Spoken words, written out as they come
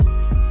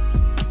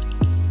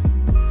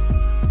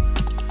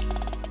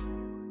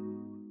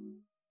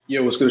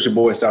Yo, what's good? It's your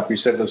boy,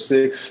 Southeast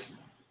 706.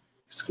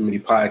 It's a committee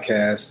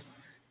podcast.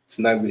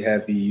 Tonight we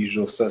have the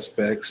usual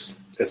suspects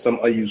and some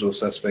unusual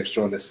suspects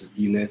join us this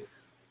evening.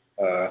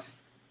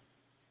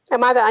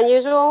 Am I the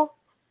unusual?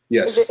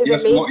 Yes, is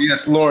yes, it me?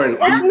 yes, Lauren.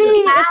 It's me.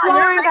 It's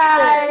Lauren,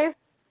 guys.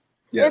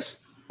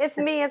 Yes. It's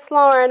me. It's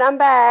Lauren. I'm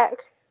back.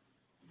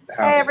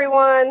 Howdy. Hey,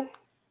 everyone.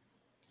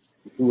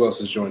 Who else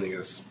is joining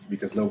us?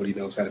 Because nobody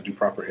knows how to do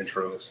proper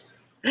intros.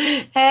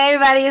 Hey,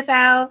 everybody, it's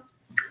Al.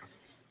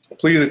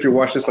 Please, if you're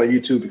watching this on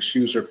YouTube,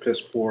 excuse our piss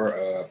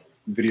poor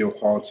video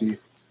quality.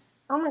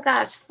 Oh my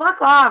gosh,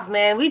 fuck off,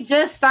 man. We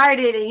just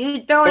started and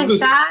you throwing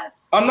shots?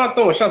 I'm not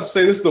throwing shots. I'm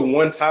saying this is the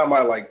one time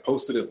I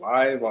posted it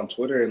live on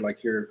Twitter and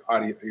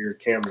your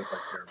camera's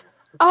terrible.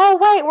 Oh,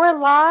 wait, we're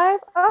live?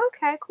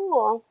 Okay,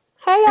 cool.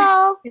 Hey,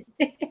 y'all.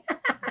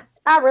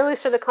 I really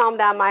should have combed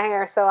down my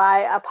hair, so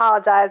I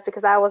apologize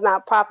because I was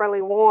not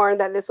properly warned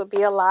that this would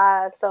be a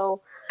live.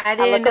 So I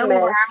didn't know we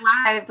were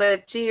live,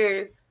 but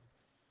cheers.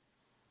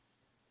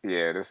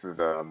 Yeah, this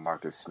is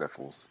Marcus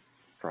Sniffles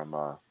from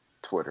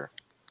Twitter.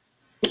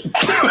 Rico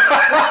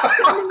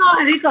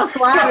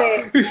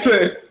Suave. He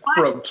said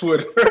from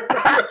Twitter.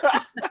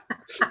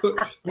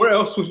 Where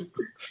else are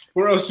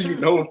you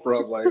known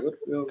from? What the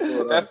hell's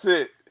going on? That's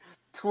it.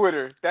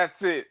 Twitter.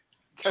 That's it.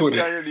 Catch Twitter.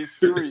 me out in these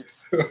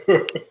streets.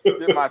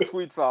 Get my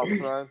tweets off,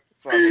 son.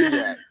 That's where I be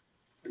at.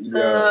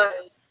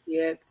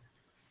 Yeah.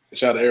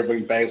 Shout out to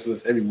everybody who bangs with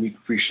us every week.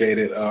 Appreciate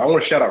it. I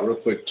want to shout out real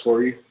quick,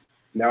 Tori.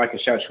 Now I can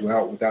shout you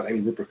out without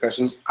any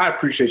repercussions. I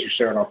appreciate you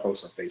sharing our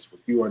posts on Facebook.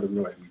 You are the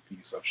real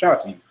MVP, so shout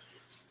out to you.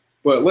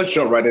 But let's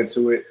jump right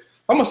into it.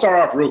 I'm gonna start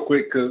off real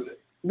quick because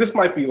this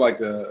might be like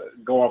a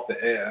go off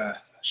the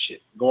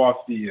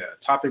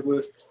topic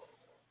list.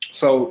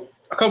 So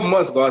a couple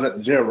months ago, I was at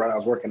the gym. Right, I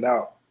was working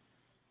out,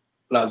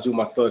 and I was doing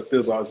my Thug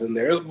Thizzle. I was in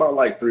there. It was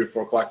about 3 or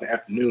 4 o'clock in the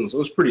afternoon, so it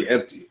was pretty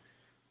empty.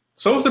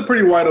 So it's a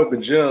pretty wide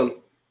open gym.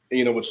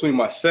 And, between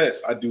my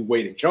sets, I do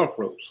weight and jump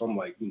rope. So I'm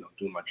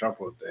doing my jump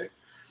rope thing.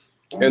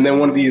 And then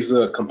one of these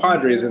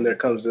compadres in there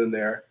comes in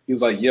there.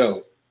 He's like,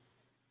 yo,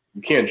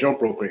 you can't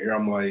jump rope in here.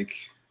 I'm like,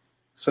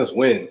 since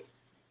when?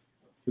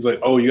 He's like,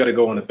 oh, you got to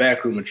go in the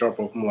back room and jump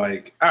rope. I'm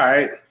like, all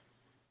right.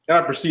 And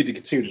I proceed to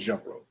continue to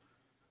jump rope.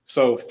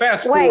 So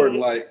fast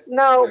forward, I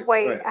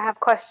have a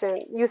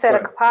question. You said a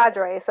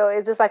compadre. So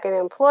is this like an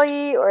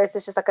employee or is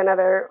this just like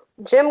another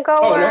gym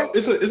goer? Oh, no,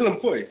 it's an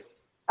employee.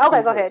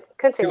 Okay, go ahead.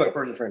 Continue. He's like a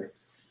personal trainer.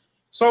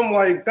 So I'm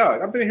like,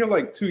 dog, I've been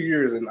here 2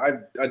 years and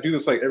I do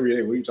this every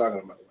day. What are you talking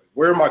about?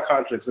 Where my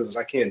contract says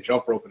I can't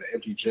jump rope in an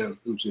empty gym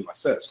in between my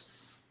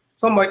sets.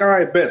 So I'm like, all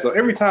right, bet. So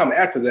every time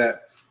after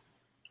that,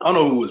 I don't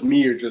know if it was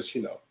me or just,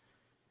 you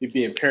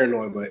being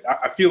paranoid, but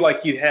I feel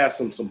like he'd have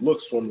some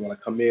looks for me when I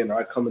come in, or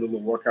I come in a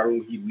little workout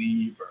room, he'd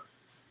leave, or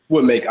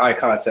wouldn't make eye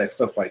contact,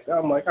 stuff like that.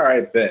 I'm like, all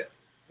right, bet.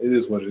 It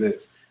is what it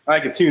is.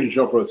 I continue to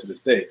jump rope to this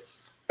day.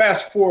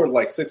 Fast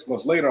forward 6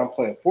 months later, I'm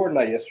playing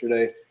Fortnite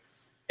yesterday,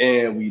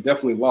 and we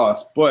definitely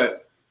lost.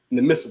 But in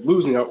the midst of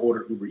losing, I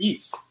ordered Uber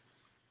Eats,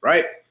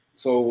 right?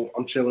 So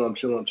I'm chilling.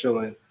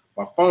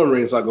 My phone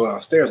rings, so I go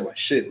downstairs. I'm like,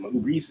 shit, my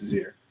Uber Eats is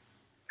here.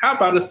 How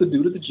about us the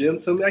dude at the gym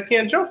tell me I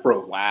can't jump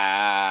rope?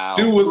 Wow.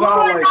 Dude was all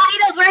like, he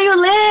knows where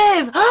you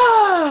live.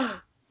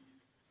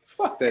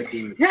 fuck that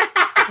dude.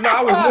 No,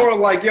 I was more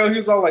like, he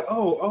was all like,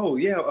 oh,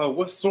 yeah,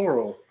 what's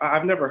sorrel?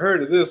 I've never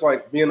heard of this,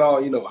 being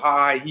all,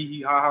 hi,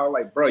 hee, ha, ha.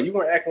 Like, bro, you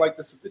weren't acting like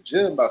this at the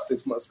gym about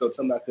 6 months ago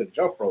telling me I couldn't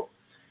jump rope.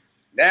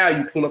 Now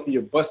you pull up in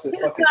your busted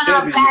fucking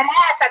Chevy.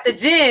 Badass at the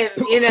gym,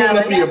 Pulling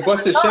up in your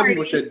busted Chevy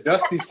with your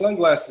dusty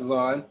sunglasses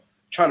on,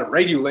 trying to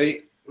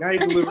regulate. Now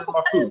you're delivering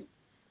my food.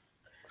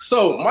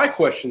 So my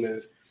question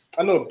is,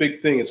 I know a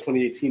big thing in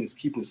 2018 is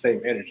keeping the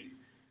same energy.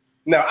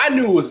 Now, I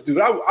knew it was dude.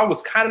 I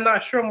was kind of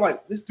not sure. I'm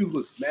like, this dude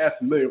looks mad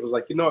familiar. I was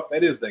like,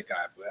 that is that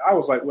guy. But I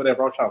was like,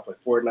 whatever, I'm trying to play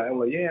Fortnite. I'm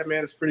like, yeah,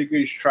 man, it's pretty good.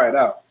 You should try it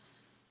out.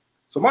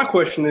 So my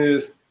question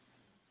is,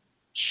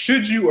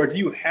 should you or do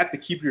you have to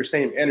keep your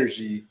same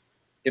energy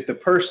if the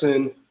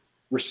person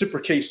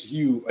reciprocates to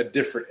you a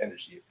different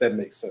energy, if that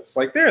makes sense?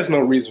 There is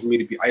no reason for me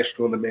to be ice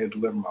cream the man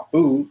delivering my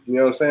food. You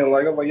know what I'm saying? I'm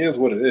like, it is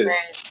what it is.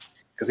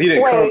 Because he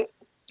didn't come.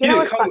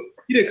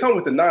 He didn't come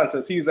with the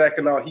nonsense. He was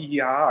acting all hee hee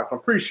ha ha. I'm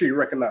pretty sure he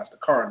recognized the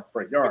car in the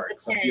front yard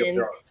because I be up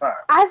there all the time.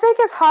 I think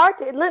it's hard.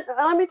 Let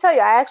me tell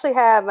you, I actually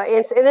have,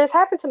 and this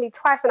happened to me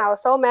twice, and I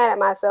was so mad at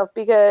myself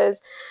because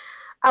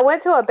I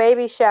went to a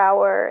baby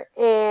shower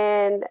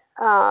and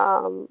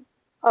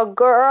a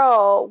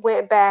girl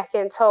went back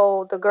and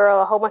told the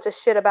girl a whole bunch of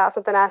shit about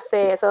something I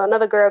said. So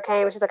another girl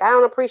came and she's like, I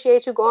don't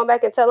appreciate you going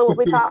back and telling what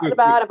we talked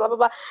about and blah, blah,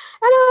 blah. And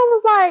I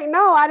was like,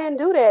 no, I didn't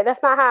do that.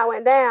 That's not how it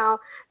went down.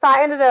 So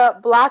I ended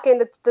up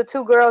blocking the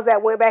 2 girls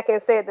that went back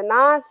and said the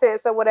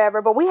nonsense or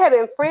whatever. But we had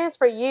been friends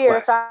for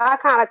years. Classy. So I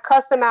kind of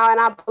cussed them out and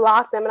I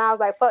blocked them. And I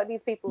was like, fuck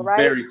these people, right?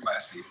 Very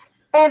classy.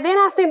 And then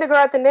I seen the girl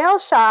at the nail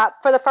shop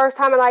for the first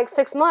time in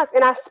 6 months.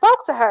 And I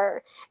spoke to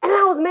her. And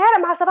I was mad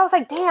at myself. I was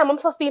like, damn, I'm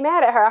supposed to be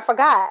mad at her. I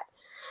forgot.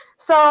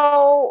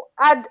 So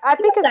I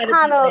think it's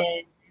kind of.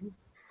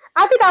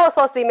 I think I was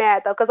supposed to be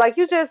mad though, because I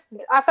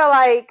felt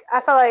like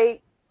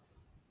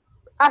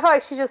I feel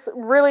like she just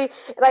really,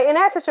 like in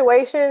that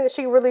situation,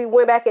 she really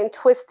went back and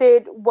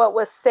twisted what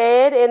was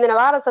said. And then a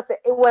lot of stuff,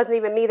 it wasn't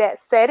even me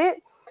that said it.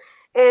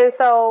 And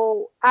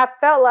so I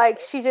felt like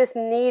she just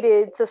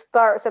needed to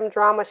start some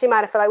drama. She might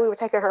have felt like we were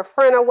taking her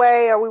friend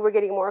away or we were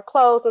getting more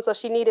close. And so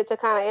she needed to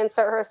kind of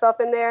insert herself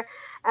in there.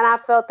 And I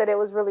felt that it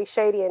was really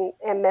shady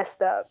and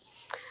messed up.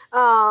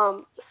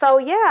 So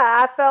yeah,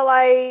 I felt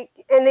like,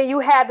 and then you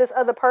had this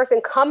other person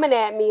coming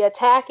at me,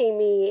 attacking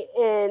me,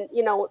 and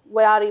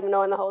without even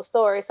knowing the whole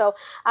story. So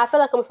I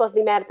feel like I'm supposed to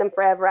be mad at them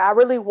forever. I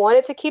really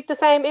wanted to keep the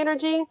same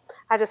energy.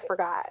 I just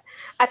forgot.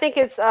 I think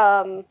it's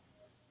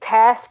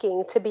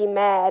tasking to be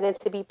mad and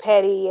to be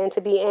petty and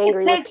to be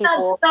angry with people. It takes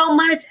up so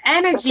much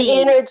energy.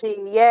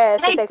 Yes.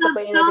 It takes up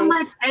so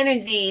much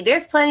energy.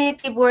 There's plenty of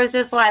people where it's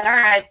just like, all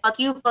right, fuck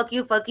you,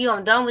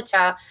 I'm done with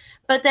y'all.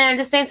 But then at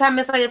the same time,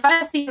 it's like, if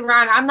I see you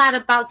around, I'm not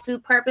about to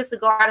purposely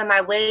go out of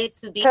my way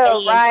to be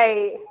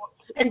petty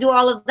and do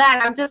all of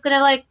that. I'm just going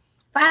to, like,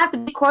 if I have to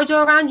be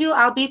cordial around you,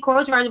 I'll be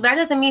cordial around you. But that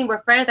doesn't mean we're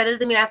friends. That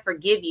doesn't mean I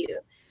forgive you.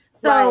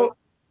 So,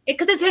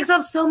 because it takes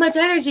up so much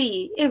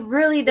energy. It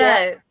really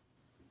does. Yeah.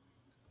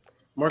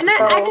 And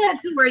then I do that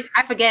too, where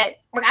I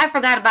forget. Like, I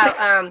forgot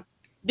about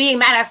being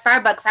mad at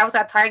Starbucks. I was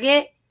at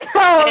Target.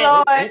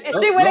 Oh, Lord. And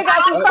she went and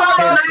got you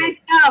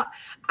myself.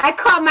 I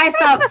caught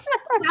myself.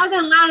 I was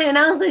in line and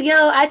I was like,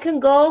 yo, I can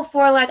go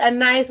for like a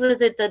nice,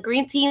 the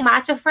green tea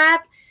matcha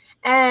frap?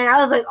 And I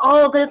was like,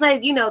 oh, because it's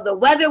like, the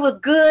weather was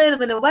good.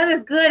 When the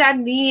weather's good, I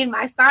need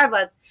my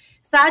Starbucks.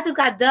 So I just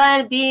got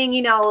done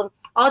being, all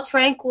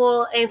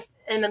tranquil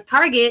in the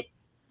Target.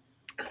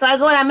 So I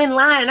go and I'm in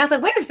line and I was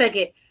like, wait a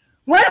second.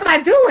 What am I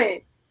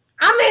doing?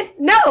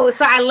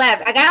 So I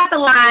left. I got out the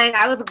line.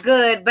 I was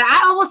good, but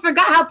I almost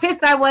forgot how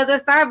pissed I was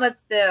at Starbucks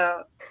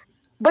still.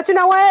 But you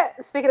know what?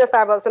 Speaking of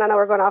Starbucks, and I know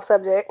we're going off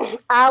subject,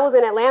 I was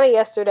in Atlanta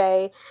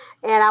yesterday,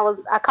 and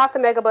I caught the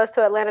mega bus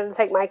to Atlanta to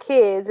take my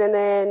kids, and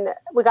then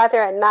we got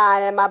there at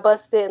 9, and my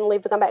bus didn't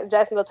leave to come back to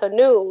Jacksonville till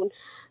noon.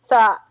 So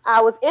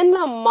I was in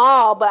the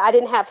mall, but I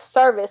didn't have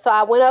service, so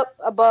I went up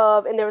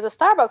above, and there was a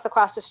Starbucks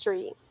across the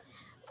street.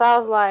 So I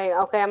was like,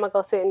 okay, I'm going to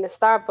go sit in the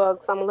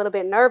Starbucks. I'm a little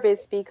bit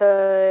nervous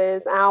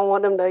because I don't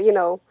want them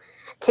to,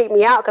 kick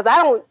me out because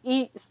I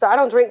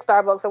don't drink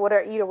Starbucks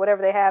or eat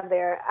whatever they have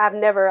there. I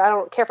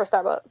don't care for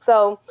Starbucks.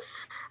 So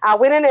I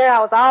went in there. I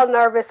was all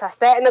nervous. I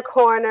sat in the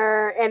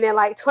corner, and then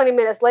like 20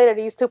 minutes later,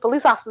 these 2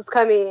 police officers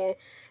come in,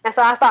 and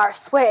so I started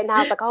sweating. I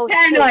was like, "Oh,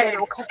 paranoid!" I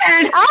was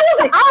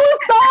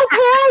so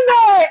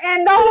paranoid,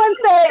 and no one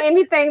said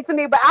anything to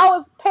me, but I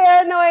was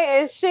paranoid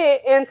as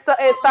shit in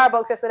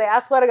Starbucks yesterday. I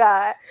swear to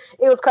God,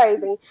 it was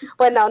crazy.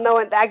 But no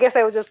one. I guess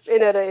they were just in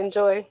there to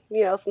enjoy,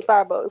 some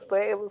Starbucks.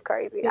 But it was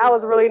crazy. I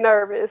was really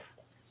nervous.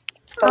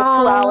 Those 2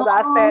 hours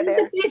I sat there.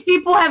 Look what these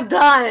people have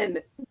done.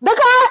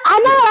 Because I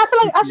know. I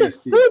feel like I should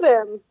sue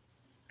them.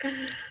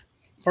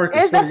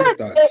 Marcus,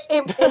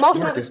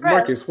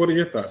 what are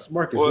your thoughts?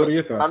 Marcus, what are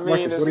your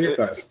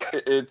thoughts?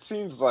 It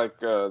seems like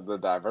the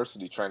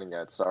diversity training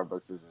at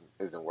Starbucks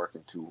isn't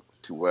working too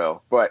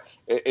well, but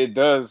it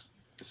does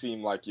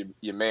seem like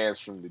your man's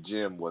from the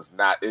gym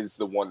is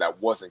the one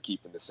that wasn't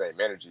keeping the same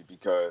energy,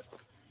 because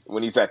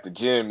when he's at the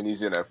gym and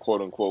he's in a quote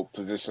unquote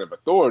position of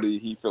authority,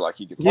 he feel like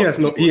he can. First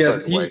of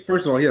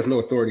all, he has no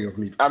authority over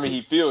me. I mean,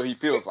 he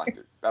feels like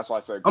it. That's why I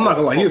said. I'm not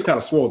gonna lie, he is kind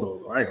of swole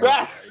though. I ain't gonna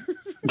lie.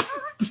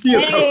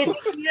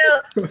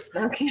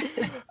 Okay.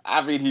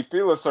 I mean, he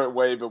feels a certain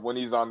way, but when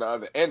he's on the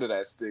other end of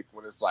that stick,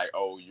 when it's like,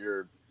 oh,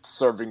 you're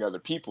serving other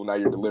people, now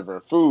you're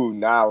delivering food.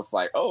 Now it's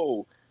like,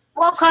 oh,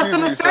 well,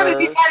 customer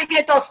service, you try to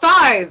get those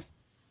stars.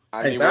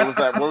 I mean, what was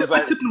that?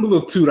 I tipped him a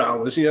little $2. You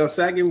know what I'm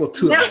saying? I gave him a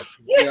little $2.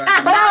 That'd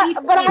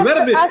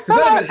have been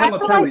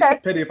hella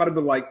petty if I'd have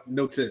been like,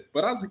 no tip.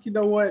 But I was like, you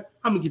know what?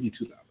 I'm gonna give you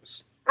 $2.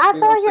 I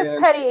feel like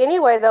it's petty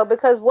anyway, though,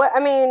 because you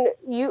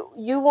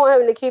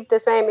want him to keep the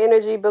same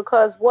energy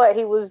because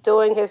he was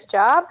doing his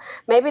job.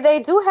 Maybe they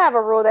do have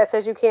a rule that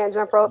says you can't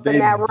jump rope in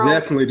that room. They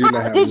definitely do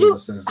not have a rule that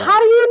says that. How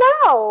do you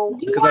know?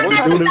 Because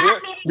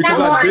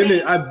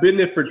I've been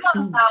there for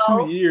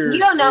 2 years. You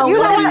don't know.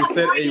 Nobody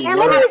said a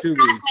word to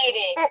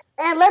me.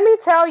 And let me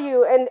tell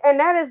you, and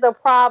that is the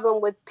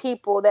problem with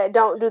people that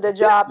don't do the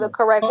job the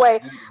correct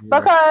way,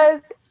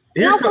 because.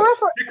 Here goes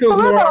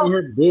Laura with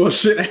her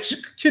bullshit.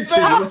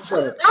 I'm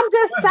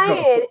just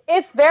saying,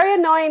 it's very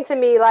annoying to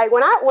me. Like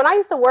when I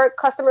used to work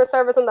customer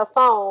service on the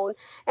phone,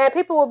 and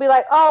people will be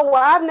like, "Oh, well,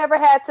 I've never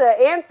had to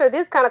answer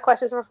these kind of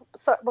questions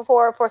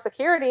before for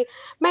security."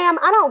 Ma'am,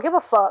 I don't give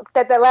a fuck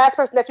that the last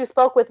person that you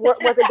spoke with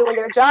wasn't doing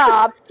their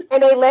job,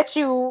 and they let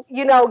you,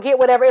 get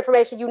whatever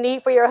information you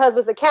need for your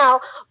husband's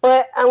account.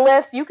 But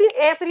unless you can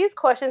answer these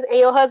questions and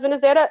your husband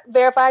is there to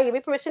verify and give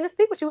me permission to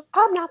speak with you,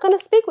 I'm not going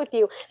to speak with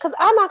you because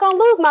I'm not going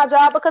to lose my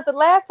job because the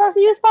last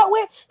person you spoke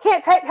with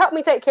can't help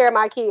me take care of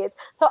my kids.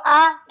 So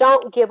I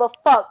don't give a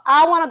fuck.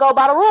 I want to go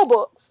by the rule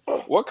books.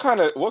 What kind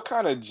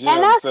of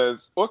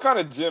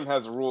gym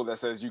has a rule that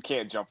says you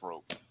can't jump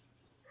rope?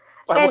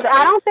 And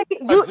I don't think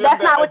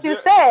that's not what you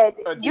said.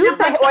 You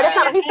said, or that's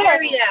not what he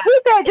said. He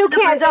said you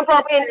can't jump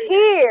rope in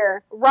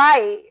here.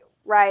 Right.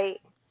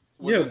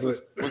 Was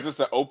this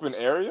an open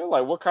area?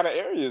 Like, what kind of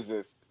area is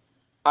this?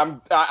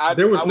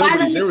 There was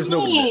nobody.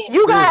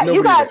 You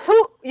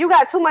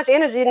got too much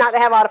energy not to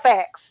have all the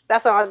facts.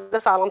 That's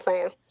all I'm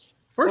saying.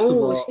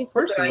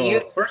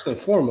 First and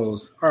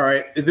foremost, all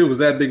right. If it was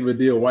that big of a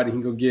deal, why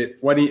didn't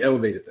he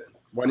elevate it then?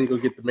 Why didn't he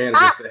go get the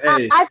manager and say,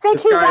 "Hey, I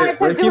think this guy is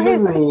breaking the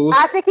rules.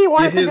 I think he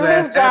wanted to do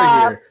his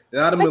job. And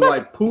I'd have been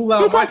like, pull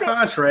out my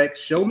contract,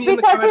 show me in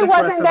the contract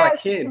where I said I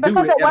can't do it,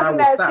 and I will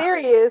stop.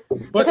 Serious.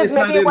 But it's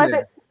not in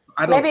there.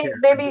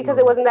 Maybe because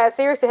it wasn't that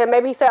serious to him.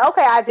 Maybe he said,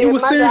 "Okay, I did." It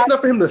was serious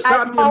enough for him to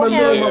stop me in the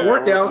middle of my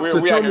workout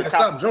to tell me to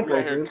stop jump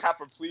roping. We're here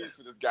copping pleas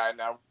for this guy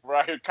now. We're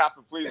out here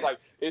copping pleas. Like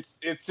it's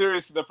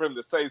serious enough for him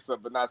to say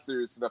something, but not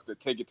serious enough to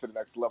take it to the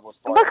next level. As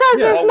far because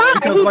it's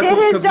not. He did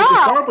his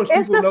job.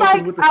 It's just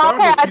like,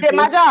 okay, I did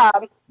my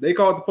job. They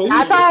called the police.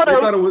 I told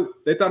him.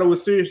 They thought it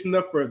was serious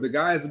enough for the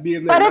guys to be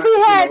in there. But if he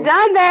had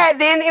done that,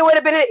 then it would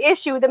have been an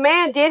issue. The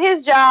man did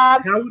his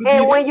job,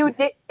 and when you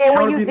did,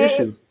 how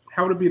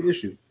would it be an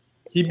issue?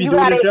 He'd be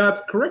doing his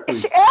jobs correctly.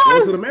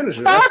 Goes to the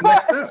manager. That's the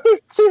next step.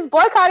 She's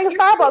boycotting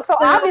Starbucks, so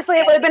obviously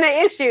it would have been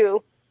an issue.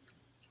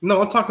 No,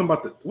 I'm talking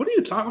about what are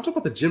you talking? I'm talking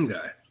about the gym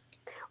guy.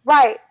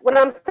 Right. What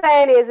I'm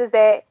saying is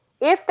that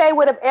if they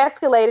would have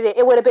escalated it,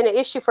 it would have been an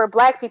issue for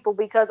Black people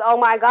because, oh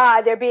my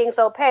God, they're being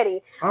so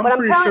petty. I'm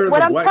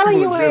telling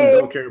you is,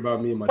 don't care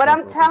about me and my. What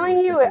I'm telling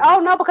you is,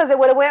 because it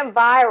would have went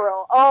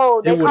viral.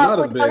 Oh, they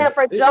called him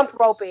for jump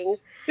roping.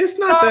 It's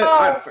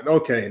not that.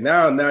 Okay,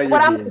 now you're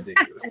being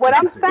ridiculous. What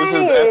I'm saying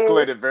this has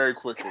escalated very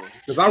quickly.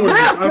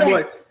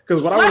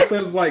 Because what I would say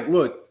is like,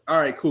 look, all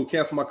right, cool,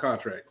 cancel my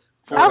contract.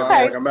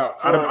 I'm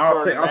out.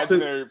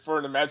 For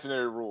an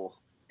imaginary rule.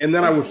 And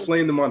then I would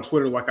flame them on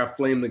Twitter like I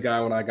flamed the guy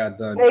when I got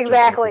done.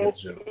 Exactly.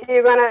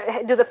 You're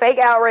gonna do the fake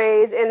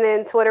outrage, and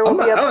then Twitter will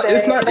be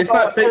upset. It's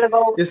not fake.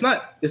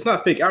 It's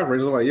not fake outrage.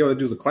 It's like, yo, that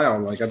dude's a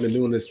clown. Like I've been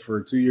doing this for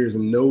 2 years,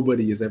 and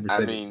nobody has ever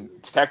said.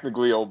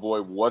 Technically, old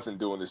boy wasn't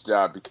doing his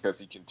job because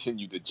he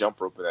continued to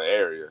jump rope in that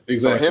area.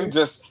 Exactly.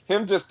 So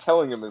him just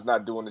telling him is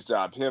not doing his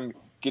job. Him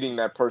getting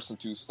that person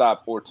to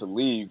stop or to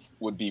leave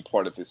would be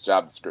part of his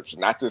job description,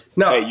 not just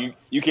hey,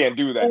 you can't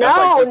do that.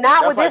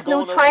 Not with this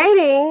new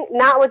training.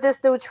 Not with this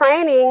new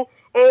training,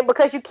 and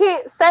because you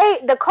can't say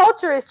the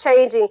culture is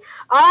changing.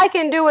 All I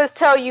can do is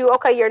tell you,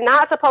 okay, you're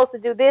not supposed to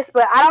do this,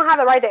 but I don't have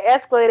the right to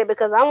escalate it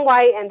because I'm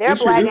white and they're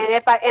Black, and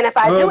if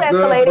I do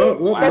escalate it,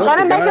 they're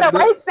gonna make it a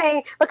race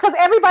thing because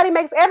everybody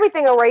makes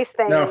everything a race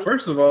thing. Now,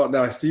 first of all,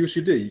 I see what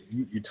you did.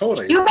 You told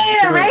us you made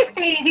it a race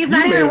thing. He's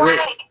not even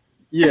white.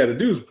 Yeah, the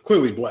dude's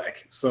clearly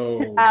Black,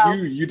 so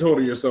you told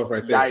her yourself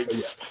right there. Yikes!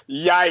 So,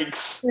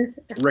 Yikes!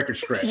 Record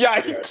scratch.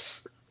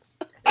 Yikes!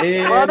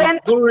 And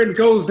Lauren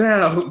goes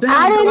down. Hey, you're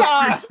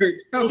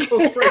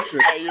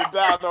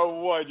down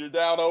 0-1. You're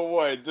down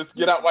 0-1. Just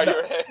get out while you're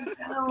ahead.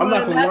 I'm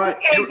not gonna lie.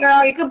 Okay,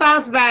 girl, you can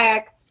bounce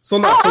back.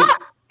 Then that's fine.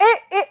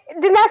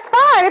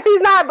 If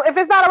it's not a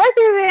race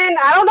thing, then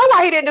I don't know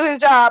why he didn't do his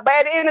job. But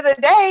at the end of the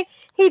day,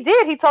 he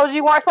did. He told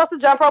you weren't supposed to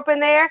jump rope in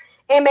there.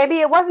 And maybe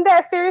it wasn't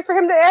that serious for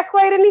him to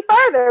escalate any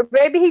further.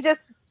 Maybe he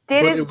just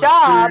did his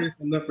job. Serious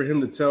enough for him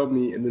to tell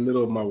me in the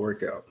middle of my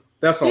workout.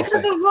 That's all I'm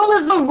saying. The rule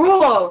is the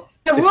rule.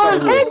 The rule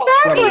is the rule.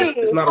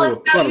 It's not a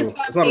rule.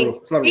 It's not a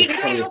rule.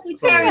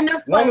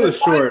 Long and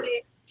short,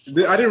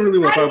 I didn't really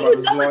want to talk about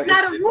this long. It's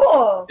not a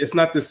rule. It's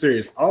not this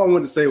serious. All I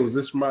wanted to say was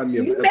this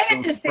reminded me of an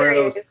episode of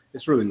Sopranos.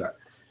 It's really not.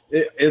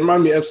 It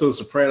reminded me of episode of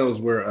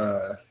Sopranos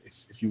where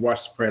if you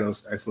watch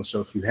Sopranos, excellent show.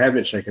 If you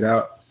haven't, check it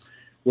out.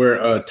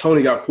 Where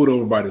Tony got pulled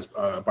over by this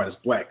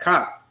Black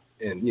cop,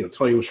 and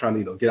Tony was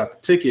trying to get out the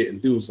ticket,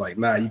 and dude was like,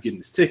 "Nah, you getting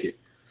this ticket."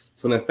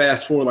 So then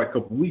fast forward like a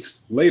couple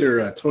weeks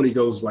later, Tony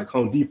goes like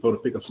Home Depot to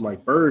pick up some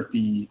like bird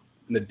feed,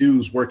 and the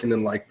dude's working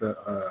in like in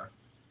the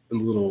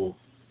little.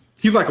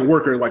 He's like a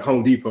worker at like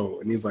Home Depot,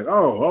 and he's like,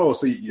 "Oh,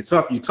 so you're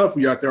tough when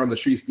you're out there on the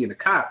streets being a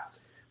cop,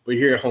 but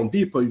here at Home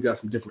Depot you got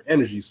some different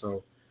energy."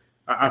 So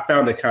I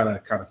found it kind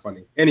of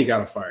funny, and he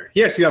got him fired.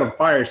 He actually got him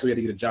fired, so he had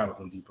to get a job at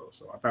Home Depot.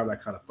 So I found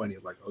that kind of funny.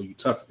 Like, oh, you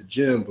tough at the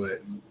gym, but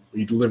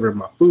when you deliver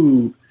my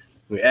food,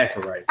 you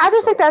acting right. I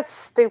just think that's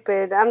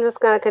stupid. I'm just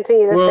gonna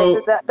continue to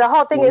think that the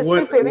whole thing is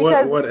stupid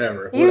because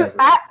whatever.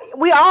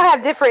 We all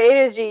have different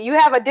energy. You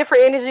have a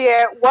different energy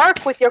at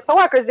work with your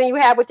coworkers than you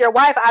have with your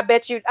wife.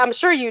 I'm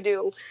sure you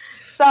do.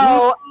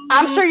 So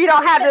I'm sure you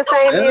don't have the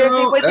same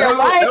energy with your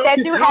wife that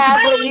you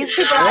have with these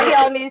people out here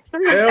on these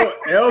streets.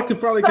 Elle could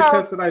probably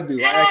contest that I do.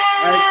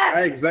 I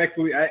act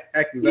exactly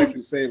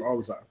the same all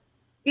the time.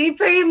 He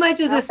pretty much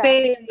is the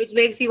same, which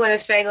makes you want to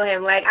strangle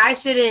him. Like, I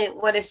shouldn't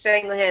want to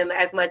strangle him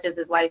as much as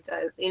his wife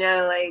does.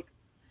 Like,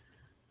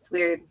 it's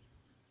weird.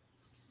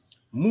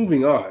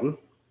 Moving on,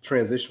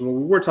 transition.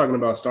 When we were talking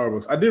about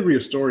Starbucks, I did read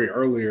a story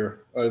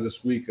earlier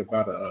this week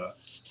about a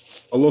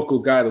local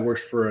guy that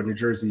works for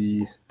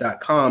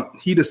NewJersey.com.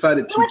 He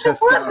decided to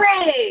test out.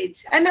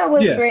 Woodbridge. I know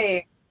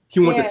Woodbridge.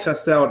 He went to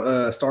test out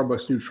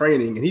Starbucks new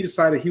training, and he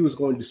decided he was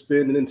going to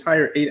spend an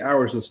entire 8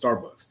 hours in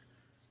Starbucks.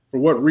 For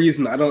what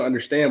reason, I don't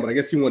understand, but I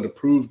guess he wanted to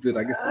prove that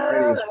the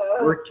training was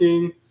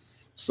working.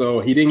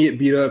 So he didn't get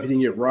beat up, he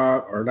didn't get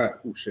robbed, or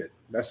not. Oh shit!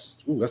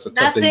 That's a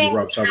tough thing to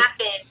rub.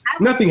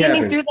 Nothing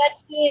happened. Through that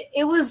shit,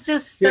 it was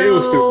just so. Yeah, it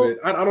was stupid.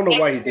 I don't know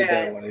why he did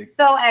that. Like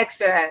so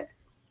extra.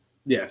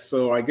 Yeah,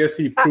 so I guess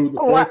he proved the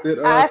point that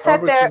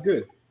Starbucks is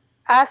good.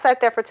 I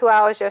sat there for 2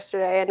 hours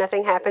yesterday, and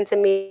nothing happened to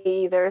me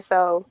either.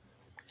 So,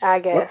 I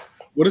guess.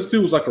 Well, this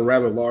dude was like a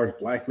rather large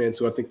black man,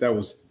 so I think that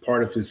was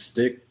part of his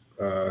stick.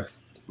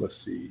 Let's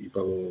see,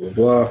 blah blah blah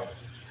blah.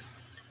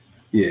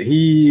 Yeah,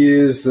 he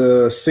is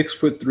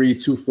 6'3",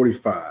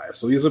 245.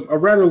 So he's a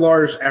rather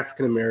large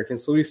African American.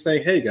 So he's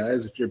saying, hey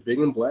guys, if you're big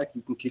and black,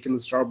 you can kick in the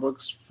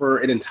Starbucks for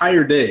an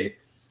entire day,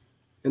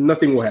 and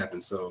nothing will happen.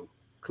 So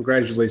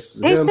congratulations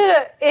to him.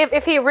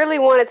 If he really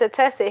wanted to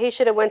test it, he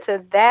should have went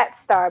to that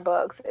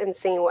Starbucks and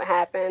seen what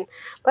happened.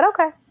 But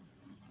okay.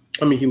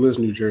 I mean, he lives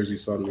in New Jersey,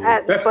 so I mean, he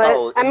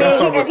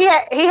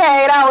had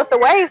 8 hours to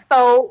wait.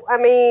 So I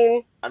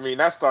mean,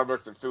 that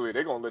Starbucks in Philly,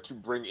 they're gonna let you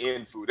bring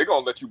in food. They're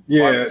gonna let you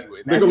barbecue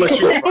it. They're gonna let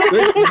you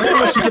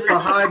get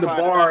behind the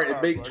bar and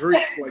make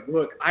drinks. Like,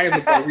 look, I am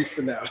the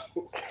barista now.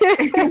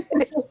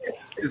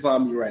 It's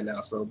on me right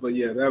now. So, but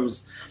yeah, I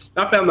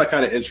found that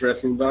kind of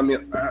interesting. But I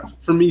mean,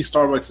 for me,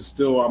 Starbucks is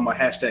still on my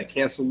hashtag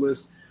cancel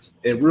list.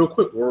 And real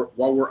quick,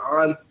 while we're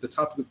on the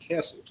topic of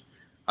canceled,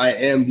 I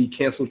am the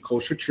canceled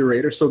culture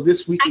curator. So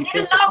this week in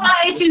cancel.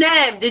 I didn't know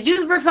about H&M. Did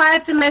you reply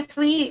to my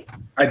tweet?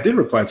 I did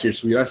reply to your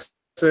tweet. I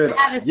said,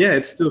 yeah,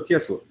 it's still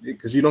canceled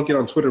because you don't get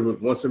on Twitter but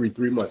once every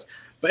 3 months.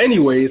 But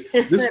anyways,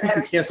 this week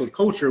in canceled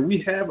culture, we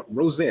have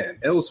Roseanne,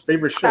 Elle's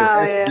favorite show,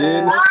 has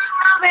been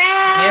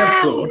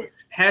canceled.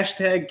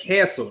 Hashtag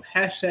canceled.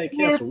 Hashtag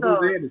canceled.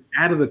 Roseanne is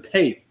out of the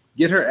paint.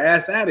 Get her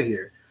ass out of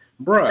here.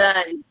 Bruh.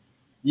 Done.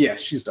 Yeah,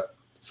 she's done.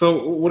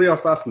 So what are y'all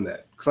thoughts on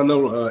that? Because I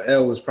know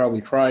Elle is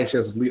probably crying. She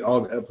has to delete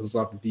all the episodes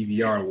off the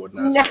DVR and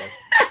whatnot. So.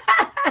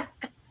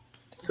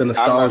 The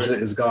nostalgia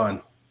is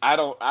gone. I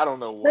don't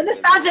know. The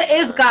nostalgia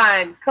is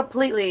gone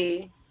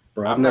completely.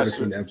 Bro, I've never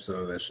seen an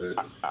episode of that shit.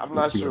 I'm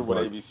not sure what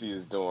ABC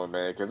is doing,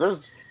 man.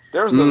 Because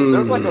there's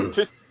like a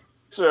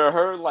picture of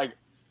her like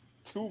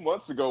 2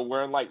 months ago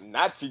wearing like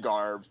Nazi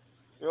garb.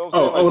 You know what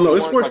I'm saying? No,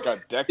 it's worse.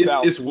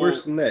 It's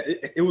worse than that.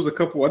 It was I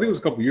think it was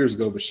a couple years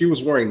ago, but she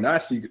was wearing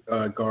Nazi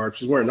garb.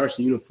 She's wearing a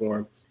Nazi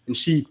uniform, and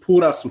she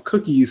pulled out some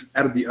cookies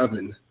out of the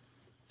oven,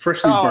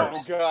 freshly burnt.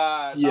 Oh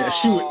God! Yeah,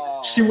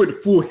 she went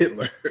full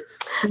Hitler.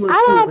 I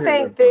don't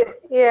think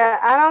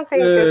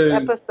this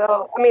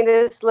episode. I mean,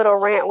 this little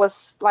rant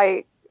was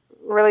like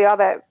really all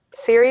that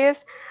serious,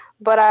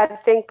 but I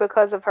think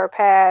because of her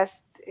past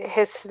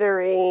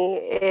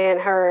history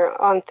and her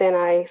on thin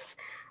ice,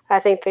 I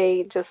think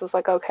they just was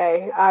like,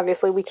 okay,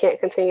 obviously we can't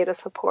continue to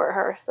support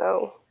her,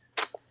 so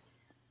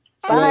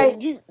bye.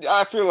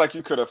 I feel like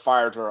you could have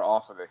fired her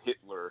off of the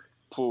Hitler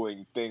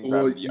pulling things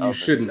out of the oven. You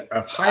shouldn't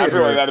have hired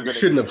her. You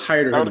shouldn't have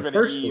hired her in the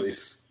first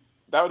place.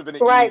 That would have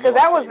been right, because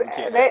that was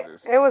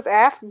it was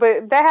after,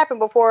 but that happened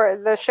before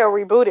the show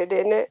rebooted,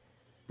 didn't it?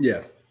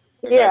 Yeah.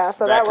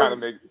 So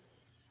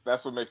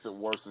that's what makes it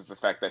worse is the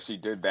fact that she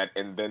did that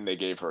and then they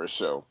gave her a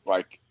show.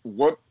 Like,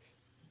 what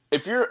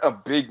if you're a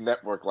big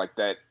network like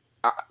that?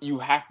 You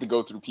have to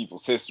go through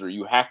people's history.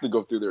 You have to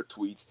go through their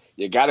tweets.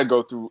 You got to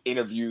go through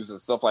interviews and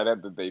stuff like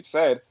that they've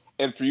said.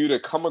 And for you to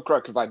come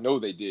across, because I know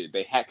they did.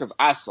 They had, because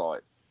I saw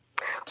it.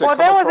 Well,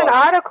 there was an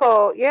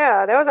article.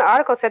 Yeah, there was an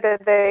article said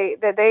that they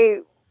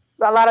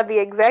a lot of the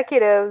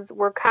executives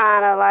were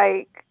kind of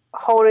like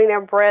holding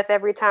their breath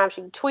every time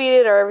she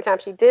tweeted or every time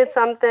she did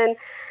something.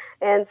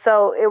 And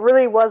so it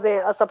really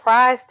wasn't a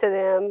surprise to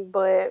them,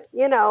 but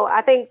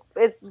I think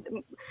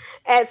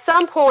at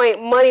some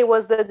point money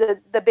was the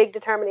big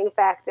determining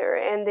factor.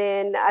 And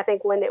then I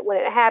think when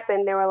it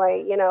happened, they were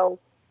like,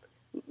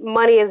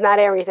 money is not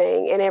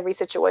everything in every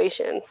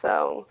situation.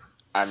 So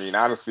I mean,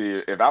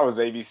 honestly, if I was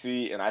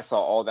ABC and I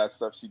saw all that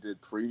stuff she did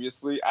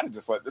previously, I'd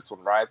just let this one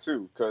ride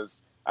too.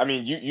 Because I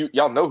mean,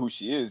 y'all know who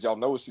she is. Y'all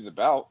know what she's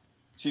about.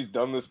 She's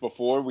done this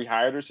before. We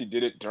hired her. She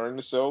did it during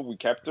the show. We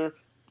kept her.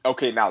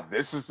 Okay, now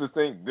this is the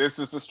thing. This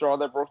is the straw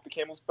that broke the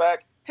camel's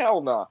back.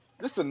 Hell nah.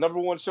 This is the number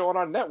one show on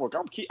our network.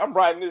 I'm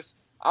riding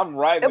this.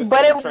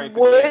 But it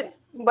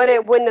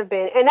wouldn't have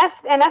been. And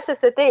that's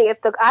just the thing.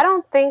 I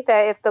don't think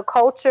that if the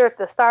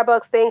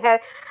Starbucks thing I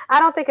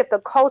don't think if the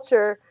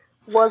culture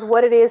was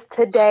what it is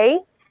today,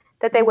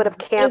 that they would have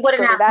canceled it.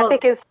 I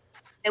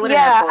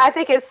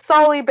think it's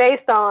solely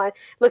based on,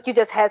 look, you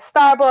just had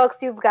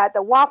Starbucks, you've got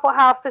the Waffle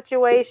House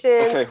situation.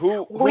 Okay,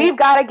 we've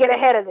got to get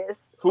ahead of this.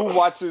 Who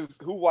watches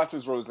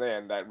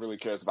Roseanne that really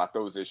cares about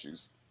those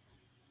issues?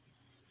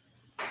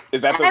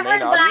 Is that their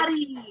main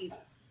audience?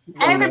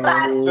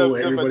 Everybody. The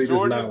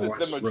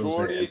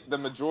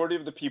majority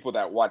of the people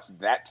that watch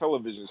that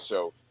television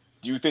show,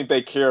 do you think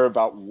they care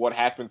about what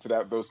happened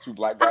to those two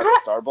black guys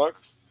at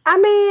Starbucks? I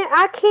mean,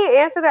 I can't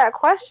answer that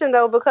question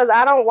though because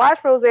I don't watch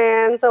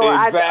Roseanne, so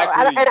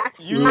exactly. I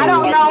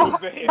don't know.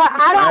 But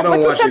I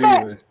don't watch it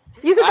either.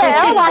 You said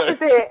that Elle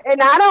watches it,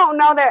 and I don't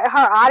know that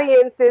her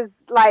audience is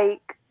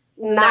like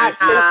not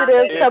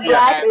sensitive to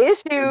black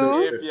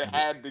issues. If you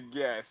had to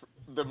guess,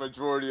 the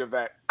majority of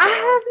that I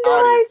have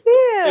no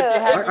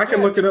idea. I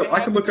can look it up. I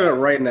can look it up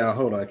right now.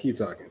 Hold on, keep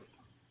talking.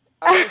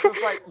 I mean, it's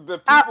just like the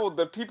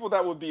people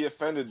that would be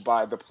offended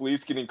by the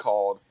police getting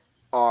called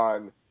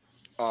on.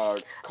 Are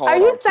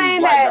you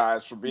saying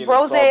that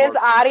Roseanne's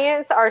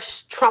audience are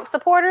Trump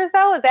supporters,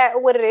 though? Is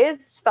that what it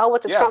is? So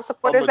what the Trump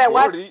supporters that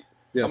watch?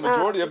 Yes. A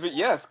majority of it,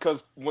 yes.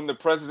 Because when the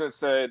president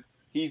said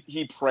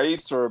he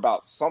praised her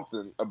about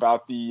something,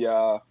 about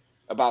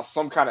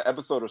some kind of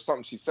episode or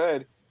something she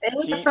said. It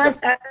was the first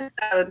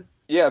episode.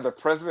 Yeah, the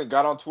president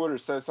got on Twitter,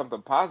 said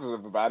something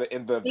positive about it,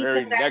 and the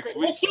very next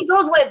week. She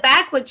goes way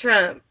back with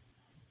Trump.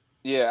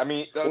 Yeah, I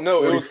mean,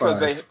 no, it was because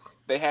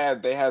they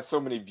had so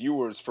many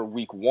viewers for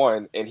week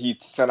 1, and he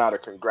sent out a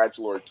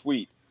congratulatory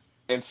tweet.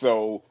 And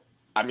so,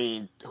 I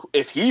mean,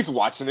 if he's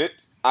watching it,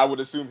 I would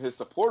assume his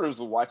supporters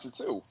will watch it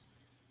too.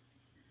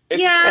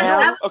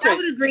 I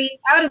would agree.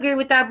 I would agree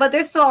with that. But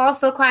there's still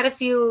also quite a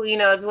few, if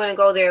you want to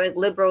go there, like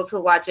liberals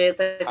who watch it,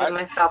 such as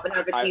myself and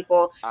other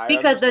people,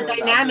 because the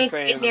dynamics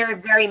in there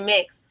is very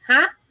mixed,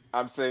 huh?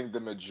 I'm saying the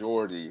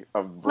majority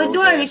of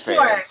Roseanne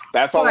fans.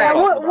 That's all I'm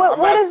talking about.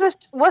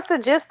 What's the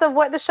gist of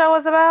what the show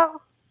is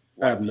about?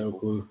 I have no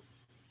clue.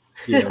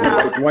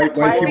 Yeah, white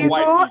people. Did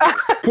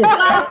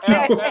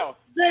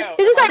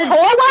you say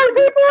poor white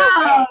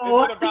people?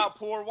 Is it about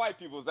poor white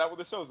people? Is that what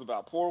the show's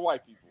about? Poor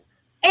white people.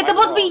 It's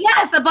supposed to be,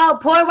 about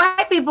poor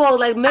white people,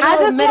 like middle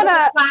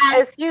class.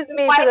 Excuse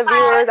me to the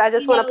viewers. I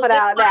just want to put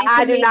out that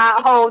I do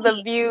not hold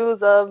the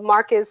views of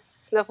Marcus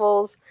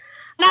Sniffles.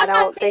 I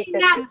don't think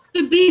that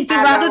to be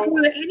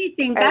derogatory or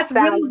anything. That's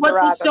really what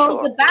the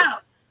show's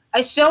about.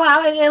 A show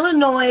out in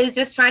Illinois is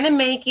just trying to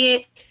make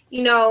it,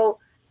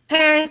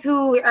 parents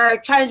who are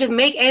trying to just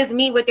make ends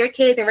meet with their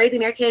kids and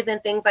raising their kids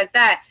and things like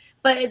that.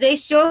 But they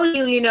show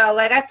you,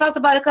 like I talked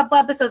about a couple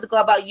episodes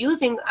ago about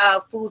using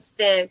food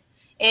stamps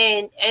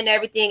and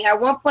everything.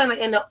 At one point, like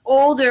in the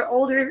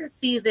older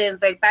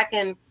seasons, like back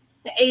in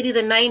the 80s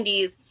and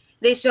 90s,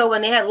 they show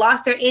when they had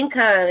lost their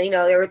income,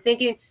 they were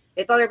thinking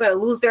they thought they were going to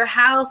lose their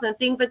house and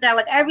things like that,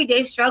 like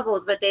everyday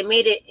struggles, but they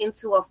made it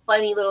into a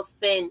funny little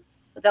spin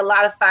with a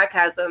lot of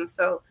sarcasm.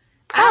 So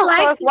I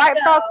like white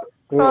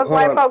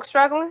folks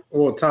struggling.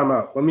 Well, time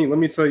out. Let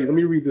me tell you. Let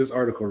me read this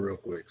article real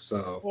quick.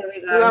 So here we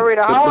go. You want to read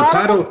the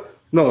title?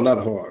 No, not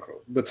the whole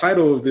article. The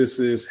title of this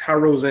is "How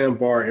Roseanne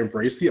Barr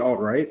Embraced the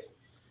Alt-Right."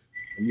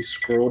 Let me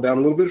scroll down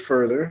a little bit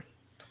further.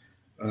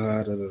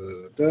 What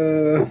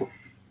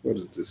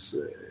does this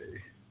say?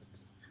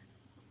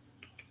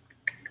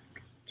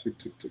 Tick,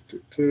 tick, tick,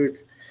 tick,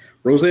 tick.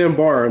 Roseanne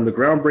Barr, the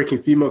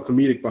groundbreaking female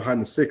comedic behind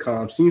the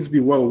sitcom, seems to be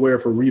well aware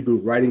of her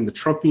reboot riding the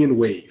Trumpian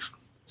wave.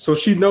 So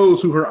she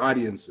knows who her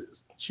audience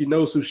is. She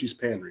knows who she's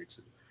pandering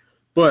to.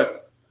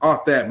 But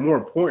off that, more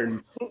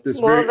important,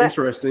 very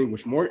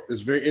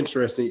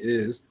interesting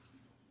is,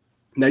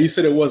 now you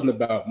said it wasn't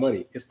about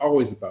money. It's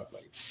always about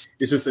money.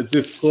 It's just at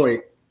this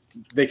point,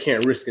 they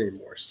can't risk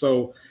anymore.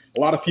 So a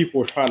lot of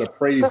people are trying to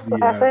praise the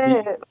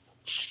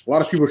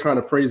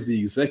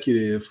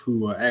executive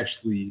who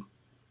actually,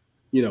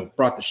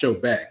 brought the show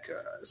back.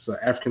 It's an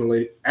African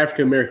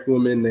American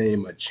woman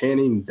named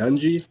Channing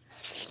Dungey.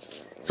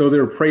 So they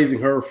were praising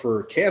her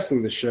for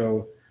canceling the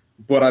show,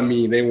 but I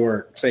mean, they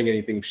weren't saying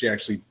anything. She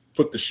actually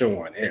put the show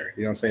on air.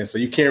 You know what I'm saying? So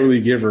you can't really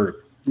give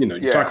her,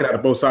 you're talking out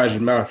of both sides of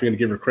your mouth. You're going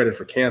to give her credit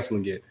for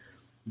canceling it.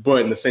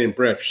 But in the same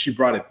breath, she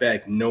brought it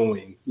back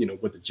knowing,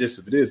 what the gist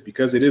of it is,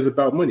 because it is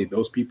about money.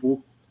 Those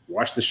people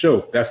watch the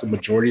show. That's the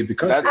majority of the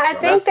country.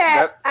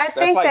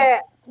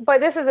 But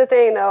this is the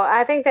thing, though.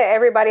 I think that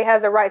everybody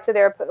has a right to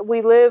if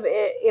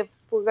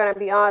we're going to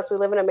be honest, we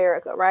live in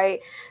America,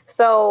 right?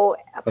 So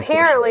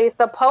apparently,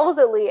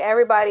 supposedly,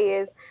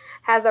 everybody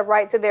has a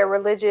right to their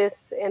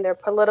religious and their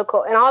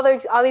political and all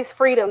these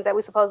freedoms that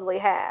we supposedly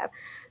have.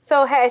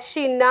 So has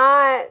she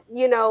not,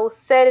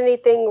 said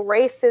anything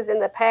racist in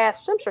the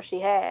past? I'm sure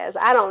she has.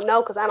 I don't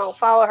know because I don't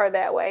follow her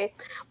that way.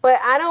 But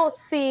I don't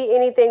see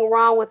anything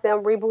wrong with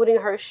them rebooting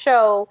her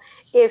show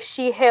if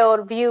she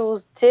held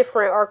views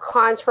different or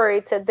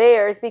contrary to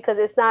theirs, because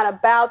it's not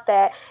about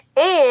that.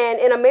 And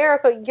in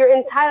America, you're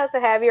entitled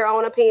to have your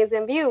own opinions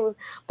and views.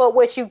 But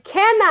what you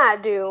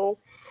cannot do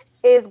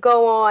is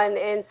go on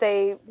and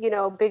say,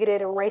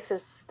 bigoted and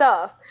racist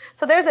stuff.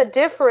 So there's a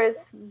difference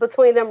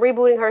between them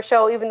rebooting her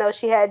show, even though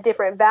she had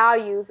different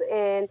values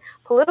and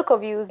political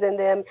views than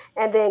them,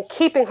 and then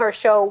keeping her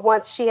show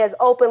once she has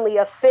openly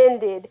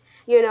offended,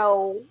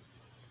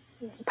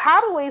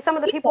 probably some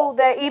of the people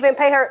that even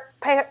pay her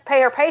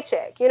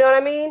paycheck. You know what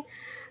I mean?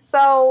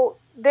 So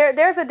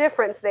there's a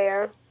difference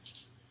there,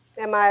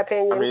 in my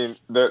opinion. I mean,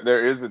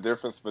 there is a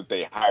difference, but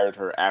they hired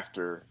her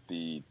after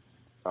the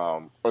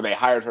or they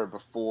hired her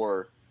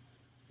before.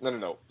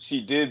 No.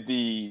 She did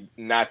the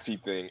Nazi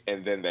thing,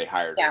 and then they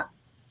hired her.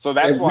 So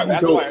that's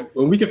why.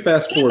 When we can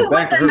fast forward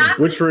back to her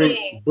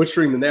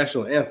butchering the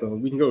national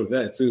anthem, we can go to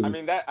that too. I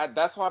mean,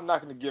 that's why I'm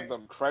not going to give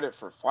them credit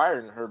for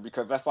firing her,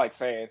 because that's like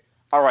saying,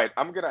 all right,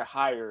 I'm going to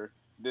hire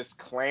this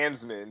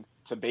Klansman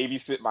to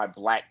babysit my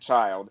black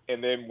child,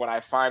 and then when I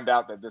find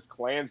out that this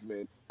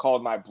Klansman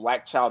called my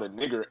black child a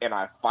nigger and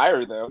I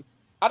fire them,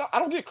 I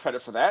don't get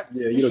credit for that.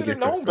 Yeah, you should have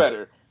known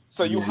better.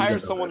 So you hire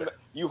someone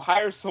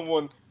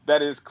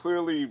that is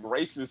clearly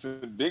racist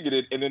and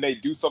bigoted, and then they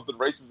do something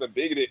racist and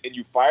bigoted, and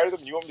you fire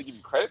them? You want me to give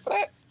you credit for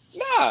that?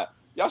 Nah.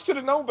 Y'all should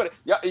have known better.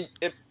 Y'all,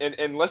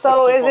 and let's just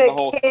keep on the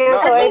whole.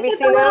 I think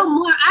it's a little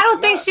more. I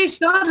don't think she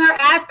showed her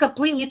ass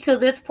completely to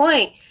this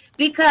point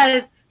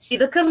because she's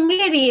a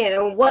comedian.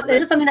 And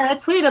this is something that I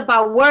tweeted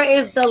about. Where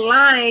is the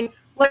line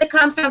when it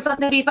comes from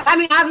something to be? I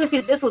mean, obviously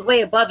this was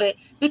way above it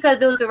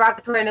because it was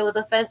derogatory and it was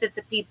offensive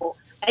to people.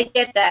 I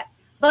get that,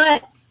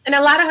 but and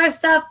a lot of her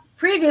stuff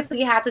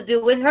previously had to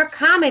do with her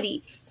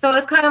comedy. So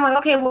it's kind of like,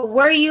 okay, well,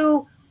 where do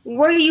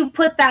you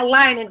put that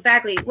line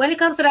exactly? When it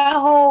comes to that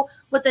whole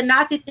with the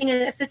Nazi thing in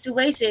that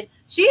situation,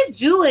 she's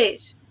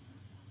Jewish.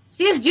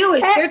 She's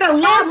Jewish. There's a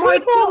lot more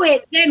to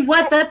it than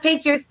what the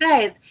picture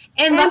says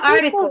in the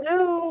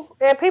article.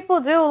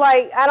 People do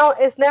like,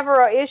 it's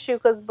never an issue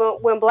because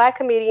when black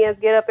comedians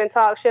get up and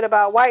talk shit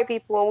about white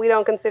people and we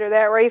don't consider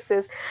that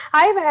racist.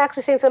 I even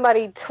actually seen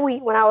somebody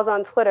tweet when I was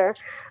on Twitter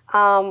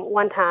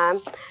one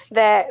time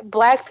that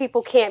black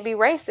people can't be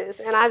racist.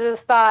 And I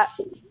just thought,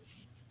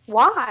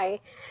 why?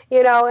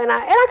 You know, and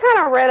I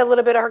kind of read a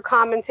little bit of her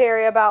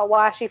commentary about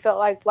why she felt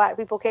like black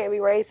people can't be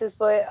racist,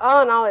 but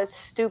all in all, it's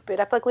stupid.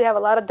 I feel like we have a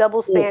lot of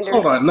double standards.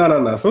 Hold on,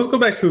 no. So let's go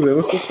back to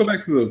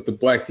the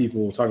black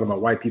people talking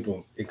about white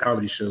people in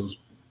comedy shows.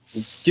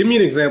 Give me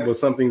an example of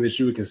something that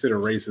you would consider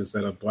racist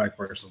that a black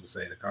person would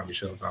say in a comedy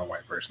show about a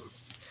white person.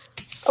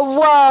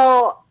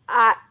 Well,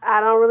 I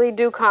don't really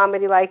do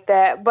comedy like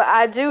that, but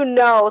I do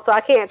know, so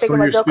I can't think of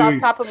a joke off the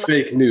top of my head.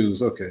 Fake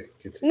news, okay.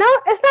 Continue. No,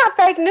 it's not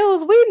fake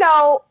news. We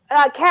know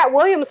Cat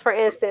Williams, for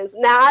instance.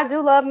 Now, I do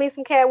love me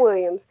some Cat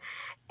Williams,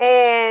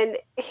 and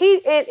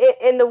he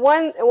in the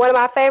one of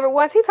my favorite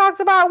ones, he talks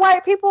about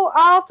white people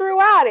all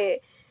throughout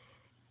it.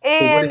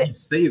 And what did he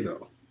say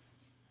though?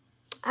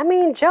 I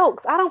mean,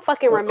 jokes. I don't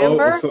fucking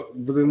remember.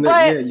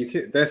 You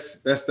can't.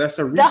 That's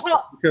a reason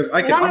because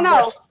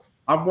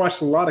I've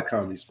watched a lot of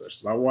comedy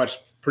specials. I watched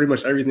pretty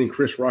much everything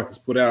Chris Rock has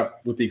put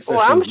out, with the exception.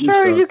 Well, I'm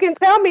sure you can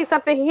tell me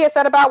something he has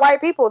said about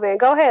white people. Then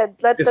go ahead,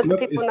 let the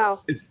people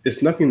know.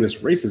 It's nothing that's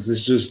racist.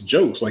 It's just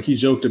jokes. Like he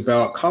joked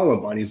about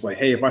Columbine. He's like,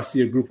 "Hey, if I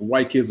see a group of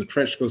white kids with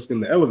trench coats in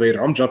the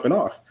elevator, I'm jumping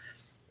off."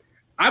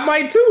 I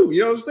might too. You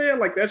know what I'm saying?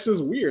 Like that's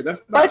just weird.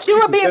 That's not. But you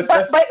would be. Listen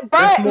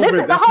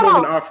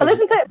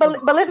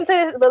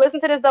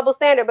to this double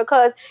standard.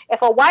 Because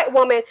if a white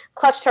woman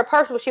clutched her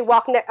purse when she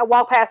walked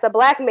past a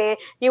black man,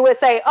 you would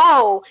say,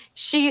 "Oh,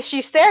 she's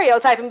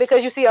stereotyping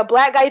because you see a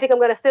black guy, you think I'm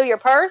going to steal your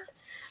purse."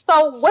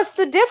 So what's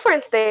the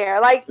difference there?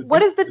 Like,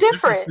 what is the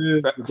difference?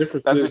 The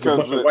difference is a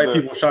bunch of white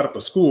people shot up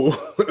a school.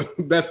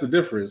 That's the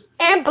difference.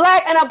 And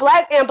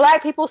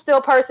black people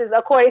steal purses,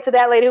 according to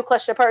that lady who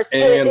clutched her purse.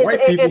 And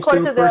white people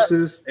steal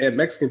purses, and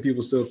Mexican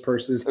people steal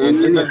purses,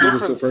 and Indian people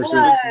steal purses.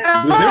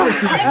 The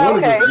difference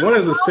is one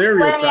is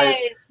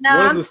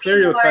a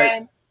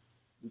stereotype.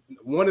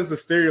 One is a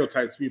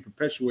stereotype being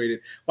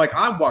perpetuated. Like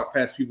I walk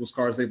past people's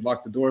cars, they've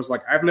locked the doors.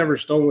 Like I've never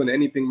stolen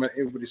anything in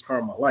anybody's car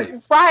in my life.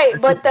 Right,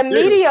 but the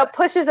media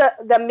pushes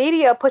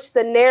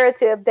a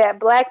narrative that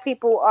black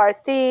people are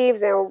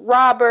thieves and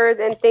robbers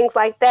and things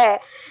like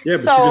that. Yeah,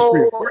 but you just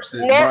reinforce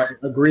it by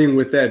agreeing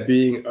with that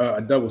being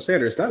a double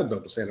standard. It's not a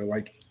double standard.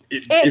 Like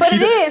all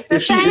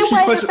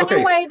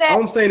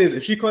I'm saying is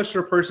if she clutched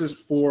her purses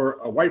for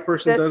a white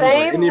person, the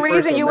same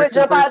reason you would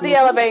jump out of the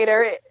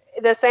elevator.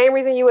 The same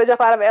reason you would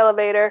jump out of an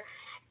elevator,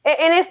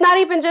 and it's not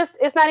even just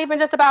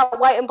about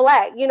white and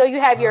black. You know,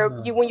 you have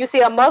when you see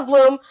a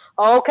Muslim,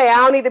 okay, I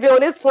don't need to be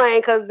on this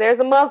plane because there's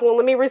a Muslim.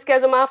 Let me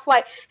reschedule my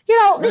flight. You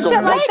know, shit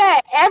like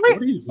that.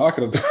 What are you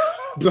talking about?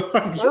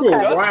 You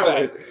are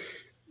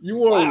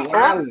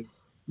wild.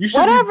 You should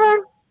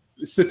whatever.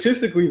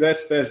 Statistically,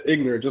 that's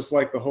ignorant. Just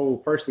like the whole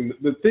person.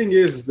 The thing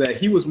is that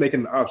he was making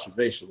an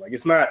observation. Like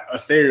it's not a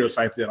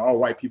stereotype that all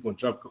white people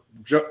jump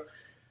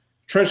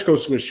trench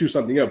coats are going to shoot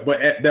something up, but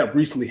that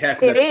recently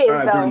happened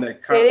during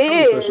that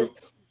comedy special.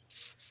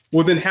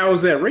 Well, then how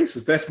is that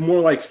racist? That's more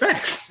like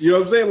facts. You know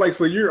what I'm saying? Like,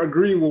 so you're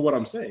agreeing with what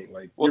I'm saying.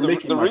 Like, you're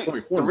making my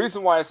point for me. The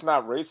reason why it's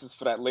not racist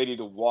for that lady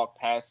to walk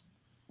past,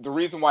 the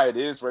reason why it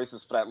is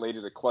racist for that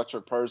lady to clutch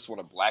her purse when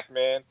a black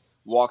man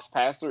walks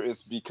past her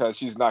is because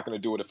she's not going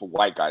to do it if a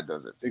white guy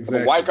does it.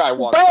 Exactly. If a white guy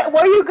walks past her,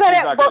 are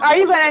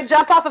you going to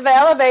jump off of an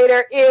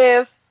elevator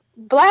if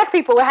black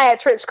people had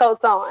trench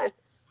coats on?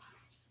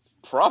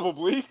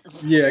 Probably.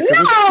 Yeah. No, you're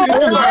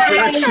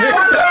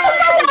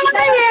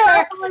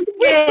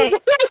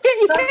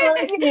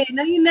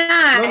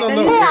not. No.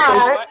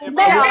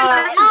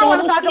 I don't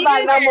want to talk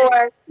about it no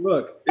more.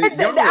 Look, I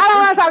don't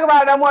want to talk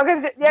about it no more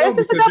because it's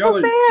just a double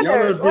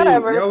standard.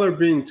 Y'all are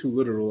being too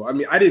literal. I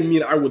mean, I didn't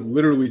mean I would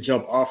literally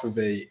jump off of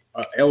a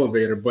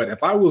elevator, but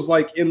if I was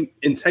like in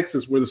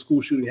Texas where the school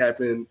shooting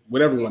happened,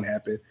 whatever one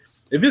happened,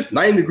 if it's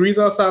 90 degrees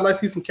outside and I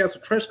see some cats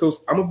with trench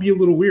coats, I'm gonna be a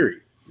little weary.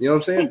 You know what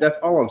I'm saying? That's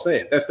all I'm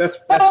saying. That's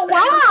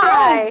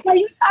why? So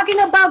you're talking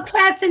about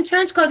cats in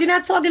trench coats. You're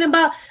not talking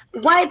about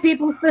white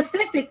people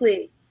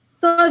specifically.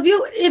 So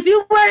if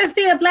you were to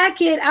see a black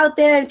kid out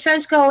there in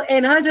trench coat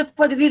and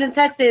 104 degrees in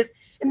Texas,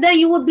 and then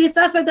you would be a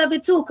suspect of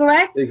it too,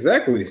 correct?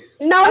 Exactly.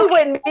 No, he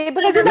wouldn't be,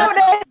 because you know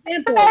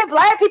that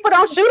black people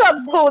don't shoot up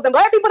schools and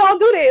black people don't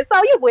do this, so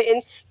you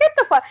wouldn't. Get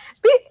the fuck.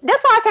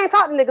 That's why I can't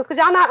talk to niggas, because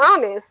y'all not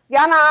honest.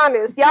 Y'all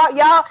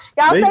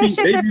say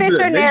shit to fit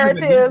your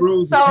narrative.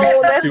 So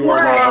let's move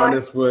on.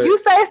 You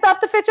say stuff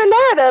to fit your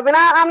narrative, and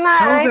I'm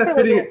not. I ain't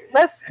feeling it.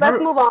 Let's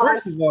move on.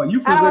 First of all,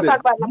 you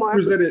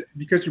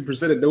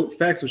presented no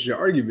facts with your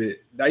argument.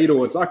 Now you don't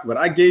want to talk about it.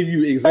 I gave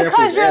you examples.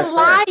 Because you're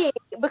lying.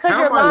 Because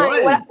you're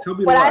lying.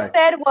 What I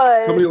said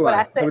was. Tell me the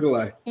lie. Tell me the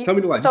lie. Tell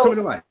me the lie. Just tell me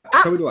the lie.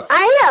 Tell me the lie.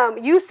 I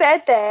am. You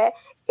said that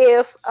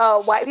if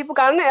white people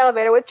got in the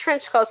elevator with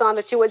trench coats on,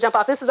 that you would jump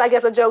off. This is, I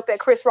guess, a joke that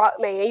Chris Rock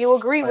made, and you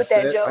agree with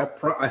that joke.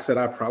 I said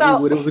I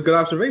probably would. It was a good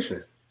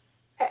observation.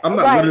 I'm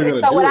not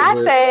literally going to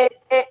do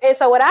it.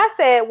 So what I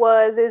said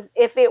was, is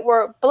if it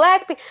were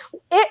black people,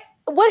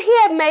 would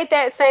he have made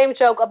that same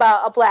joke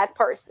about a black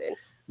person?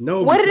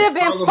 No. Would it have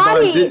been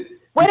funny?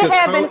 Would it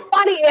have been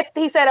funny if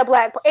he said a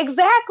black person?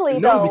 Exactly.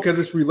 No, because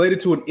it's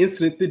related to an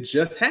incident that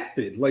just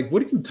happened. Like,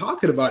 what are you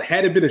talking about?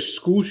 Had it been a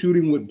school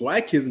shooting with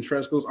black kids in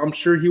trench coats, I'm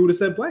sure he would have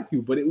said black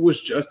people, but it was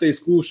just a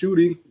school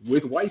shooting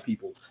with white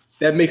people.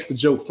 That makes the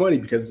joke funny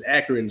because it's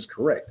accurate and it's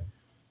correct.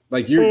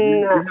 Like you're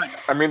not,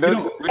 I mean,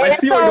 I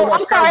see so,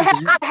 I'm sorry.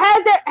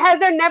 Has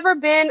there never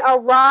been a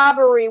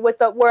robbery where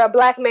a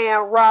black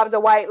man robbed a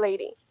white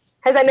lady?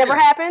 Has that never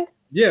happened?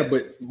 Yeah,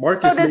 but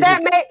Marcus. So does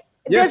that make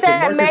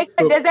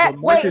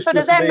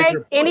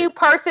any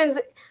person's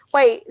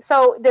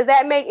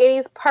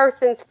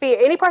fear?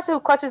 Any person who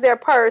clutches their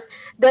purse,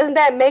 doesn't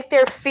that make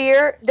their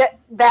fear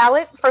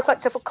valid to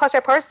clutch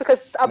their purse because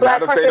a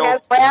black person has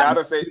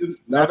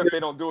not if they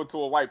don't do it to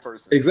a white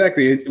person.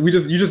 Exactly. You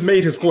just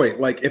made his point.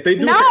 Like if they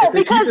do, if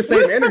they keep the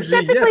same energy,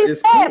 yes,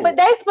 it's cool. But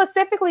they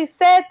specifically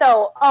said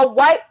though a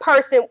white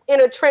person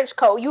in a trench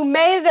coat. You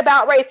made it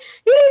about race.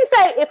 You didn't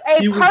say if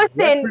a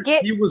person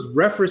gets. He was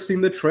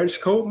referencing the trench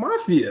coat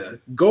mafia.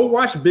 Go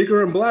watch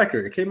Bigger and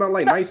Blacker. It came out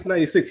like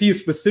 1996. He is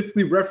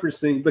specifically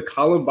referencing the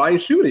Columbine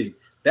shooting.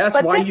 That's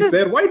why he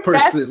said white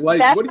person.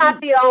 That's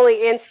not the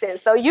only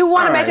instance. So you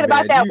want to make it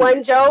about that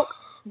one joke,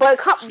 but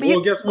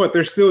guess what?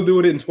 They're still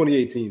doing it in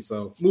 2018.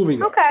 So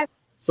moving on. Okay.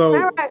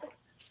 So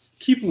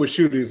keeping with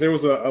shootings, there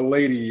was a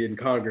lady in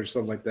Congress,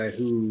 something like that,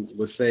 who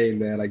was saying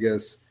that I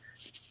guess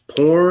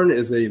porn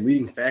is a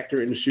leading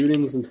factor in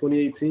shootings in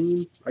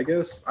 2018. I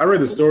guess I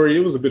read the story.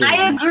 It was a bit.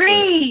 I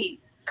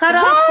agree. Cut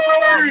off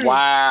porn.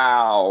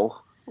 Wow.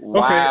 Okay,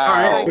 all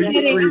right. So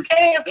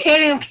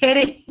I'm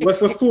kidding. Let's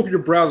pull up your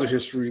browser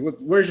history.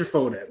 Where's your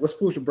phone at? Let's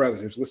pull up your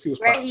browser history. Let's see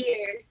what's right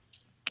here.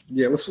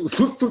 Yeah, let's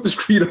flip the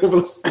screen over.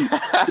 Let's see.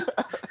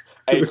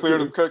 Hey, clear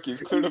them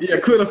cookies. Clear them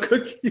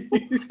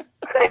cookies.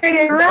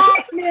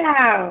 Right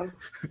now.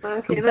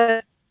 Okay,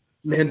 look.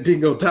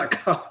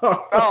 Mandingo.com.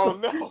 Oh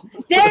no.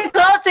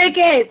 Dingo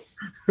tickets.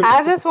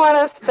 I just want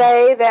to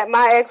say that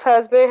my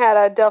ex-husband had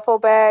a duffel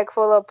bag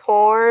full of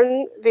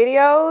porn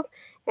videos.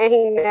 And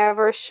he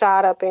never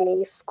shot up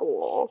any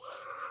school.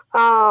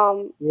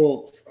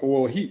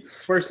 Well, he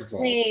first of all,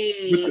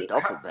 with the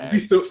duffel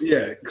bag.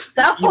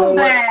 Duffel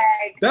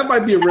bag. That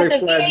might be a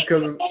red flag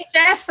because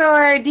VHS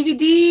or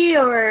DVD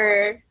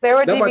or there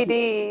were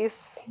DVDs.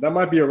 That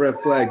might be a red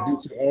flag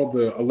due to all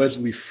the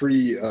allegedly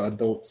free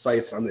adult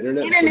sites on the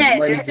internet. So you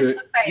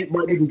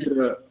might need to get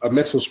a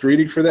mental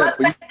screening for that.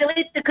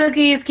 Delete the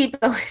cookies.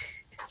 Keep going.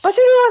 But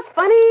you know what's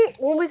funny?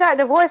 When we got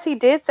divorced, he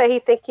did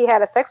say he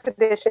had a sex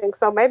addiction.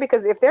 So maybe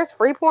because if there's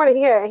free porn,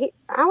 I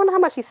don't know how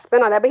much he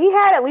spent on that, but he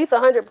had at least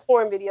 100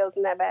 porn videos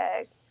in that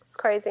bag. It's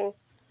crazy.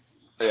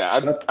 Yeah, I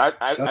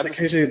just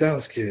KJ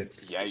Dallas kid.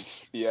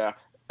 Yikes! Yeah.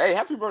 Hey,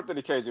 happy birthday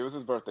to KJ. It was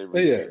his birthday.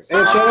 Yeah. And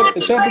shout out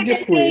to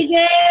Gift Queen.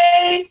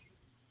 KJ.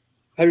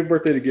 Happy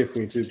birthday to Gift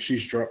Queen too.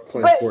 She's playing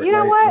Fortnite. But you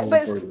know what?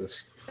 But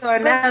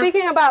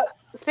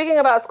Speaking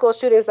about school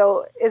shootings,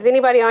 though, is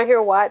anybody on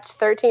here watch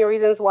 13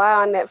 Reasons Why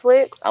on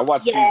Netflix? I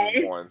watched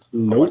season 1.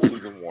 Nope. I watched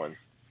season 1.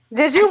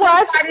 Did you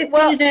watch? Season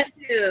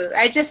 2.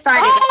 I just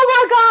started. Oh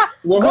my God!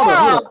 Well,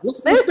 hold on. Let's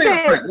stay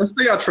on track. Let's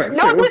stay on track.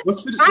 No,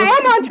 let's finish.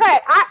 I'm on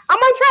track.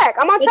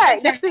 I'm on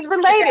track.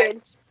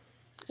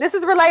 This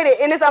is related.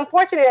 And it's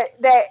unfortunate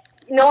that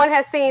no one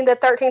has seen the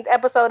 13th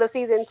episode of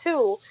season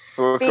 2.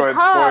 So let's go ahead and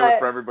spoil it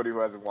for everybody who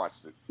hasn't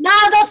watched it. No,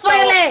 don't spoil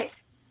it.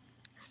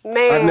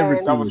 Man, I've never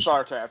seen that was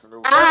sarcasm. It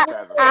was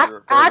sarcasm.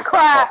 I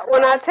cried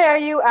when I tell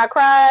you I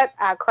cried.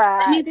 I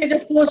mean, they're the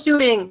school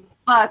shooting.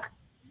 Fuck.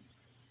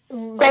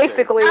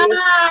 Basically, it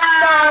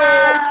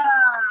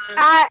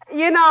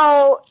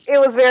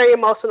was very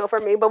emotional for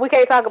me. But we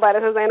can't talk about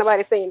it since ain't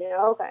nobody seen it.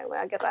 Okay,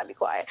 well, I guess I'd be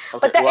quiet.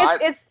 Okay, but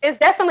it's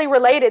definitely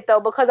related though,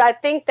 because I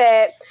think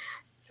that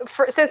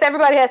since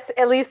everybody has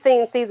at least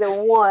seen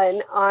season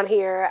 1 on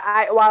here,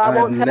 I've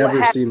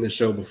never seen the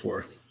show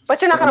before.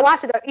 But you're not going to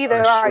watch it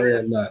either, are you?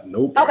 I'm not.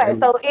 Nope. Okay,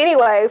 so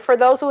anyway, for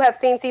those who have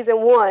seen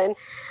season 1,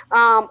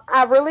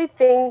 I really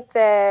think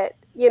that,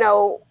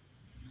 the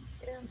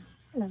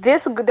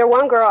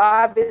one girl,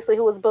 obviously,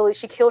 who was bullied,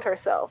 she killed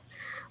herself.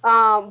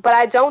 But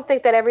I don't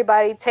think that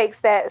everybody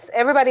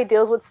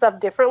deals with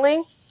stuff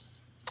differently.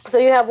 So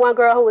you have one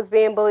girl who was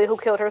being bullied who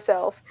killed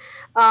herself.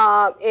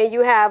 And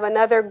you have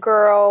another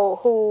girl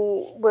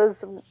who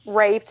was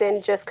raped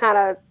and just kind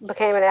of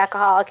became an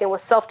alcoholic and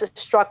was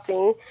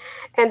self-destructing.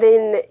 And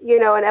then,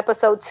 in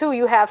episode 2,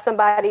 you have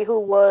somebody who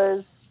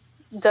was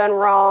done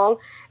wrong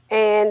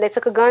and they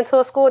took a gun to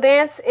a school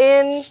dance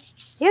and,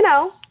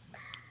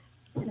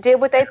 did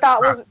what they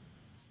thought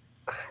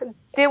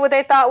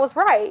was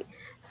right.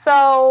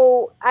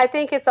 So I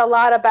think it's a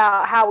lot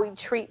about how we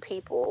treat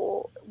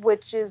people,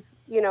 which is,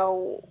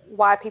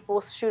 why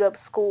people shoot up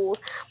schools.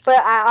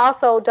 But I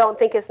also don't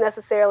think it's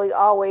necessarily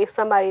always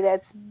somebody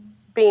that's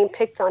being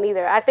picked on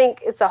either. I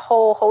think it's a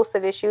whole host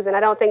of issues, and I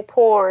don't think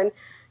porn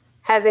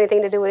has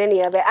anything to do with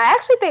any of it. I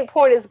actually think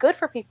porn is good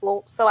for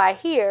people, so I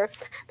hear,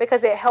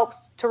 because it helps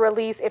to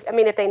release, if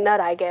they nut,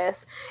 I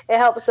guess. It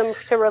helps them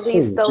to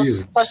release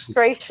those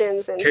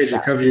frustrations and KJ,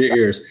 stuff. cover your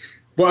ears.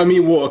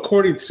 Well,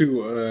 according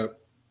to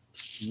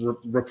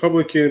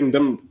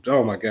Republican,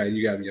 oh my God,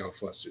 you got me all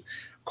flustered.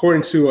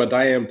 According to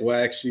Diane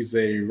Black, she's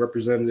a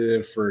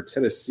representative for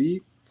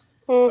Tennessee.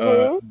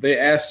 Mm-hmm. They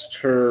asked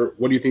her,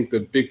 what do you think the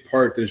big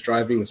part that is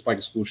driving the spike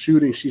of school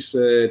shooting? She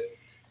said,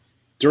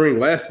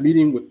 during a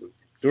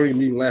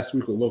meeting last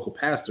week with local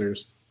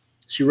pastors,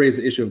 she raised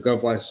the issue of gun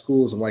violence in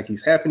schools and why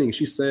keeps happening.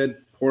 She said,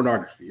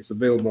 pornography. It's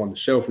available on the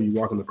shelf when you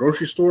walk in the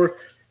grocery store.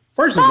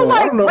 First of all,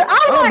 I don't know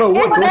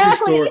what grocery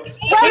store.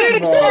 She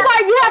was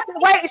like, you have to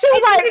wait. She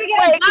was like, wait,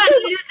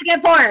 you have to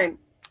get porn.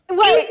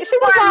 Wait, she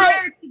was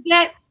like, to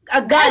get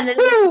a gun. That's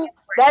true.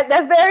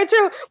 That's very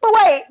true. But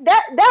wait,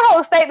 that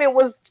whole statement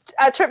was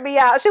tripped me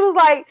out. She was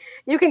like,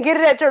 you can get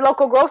it at your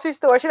local grocery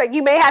store. She's like,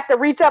 you may have to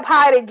reach up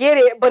high to get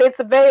it, but it's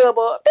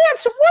available.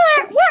 Bitch,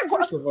 what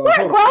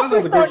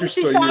grocery store did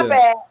she shop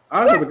at?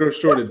 I was at the grocery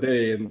store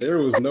today, and there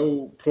was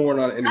no porn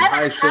on any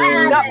high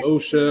shelves, low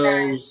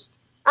shelves.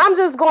 I'm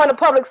just going to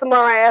Publix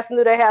tomorrow and asking,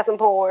 do they have some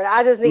porn?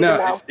 I just need to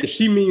know. If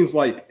she means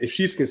if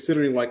she's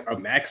considering a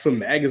Maxim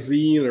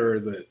magazine or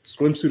the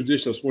swimsuit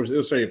edition of Sports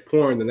Illustrated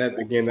porn, then that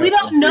again, we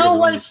don't know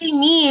what she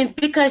means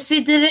because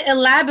she didn't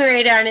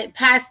elaborate on it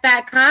past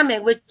that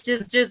comment, which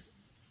is just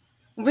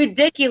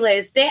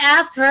ridiculous. They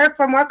asked her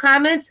for more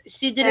comments.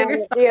 She didn't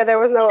respond. Yeah, there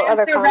was no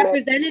other comments.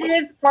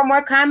 Representatives for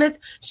more comments.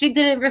 She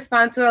didn't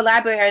respond to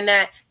elaborate on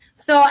that.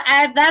 So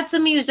that to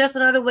me is just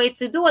another way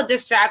to do a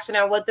distraction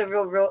on what the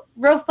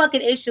real fucking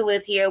issue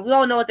is here. We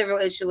all know what the real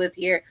issue is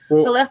here.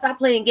 Well, so let's stop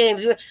playing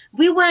games.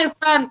 We went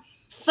from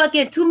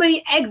fucking too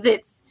many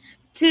exits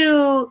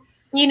to,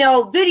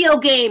 video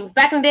games.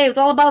 Back in the day, it was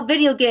all about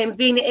video games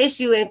being the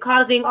issue and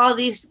causing all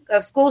these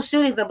school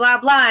shootings and blah,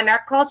 blah in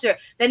our culture.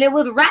 Then it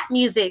was rap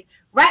music.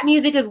 Rap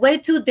music is way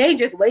too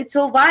dangerous, way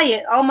too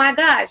violent. Oh my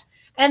gosh.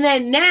 And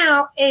then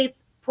now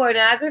it's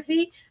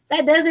pornography.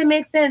 That doesn't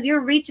make sense.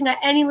 You're reaching at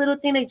any little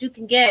thing that you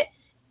can get.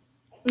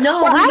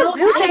 No, we know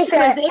the issue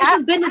is. It's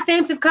just been the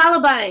same since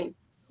Columbine.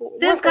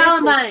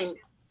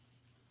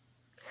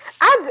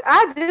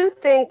 I do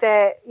think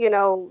that,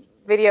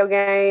 video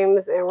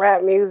games and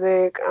rap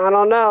music, I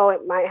don't know,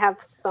 it might have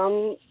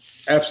some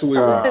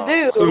absolutely to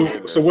do.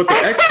 So what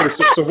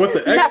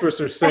the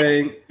experts are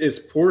saying is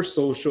poor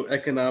social,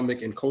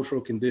 economic, and cultural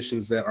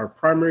conditions that are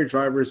primary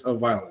drivers of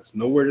violence.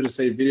 Nowhere to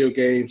say video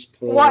games,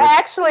 porn. Well,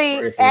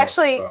 actually,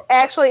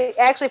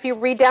 if you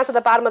read down to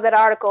the bottom of that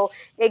article,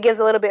 it gives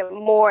a little bit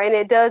more, and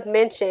it does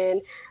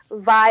mention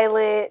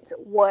violent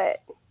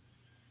what?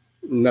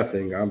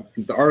 Nothing.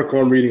 The article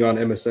I'm reading on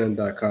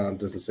MSN.com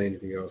doesn't say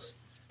anything else.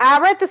 I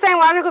read the same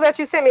article that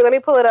you sent me. Let me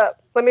pull it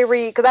up. Let me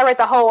read, because I read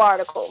the whole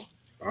article.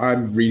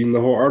 I'm reading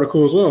the whole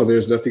article as well.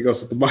 There's nothing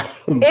else at the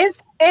bottom.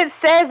 It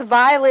says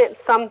violent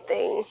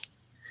something.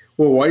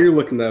 Well, while you're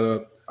looking that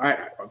up, I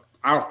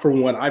for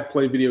one, I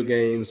play video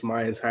games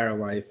my entire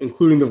life,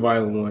 including the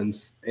violent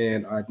ones,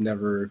 and I've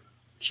never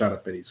shot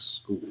up any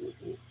school.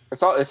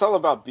 It's all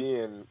about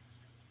being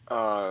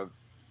an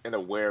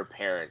aware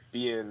parent,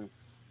 being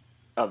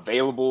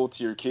available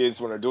to your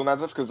kids when they're doing that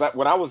stuff. Because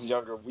when I was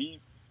younger,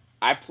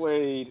 I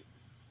played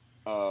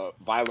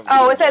violent.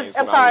 Oh, it says.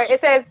 I'm sorry.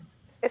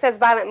 It says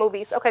violent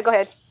movies. Okay, go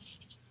ahead.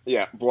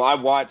 Yeah, well,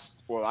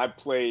 I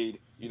played,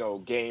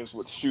 games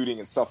with shooting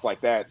and stuff like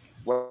that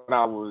when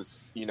I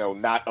was,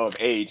 not of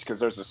age,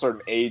 because there's a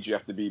certain age you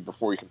have to be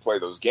before you can play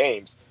those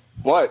games.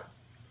 But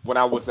when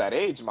I was that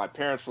age, my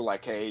parents were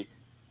like, hey,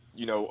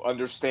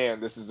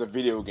 understand this is a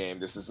video game.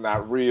 This is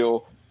not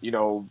real.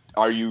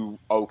 Are you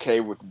okay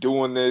with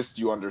doing this?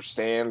 Do you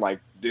understand?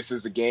 This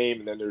is a game,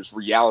 and then there's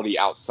reality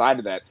outside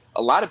of that.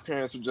 A lot of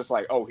parents are just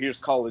like, oh, here's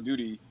Call of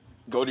Duty.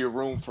 Go to your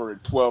room for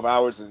 12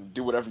 hours and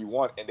do whatever you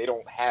want, and they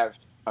don't have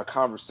a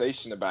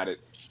conversation about it.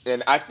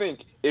 And I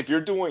think if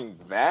you're doing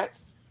that,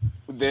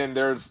 then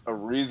there's a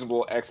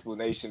reasonable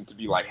explanation to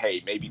be like,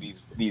 hey, maybe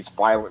these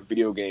violent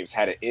video games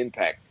had an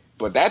impact.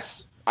 But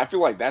I feel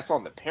like that's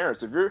on the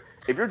parents. If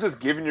you're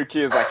just giving your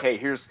kids like, hey,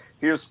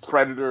 here's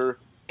Predator,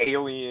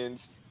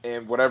 Aliens,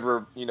 and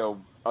whatever,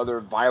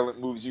 other violent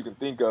movies you can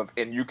think of,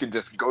 and you can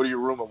just go to your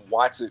room and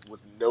watch it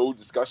with no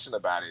discussion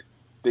about it,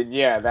 then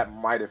yeah, that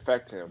might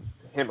affect him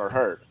or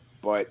her.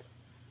 But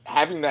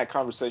having that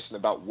conversation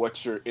about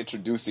what you're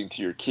introducing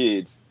to your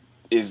kids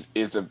is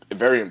a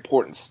very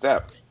important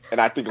step.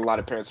 And I think a lot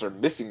of parents are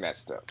missing that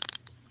step.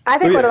 I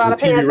think what a lot of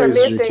parents are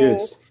missing.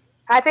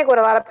 I think what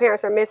a lot of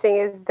parents are missing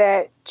is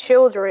that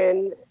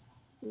children,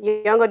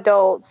 young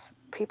adults,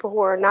 people who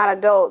are not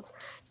adults,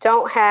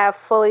 don't have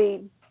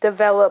fully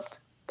developed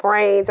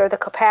brains or the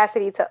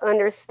capacity to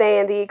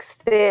understand the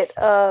extent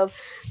of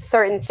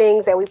certain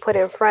things that we put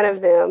in front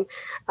of them.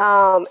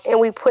 And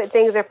we put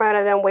things in front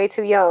of them way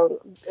too young.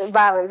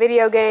 Violent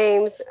video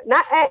games,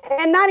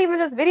 not even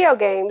just video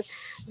games,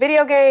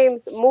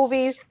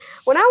 movies.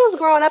 When I was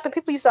growing up, and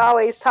people used to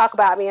always talk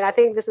about me, and I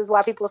think this is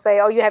why people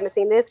say, oh, you haven't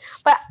seen this.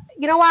 But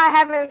you know why I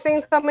haven't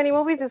seen so many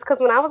movies is because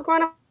when I was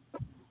growing up,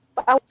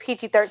 I watched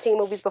PG-13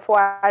 movies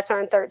before I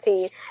turned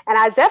 13. And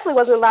I definitely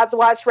wasn't allowed to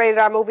watch rated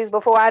R movies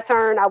before I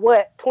turned,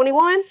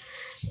 21?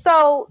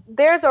 So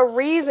there's a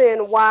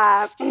reason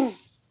why,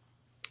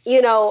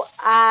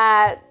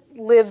 I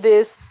live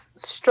this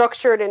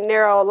structured and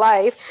narrow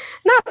life.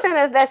 Not saying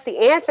that that's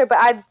the answer, but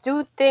I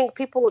do think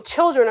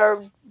children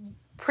are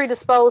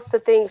predisposed to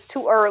things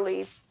too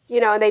early,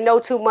 and they know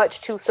too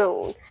much too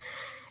soon.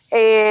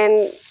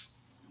 And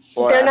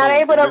they're not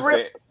able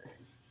to...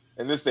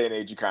 In this day and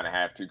age, you kind of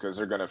have to, because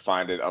they're going to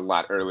find it a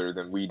lot earlier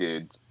than we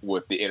did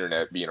with the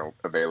internet being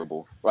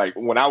available. Like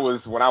when I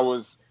was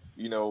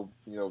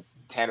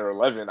 10 or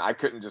 11, I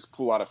couldn't just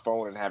pull out a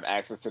phone and have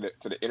access to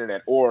the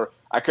internet, or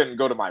I couldn't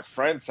go to my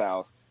friend's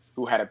house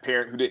who had a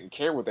parent who didn't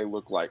care what they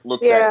looked at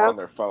on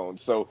their phone.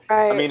 So,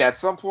 right. I mean, at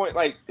some point,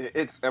 like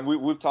and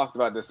we've talked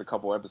about this a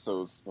couple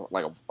episodes,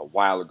 like a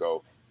while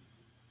ago.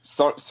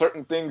 So,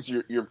 certain things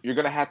you're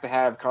going to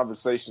have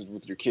conversations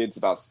with your kids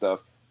about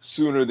stuff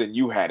sooner than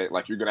you had it.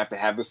 Like you're going to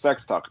have the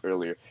sex talk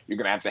earlier. You're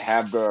going to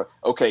have the,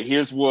 okay,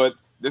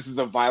 this is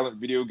a violent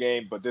video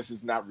game, but this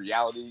is not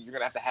reality. You're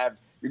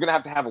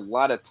going to have a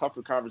lot of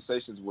tougher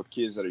conversations with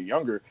kids that are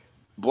younger.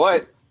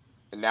 But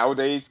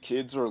nowadays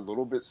kids are a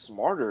little bit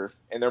smarter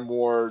and they're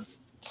more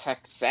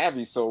tech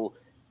savvy. So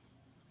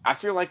I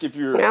feel like if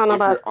you're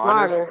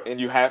honest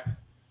and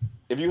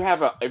if you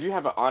have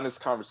an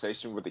honest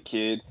conversation with a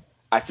kid,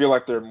 I feel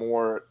like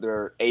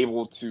they're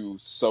able to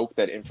soak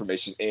that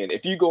information in.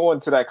 If you go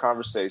into that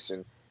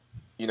conversation,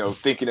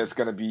 thinking it's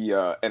going to be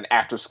an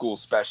after school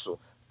special,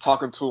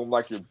 talking to them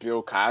like you're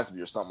Bill Cosby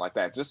or something like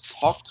that, just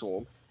talk to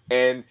them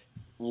and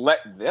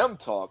let them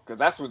talk. Cause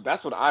that's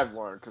what I've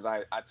learned. Cause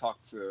I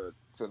talked to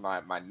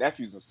my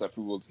nephews and stuff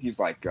he's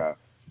like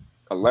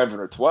 11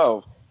 or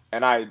 12.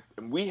 And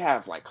we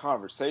have like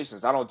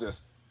conversations. I don't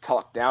just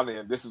talk down to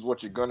him. This is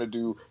what you're gonna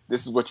do.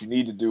 This is what you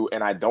need to do.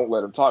 And I don't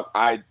let him talk.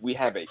 We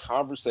have a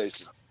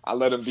conversation. I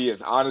let him be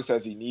as honest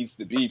as he needs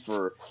to be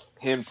for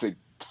him to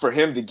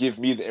give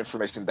me the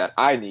information that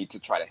I need to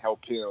try to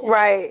help him,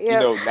 right? Yeah.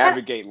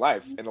 Navigate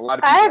life. And a lot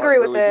of people aren't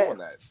really doing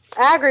that.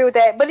 I agree with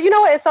that. But you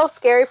know what? It's so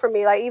scary for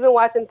me. Like even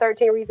watching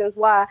 13 Reasons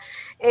Why,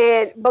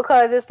 and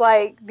because it's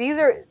like these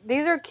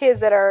are kids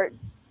that are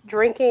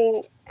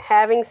drinking,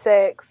 having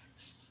sex,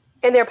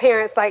 and their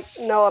parents like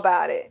know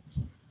about it.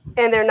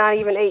 And they're not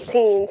even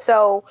 18,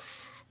 so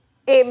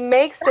it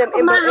makes them.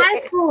 In my high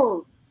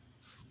school.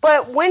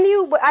 But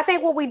I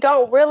think what we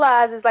don't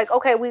realize is like,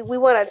 okay, we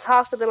want to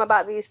talk to them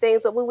about these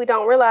things, but what we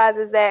don't realize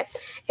is that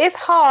it's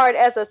hard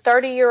as a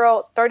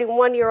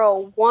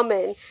 31-year-old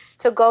woman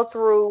to go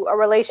through a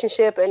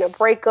relationship and a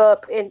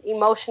breakup and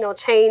emotional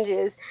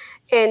changes,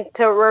 and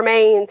to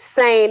remain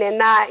sane and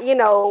not,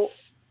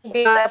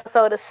 be on an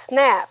episode of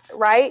Snapped,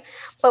 right?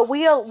 But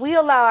we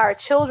allow our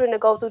children to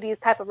go through these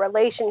type of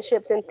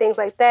relationships and things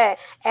like that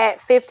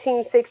at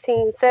 15,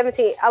 16,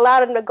 17, allow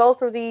them to go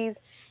through these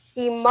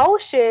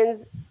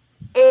emotions,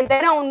 and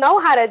they don't know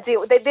how to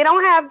deal. They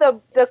don't have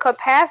the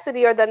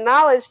capacity or the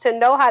knowledge to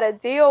know how to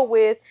deal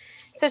with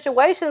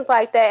situations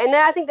like that. And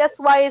then I think that's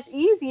why it's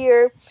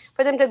easier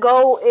for them to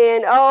go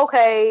in, oh,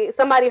 okay,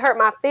 somebody hurt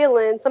my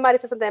feelings, somebody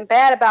said something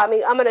bad about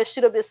me, I'm going to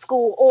shoot up this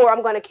school, or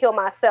I'm going to kill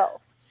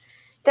myself.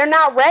 They're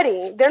not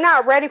ready. They're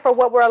not ready for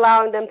what we're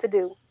allowing them to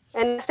do.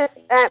 And it's just,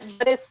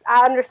 but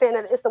I understand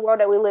that it's the world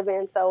that we live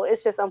in, so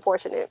it's just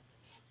unfortunate.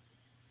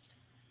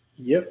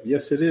 Yep,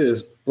 yes it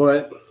is.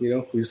 But, we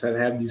just have to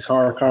have these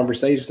hard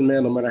conversations,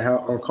 man, no matter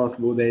how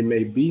uncomfortable they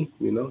may be,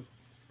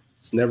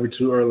 It's never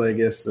too early, I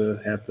guess, to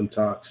have them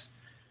talks.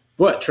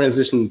 But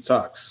transition to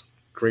talks.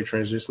 Great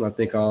transition. I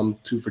think I'm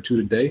 2 for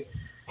 2 today.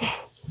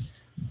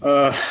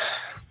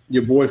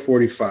 Your boy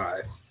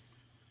 45.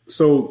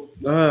 So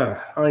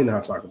I don't even know how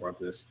to talk about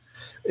this.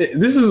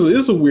 This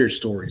is a weird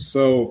story.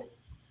 So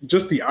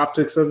just the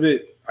optics of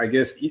it, I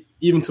guess,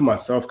 even to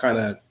myself, kind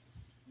of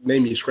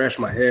made me scratch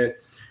my head.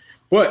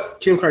 But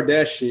Kim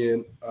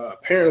Kardashian,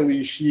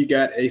 apparently she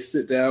got a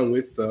sit down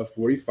with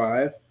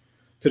 45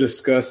 to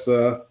discuss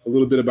a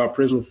little bit about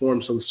prison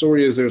reform. So the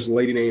story is there's a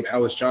lady named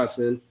Alice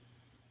Johnson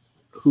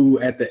who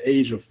at the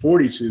age of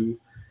 42,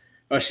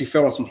 she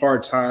fell on some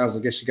hard times. I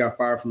guess she got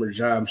fired from her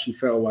job. She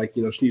felt like,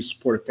 she needed to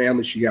support her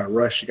family. She got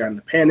rushed. She got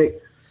into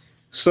panic.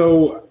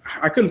 So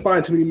I couldn't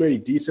find too many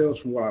details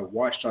from what I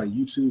watched on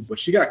YouTube, but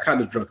she got caught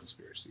in a drug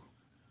conspiracy,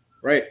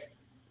 right?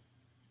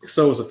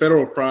 So it's a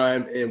federal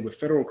crime. And with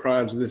federal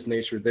crimes of this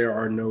nature,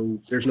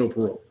 there's no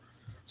parole.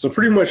 So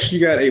pretty much she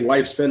got a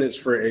life sentence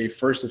for a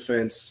first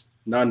offense,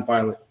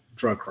 nonviolent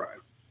drug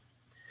crime.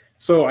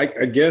 So I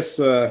guess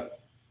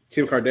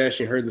Kim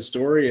Kardashian heard the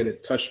story and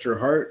it touched her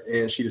heart,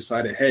 and she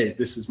decided, hey,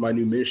 this is my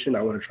new mission.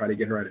 I want to try to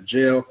get her out of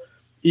jail,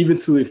 even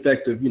to the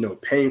effect of,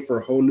 paying for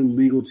a whole new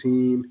legal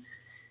team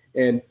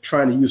and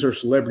trying to use her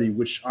celebrity,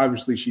 which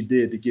obviously she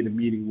did, to get a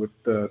meeting with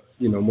the,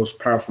 most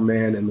powerful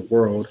man in the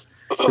world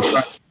to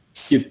try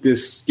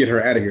to get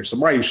her out of here. So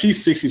Mario,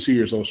 she's 62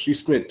 years old. She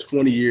spent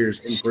 20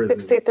 years in prison.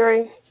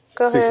 63.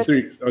 Go 63.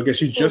 ahead. I guess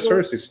she just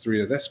turned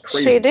 63. That's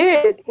crazy. She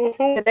did.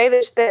 Mm-hmm. The day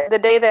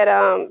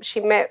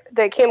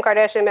that Kim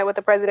Kardashian met with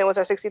the president was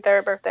her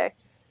 63rd birthday.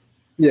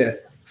 Yeah.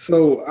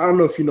 So I don't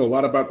know if you know a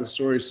lot about the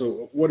story.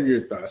 So what are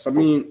your thoughts? I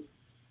mean,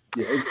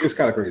 yeah, it's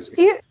kind of crazy.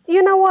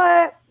 You know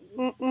what?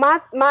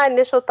 My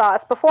initial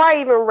thoughts before I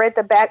even read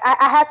the back,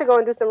 I had to go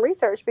and do some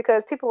research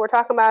because people were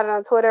talking about it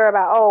on Twitter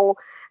about,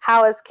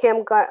 how is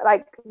Kim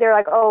they're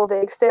like, the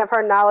extent of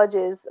her knowledge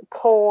is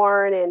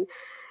porn, and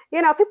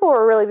people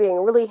were really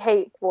being really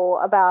hateful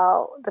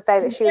about the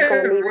fact that she was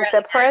going to meet with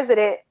the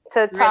president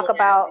to talk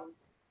about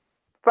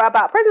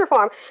prison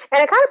reform.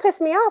 And it kind of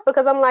pissed me off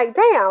because I'm like,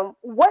 damn,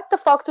 what the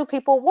fuck do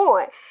people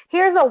want?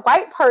 Here's a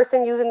white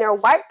person using their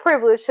white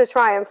privilege to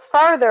try and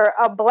further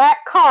a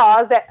black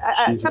cause that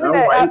she's something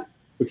that white.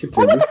 What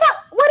the fuck?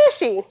 What is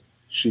she?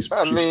 She's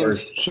Persian.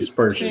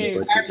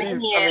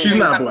 She's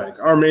not black.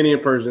 Armenian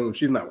Persian.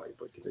 She's not white,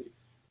 but continue.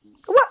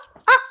 What?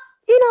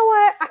 You know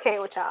what? I can't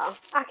with y'all.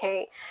 I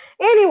can't.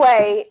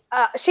 Anyway,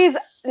 she's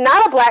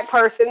not a black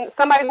person,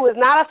 somebody who is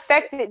not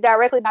affected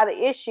directly by the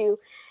issue.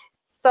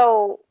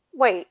 So,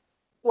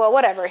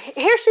 whatever.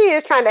 Here she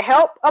is trying to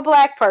help a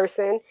black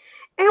person,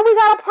 and we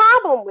got a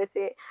problem with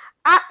it.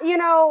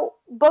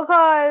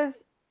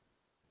 Because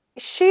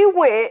she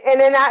went, and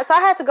then I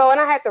had to go and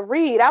I had to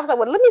read. I was like,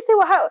 well, let me see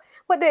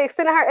what the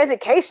extent of her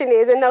education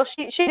is. And no,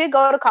 she did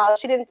go to college.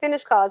 She didn't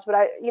finish college, but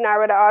I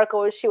read an article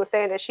where she was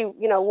saying that she,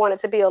 wanted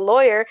to be a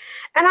lawyer.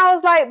 And I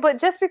was like, but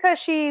just because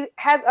she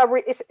has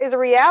is a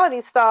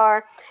reality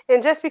star,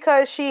 and just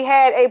because she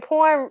had a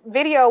porn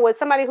video with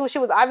somebody who she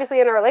was obviously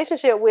in a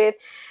relationship with,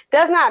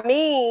 does not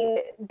mean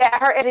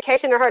that her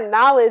education or her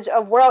knowledge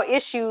of world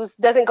issues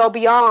doesn't go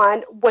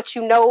beyond what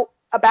you know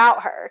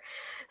about her.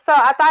 So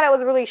I thought it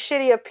was really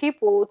shitty of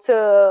people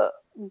to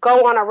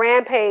go on a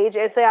rampage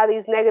and say all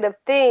these negative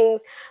things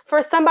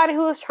for somebody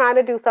who is trying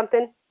to do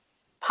something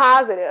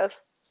positive.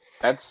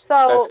 That's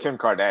Kim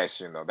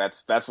Kardashian though.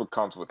 That's what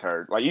comes with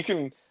her. Like you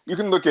can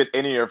look at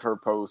any of her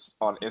posts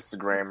on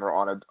Instagram or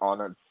on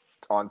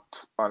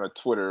a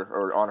Twitter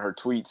or on her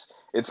tweets.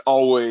 It's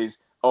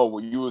always,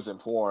 you was in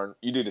porn,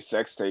 you did a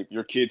sex tape,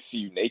 your kids see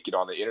you naked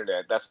on the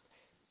internet. That's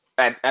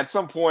at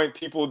some point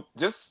people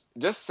just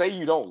say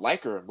you don't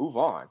like her and move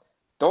on.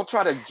 Don't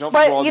try to jump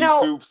through all these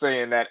hoops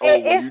saying that,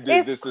 you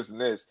did this, and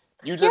this.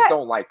 You just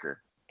don't like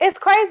her. It's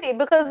crazy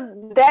because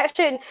that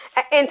shouldn't,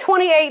 in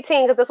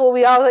 2018, because that's what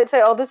we always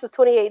say, this is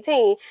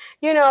 2018,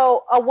 a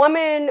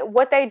woman,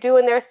 what they do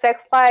in their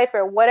sex life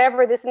or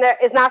whatever, this and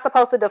that, is not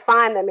supposed to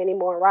define them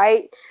anymore,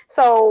 right?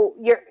 So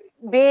you're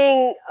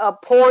being a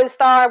porn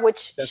star,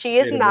 which she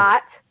is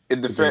not.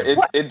 It defines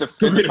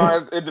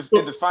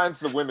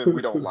the women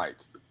we don't like.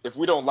 If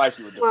we don't like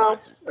you, it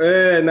defines you.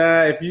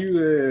 If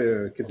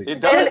you continue. It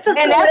does.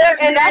 And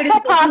that's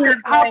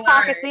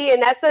hypocrisy,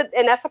 and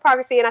that's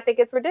hypocrisy, and I think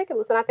it's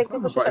ridiculous, and I think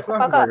people should shut the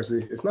fuck up.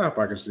 It's not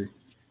hypocrisy.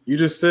 You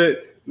just said,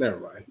 never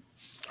mind.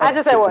 I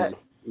just said what?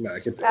 No,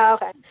 I continue. Oh,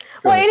 okay.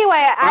 Well,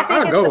 anyway,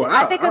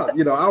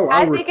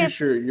 I'll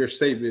refute your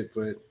statement,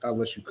 but I'll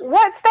let you go.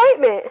 What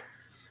statement?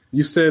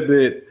 You said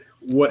that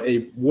what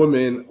a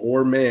woman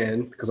or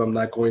man, because I'm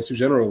not going to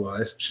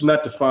generalize, should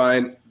not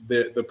define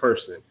the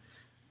person.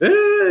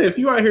 If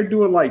you out here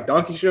doing like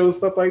donkey shows,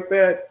 stuff like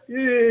that,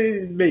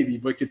 maybe,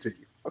 but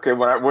continue. Okay,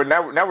 now we're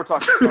talking. Now we're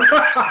talking.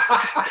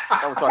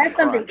 That's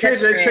something.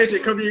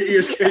 KJ, come to your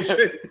ears,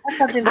 KJ.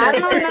 I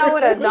don't know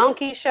what a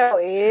donkey show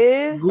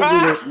is.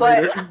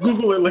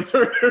 Google it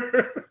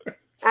later.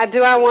 I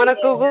want to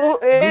Google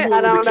it.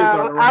 I don't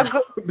know. I'll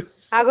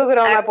Google it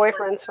on my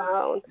boyfriend's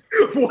phone.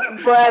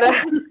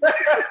 But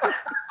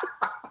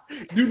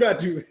do not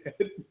do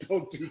that.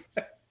 Don't do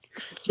that.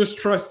 Just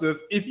trust us.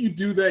 If you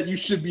do that, you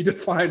should be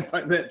defined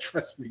by that.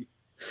 Trust me.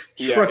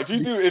 If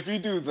you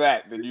do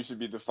that, then you should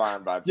be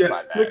defined by that.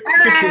 All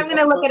right, I'm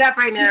gonna look it up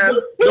right now.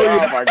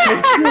 Oh my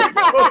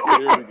god!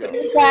 Here we go.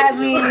 You got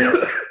me.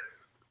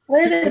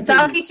 What is it?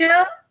 Donkey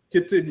show?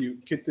 Continue.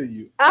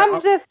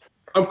 I'm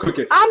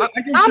cooking. I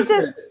get what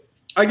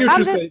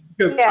you're saying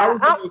because I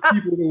remember those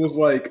people that was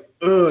like,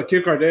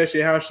 Kim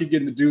Kardashian, how is she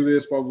getting to do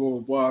this? Blah blah blah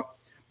blah.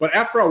 But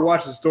after I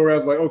watched the story, I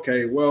was like,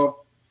 okay, well.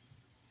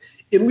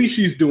 At least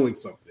she's doing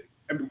something.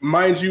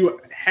 Mind you,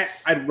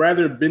 I'd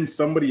rather have been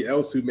somebody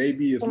else who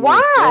maybe is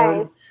more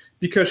informed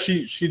because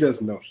she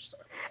doesn't know she's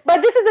talking.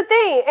 But this is the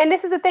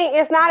thing,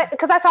 it's not,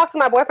 because I talked to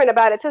my boyfriend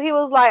about it too. He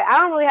was like, I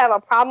don't really have a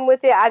problem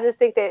with it. I just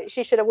think that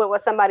she should have went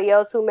with somebody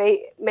else who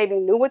maybe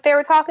knew what they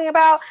were talking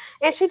about.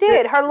 And she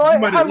did. Her lawyer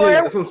was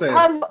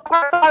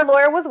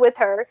with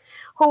her,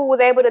 who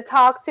was able to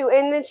talk to,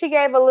 and then she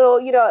gave a little,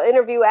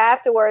 interview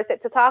afterwards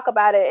to talk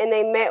about it. And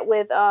they met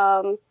with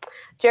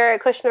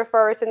Jared Kushner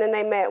first, and then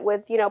they met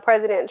with,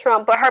 President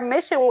Trump. But her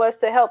mission was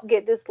to help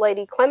get this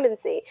lady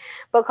clemency,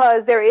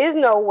 because there is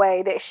no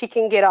way that she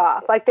can get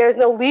off. Like, there's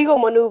no legal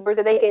maneuvers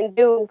that they can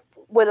do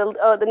with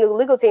the new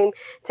legal team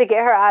to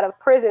get her out of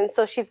prison.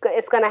 So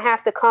it's going to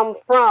have to come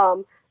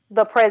from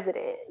the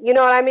president. You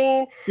know what I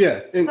mean?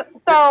 Yeah.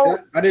 So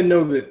I didn't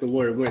know that the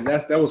lawyer went.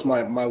 That was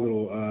my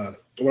little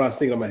what I was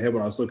thinking in my head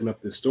when I was looking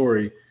up this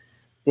story.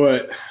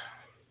 But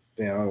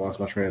damn, I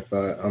lost my train of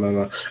thought. I don't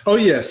know. Oh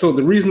yeah. So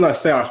the reason I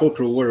say I hope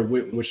her lawyer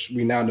went, which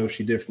we now know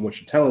she did from what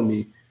you're telling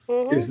me,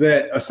 is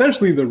that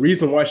essentially the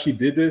reason why she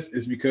did this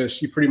is because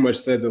she pretty much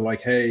said that,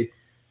 like, hey,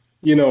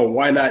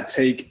 why not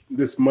take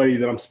this money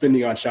that I'm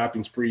spending on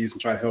shopping sprees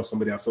and try to help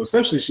somebody else? So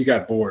essentially she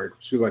got bored.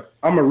 She was like,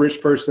 I'm a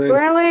rich person.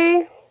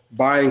 Really?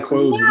 Buying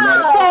clothes is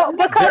not.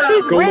 Because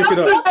she's go rich, look it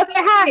up.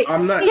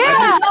 I'm not.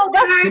 Yeah.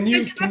 Can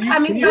you chill?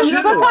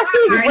 Because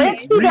she's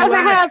rich, she doesn't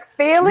have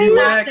feelings.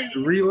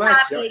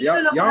 Relax.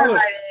 Y'all.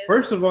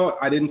 First of all,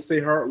 I didn't say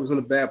her heart was in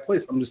a bad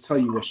place. I'm just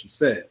telling you what she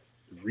said.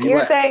 Relax.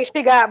 You're saying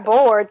she got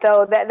bored,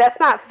 though. That's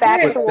not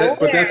factual.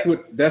 But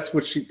that's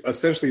what she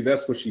essentially.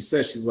 That's what she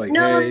said. She's like,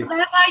 no, hey,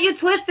 that's how you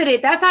twisted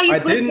it. That's how you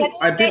twisted it.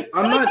 I didn't.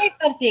 I'm not.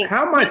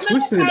 How am I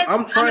twisting it?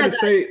 I'm trying to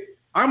say.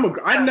 I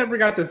never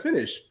got to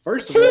finish.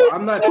 First of all,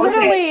 I'm not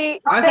twisting.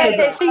 I said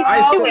that she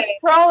was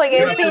scrolling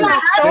and seen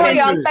the story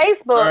on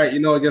Facebook. All right,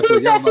 guess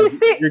what?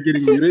 You're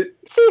getting muted.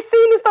 She's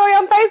seen the story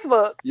on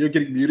Facebook. You're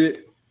getting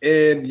muted.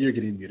 And you're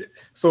getting muted.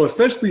 So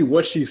essentially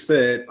what she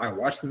said, I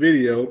watched the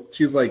video.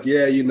 She's like,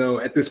 yeah,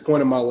 at this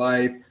point in my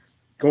life,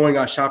 going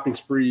on shopping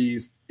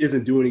sprees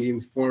isn't doing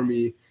anything for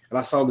me. And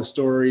I saw the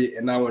story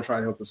and now I want to try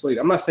to help this lady.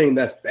 I'm not saying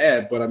that's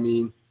bad, but I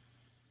mean,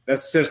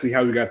 that's essentially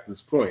how we got to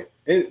this point.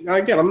 And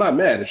again, I'm not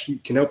mad. If she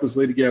can help this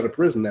lady get out of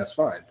prison, that's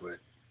fine. But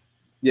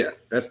yeah,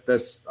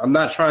 that's I'm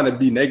not trying to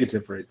be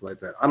negative or anything like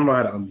that. I don't know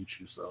how to unmute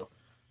you, so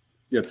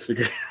you have to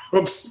figure it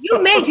out.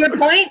 You made your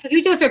point.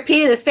 You just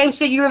repeated the same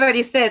shit you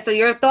already said, so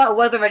your thought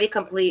was already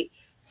complete.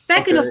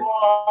 Second of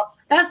all,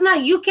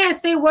 you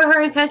can't say where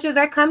her intentions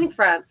are coming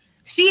from.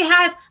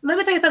 Let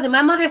me tell you something.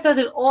 My mother says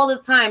it all the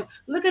time.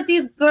 Look at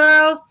these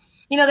girls.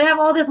 They have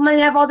all this money,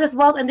 they have all this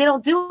wealth, and they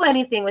don't do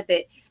anything with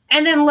it.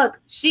 And then look,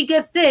 she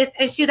gets this,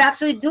 and she's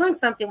actually doing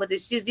something with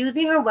it. She's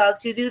using her wealth.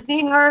 She's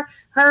using her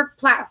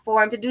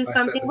platform to do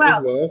something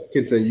well.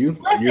 Continue.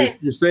 Listen,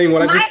 you're saying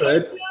what I just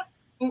said.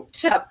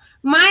 Shut up.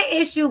 My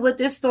issue with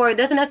this story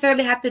doesn't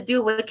necessarily have to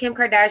do with Kim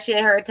Kardashian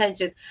and her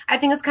intentions. I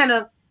think it's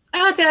I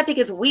think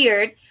it's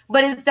weird,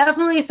 but it's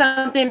definitely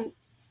something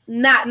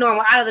not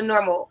normal, out of the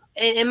normal,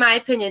 in my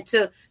opinion,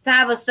 to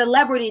have a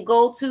celebrity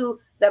go to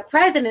the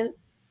president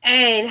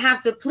and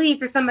have to plead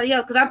for somebody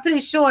else. Because I'm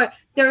pretty sure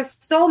there's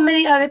so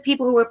many other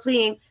people who were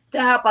pleading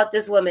to help out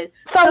this woman.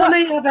 So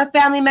many other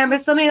family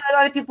members, so many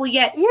other people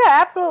yet. Yeah,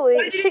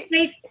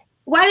 absolutely.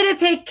 Why did it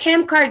take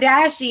Kim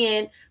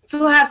Kardashian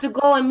to have to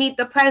go and meet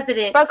the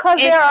president? Because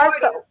there are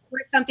for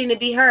something to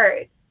be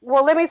heard.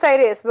 Well, let me say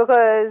this,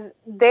 because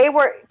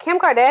Kim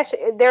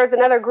Kardashian, there's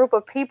another group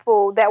of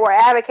people that were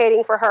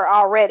advocating for her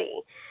already.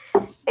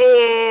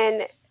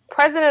 And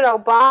President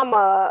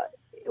Obama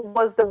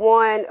was the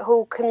one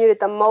who commuted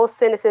the most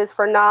sentences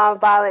for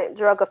nonviolent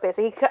drug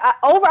offenses. I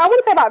want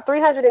to say about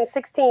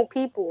 316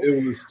 people.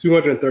 It was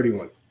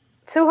 231.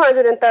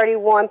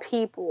 231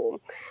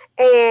 people.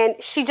 And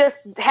she just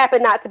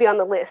happened not to be on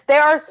the list.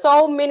 There are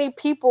so many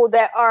people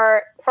that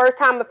are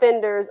first-time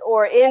offenders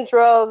or in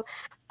drug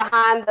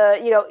behind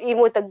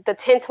even with the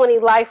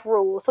 10-20 life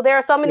rule. So there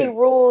are so many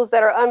rules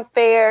that are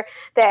unfair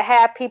that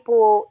have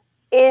people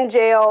in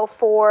jail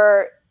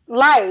for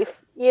life,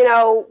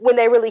 when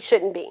they really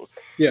shouldn't be.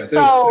 Yeah,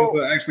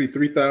 there's actually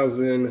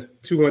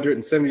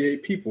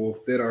 3,278 people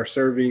that are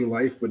serving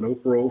life with no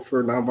parole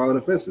for nonviolent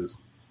offenses.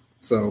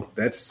 So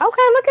that's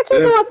okay. Look at you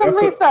doing some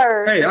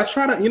research. Hey, I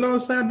try to, I do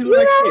what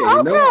I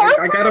can.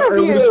 I got up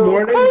early this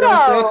morning.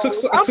 I took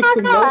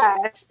some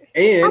notes.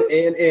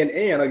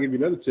 And I'll give you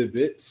another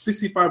tidbit.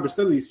 65%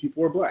 of these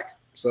people are black.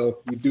 So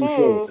you do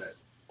feel with that.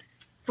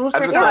 Food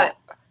for thought.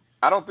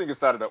 I don't think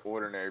it's out of the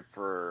ordinary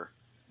for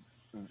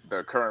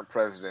the current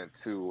president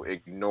to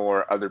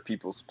ignore other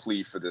people's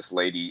plea for this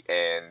lady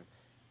and,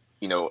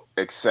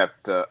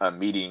 accept a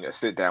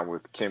sit down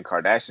with Kim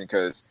Kardashian,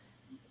 because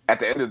at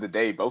the end of the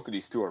day, both of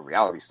these two are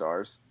reality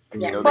stars.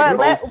 Yeah. Why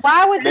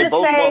would you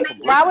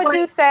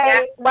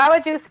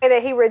say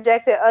that he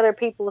rejected other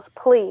people's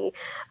plea?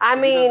 I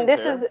mean, this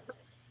is.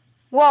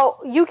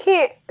 Well, you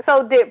can't.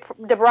 So did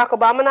Barack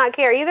Obama not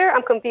care either?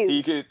 I'm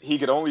confused. He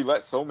could only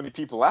let so many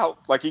people out.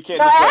 Like, he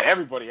can't just let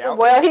everybody out.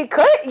 Well, he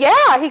could.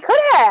 Yeah, he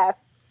could have.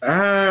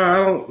 I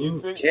don't.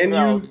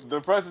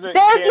 The president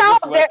can't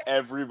just let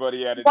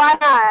everybody out. Why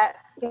not?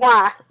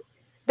 Why?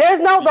 There's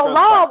the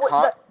law.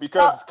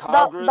 Because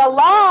Congress, the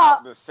law,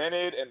 the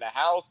Senate, and the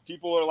House,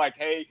 people are like,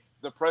 hey,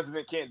 the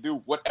president can't do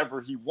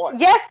whatever he wants.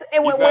 Yes,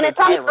 and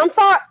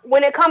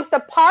when it comes to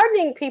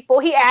pardoning people,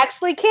 he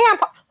actually can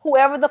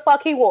whoever the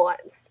fuck he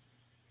wants.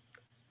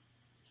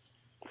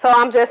 So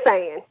I'm just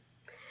saying.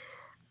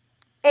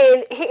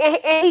 And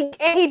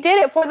he did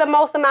it for the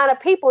most amount of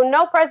people.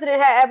 No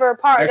president had ever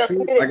partnered.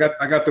 Actually,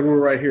 I got the rule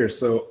right here.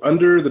 So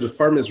under the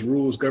department's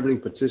rules governing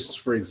petitions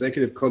for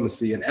executive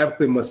clemency, an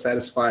applicant must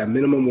satisfy a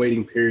minimum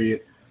waiting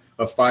period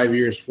of 5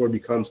 years before it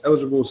becomes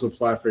eligible to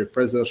apply for a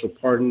presidential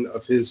pardon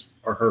of his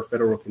or her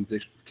federal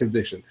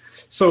conviction.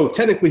 So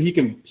technically,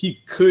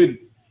 he could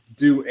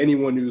do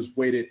anyone who's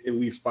waited at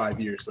least 5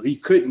 years. So he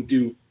couldn't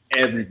do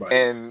everybody.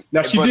 And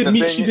now she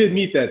did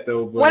meet that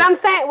though. But. What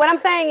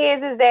I'm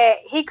saying is that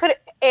he could,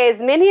 as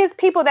many as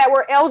people that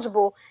were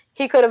eligible,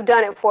 he could have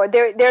done it for.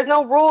 There's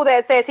no rule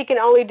that says he can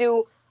only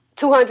do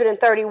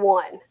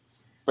 231.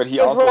 But he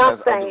also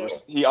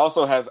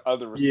has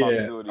other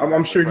responsibilities. Yeah,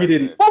 I'm sure he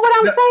didn't. Well,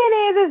 what I'm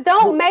saying is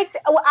don't make.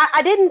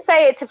 I didn't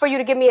say it for you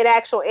to give me an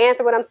actual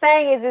answer. What I'm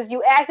saying is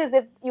you act as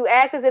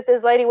if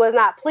this lady was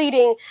not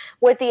pleading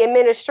with the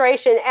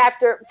administration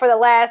for the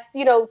last,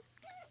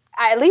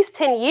 at least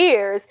 10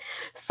 years.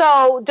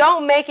 So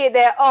don't make it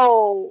that,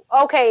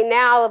 okay,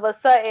 now all of a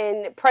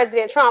sudden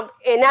President Trump,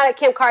 and now that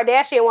Kim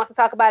Kardashian wants to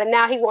talk about it,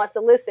 now he wants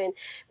to listen.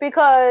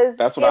 Because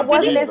that's what I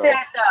believe, though.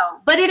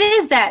 But it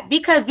is that,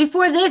 because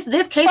before this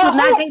case was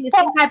not getting the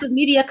same type of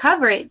media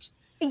coverage.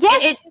 Yes.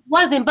 It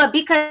wasn't, but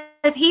because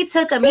he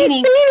took a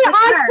meeting. Seen it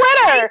on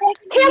Twitter.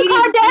 Kim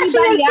Kardashian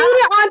seen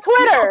it on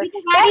Twitter.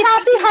 That's how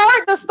she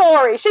heard the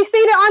story. She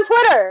seen it on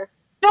Twitter.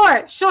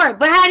 Sure.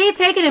 But had he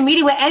taken a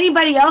meeting with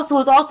anybody else who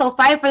was also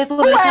fighting for this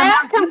woman? Who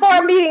asked him for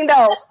a meeting,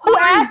 though? Who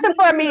asked him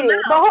for a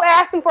meeting? But who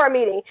asked him for a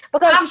meeting?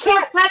 Because I'm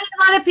sure plenty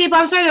of other people.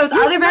 I'm sure there was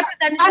other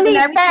representatives.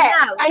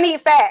 I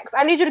need facts.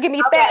 I need you to give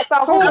me facts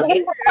on who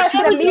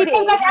requested a meeting.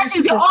 Kim Kardashian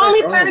is the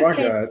only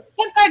person.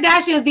 Kim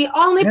Kardashian is the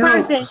only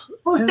person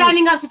who's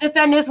standing up to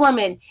defend this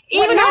woman.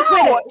 Even on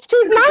Twitter.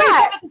 She's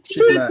not.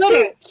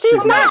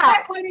 She's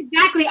not.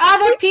 Exactly.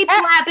 Other people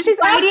have been fighting. She's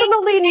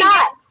absolutely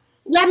not.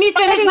 Let me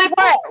finish my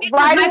point.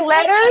 Writing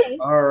letters?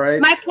 All right.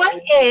 My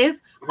point is,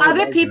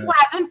 other people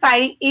have been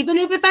fighting, even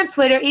if it's on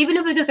Twitter, even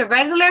if it's just a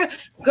regular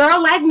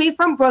girl like me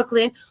from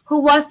Brooklyn who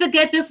wants to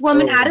get this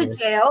woman out of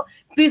jail.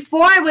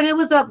 Before, when it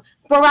was a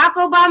Barack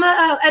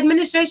Obama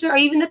administration or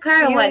even the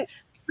current one,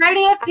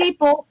 plenty of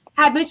people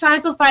have been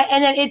trying to fight,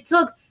 and then it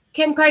took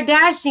Kim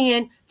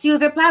Kardashian to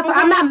use her platform.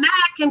 I'm not mad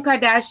at Kim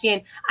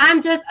Kardashian.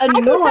 I'm just annoyed. I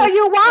can tell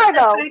you why,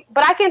 though.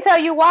 But I can tell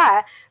you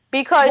why.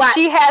 Because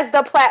she has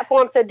the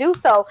platform to do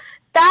so.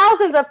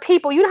 Thousands of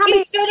people. You know how many?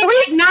 He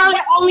shouldn't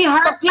acknowledge only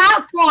her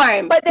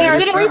platform. But there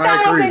are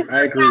 3,000.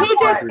 I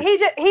agree.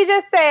 He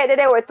just said that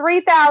there were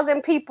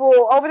 3,000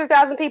 people, over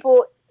 3,000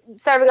 people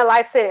serving a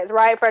life sentence,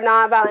 right, for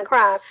nonviolent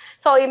crime.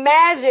 So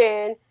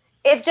imagine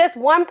if just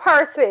one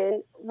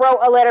person wrote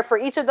a letter for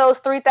each of those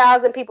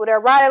 3,000 people. They're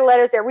writing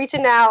letters. They're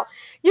reaching out.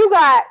 You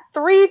got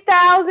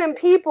 3,000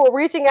 people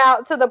reaching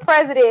out to the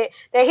president,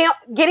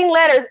 getting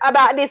letters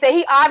about this that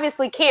he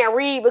obviously can't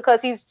read because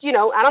he's,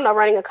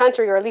 running a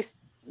country, or at least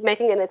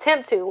making an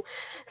attempt to.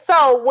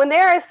 So when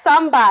there is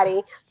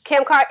somebody,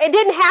 it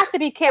didn't have to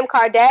be Kim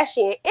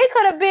Kardashian. It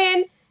could have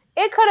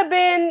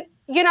been,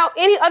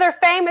 any other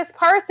famous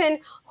person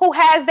who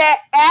has that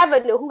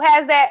avenue, who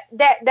has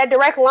that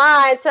direct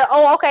line to,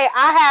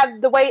 I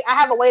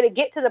have a way to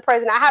get to the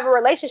president. I have a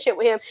relationship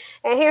with him,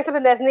 and here's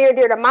something that's near and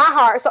dear to my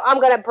heart, so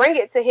I'm going to bring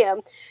it to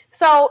him.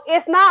 So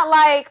it's not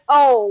like,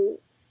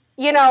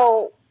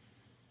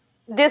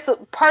 this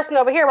person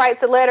over here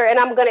writes a letter and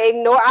I'm going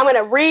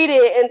to read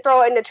it and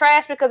throw it in the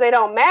trash because they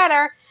don't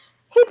matter.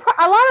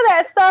 A lot of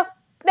that stuff,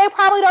 they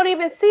probably don't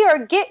even see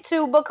or get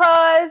to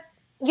because,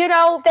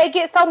 they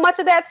get so much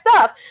of that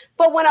stuff.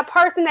 But when a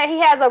person that he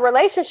has a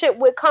relationship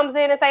with comes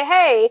in and say,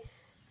 hey,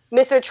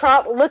 Mr.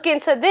 Trump, look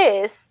into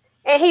this.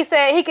 And he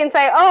can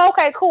say, oh,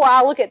 okay, cool,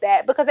 I'll look at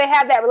that. Because they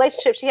have that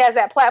relationship. She has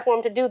that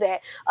platform to do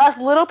that. Us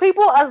little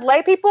people, us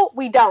lay people,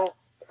 we don't.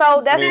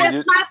 So that's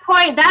my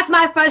point. That's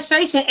my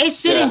frustration. It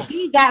shouldn't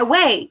be that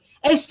way.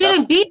 It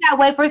shouldn't be that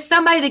way for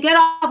somebody to get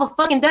off a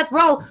fucking death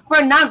row for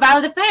a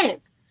nonviolent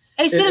defense.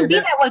 It shouldn't be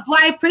that way. Do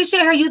I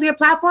appreciate her using her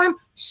platform?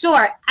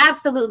 Sure,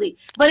 absolutely.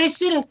 But it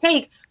shouldn't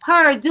take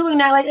her doing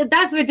that. Like,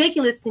 that's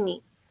ridiculous to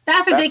me.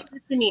 That's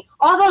ridiculous to me.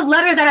 All those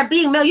letters that are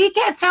being mailed, you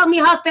can't tell me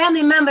her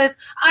family members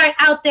aren't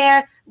out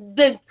there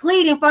been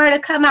pleading for her to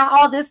come out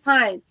all this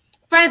time.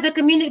 Friends, the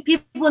community,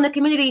 people in the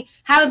community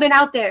haven't been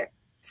out there.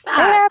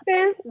 Stop. They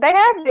have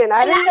been.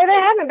 I didn't say they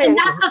haven't been. And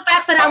that's the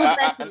facts that I was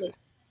mentioning.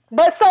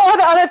 But so are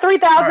the other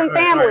 3,000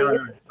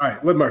 families. All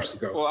right, let Marcy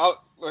go.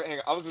 Well,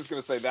 I was just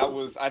going to say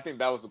I think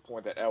that was the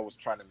point that Elle was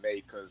trying to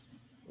make, because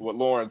what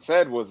Lauren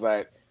said was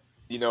that,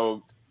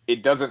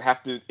 it didn't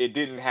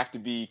have to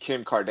be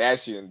Kim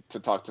Kardashian to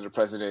talk to the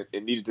president.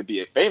 It needed to be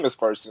a famous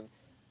person,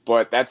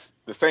 but that's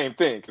the same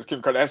thing, because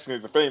Kim Kardashian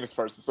is a famous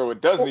person. So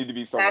it does need to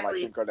be someone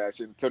like Kim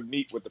Kardashian to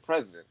meet with the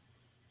president.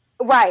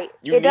 Right.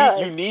 You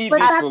need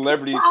these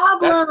celebrities.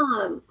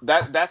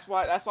 That's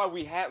why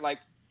we had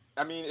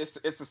it's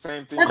the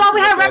same thing. That's why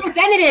we have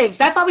representatives.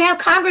 That's why we have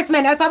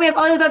congressmen. That's why we have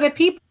all these other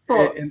people.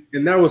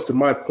 And that was to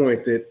my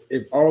point, that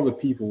if all the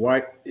people,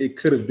 it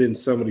could have been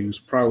somebody who's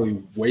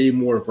probably way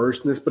more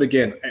versed in this. But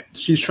again,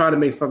 she's trying to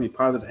make something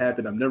positive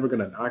happen. I'm never going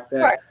to knock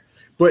that. Right.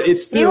 But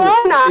it's still you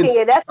are knocking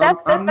it. That's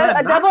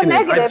a double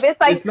negative. It's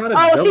like,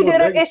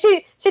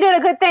 she did a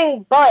good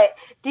thing, but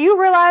do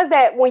you realize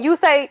that when you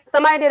say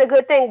somebody did a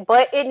good thing,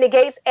 but it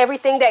negates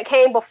everything that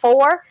came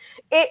before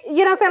it?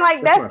 You know what I'm saying?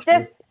 Like that's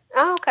just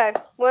okay.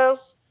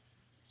 Well,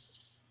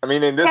 I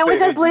mean, in this can we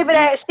just leave it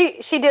at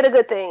she did a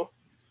good thing?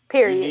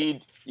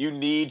 Period. You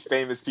need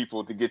famous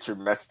people to get your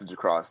message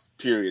across.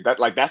 Period.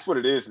 That's what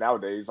it is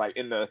nowadays. Like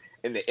in the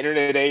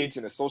internet age,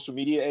 in the social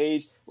media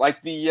age,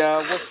 like the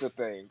what's the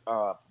thing?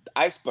 The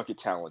ice bucket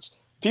challenge.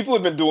 People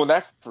have been doing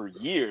that for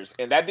years,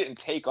 and that didn't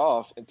take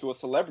off until a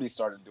celebrity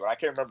started doing it. I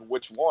can't remember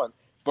which one,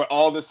 but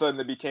all of a sudden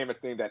it became a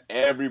thing that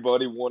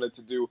everybody wanted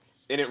to do,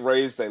 and it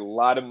raised a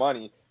lot of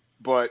money.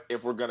 But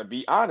if we're gonna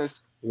be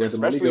honest,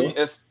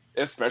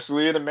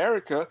 especially in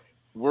America,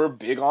 we're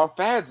big on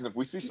fads, and if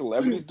we see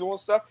celebrities doing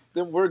stuff,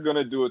 then we're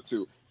gonna do it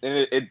too.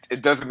 And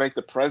it doesn't make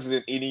the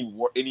president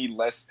any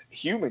less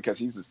human, because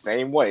he's the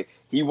same way.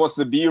 He wants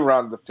to be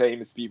around the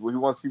famous people. He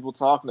wants people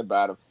talking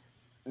about him.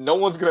 No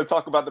one's gonna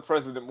talk about the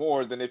president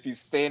more than if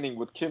he's standing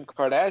with Kim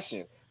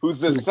Kardashian,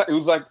 who's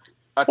like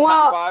a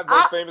top 5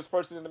 most famous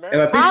person in America.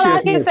 And I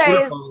think she has more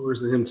Twitter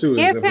followers than him too,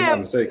 if I'm not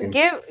mistaken.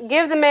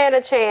 Give the man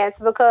a chance,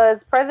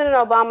 because President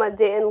Obama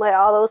didn't let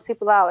all those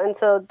people out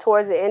until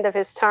towards the end of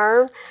his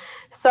term.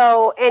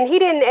 So, and he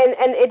didn't,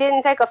 and it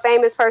didn't take a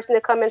famous person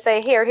to come and say,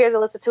 here's a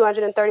list of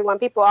 231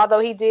 people.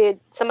 Although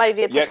somebody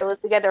did put the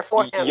list together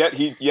for him. Yet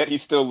he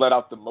still let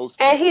out the most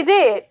people. And he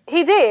did.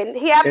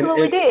 He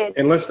absolutely did.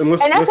 And that's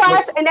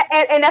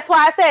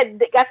why I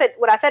said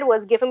what I said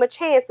was give him a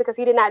chance, because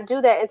he did not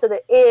do that until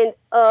the end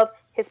of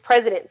his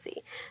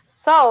presidency.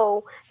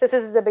 So, since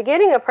this is the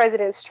beginning of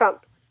President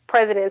Trump's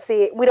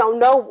presidency, we don't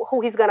know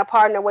who he's going to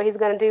pardon or what he's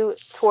going to do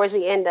towards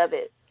the end of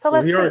it. So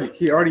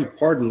he already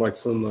pardoned like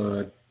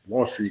some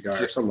Wall Street guy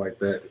or something like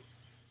that.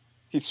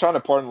 He's trying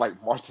to pardon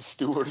like Martha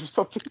Stewart or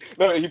something.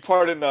 No, he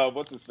pardoned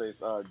what's his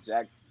face,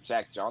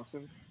 Jack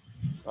Johnson.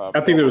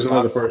 I think there was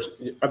another person.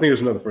 I think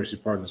there's another person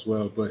he pardoned as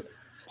well. But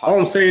all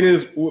I'm saying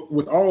is,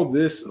 with all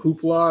this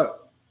hoopla,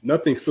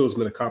 nothing still has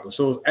been accomplished.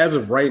 So as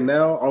of right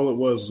now, all it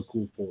was a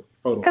cool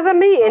photo. Because a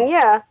meeting,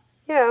 yeah.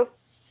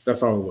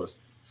 That's all it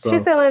was. So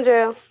she's still in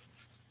jail.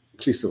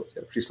 She's still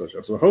in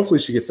jail. So hopefully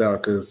she gets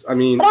out, because I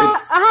mean, I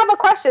have a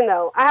question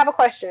though.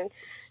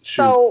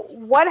 Shoot. So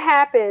what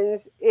happens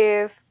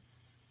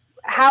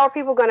how are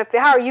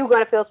you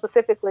going to feel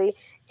specifically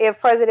if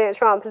President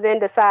Trump then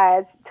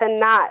decides to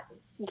not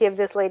give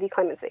this lady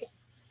clemency?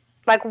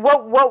 Like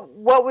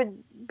what would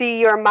be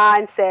your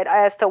mindset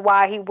as to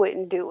why he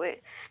wouldn't do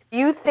it?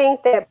 You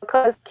think that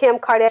because Kim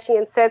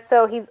Kardashian said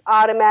so, he's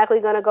automatically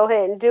going to go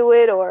ahead and do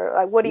it? Or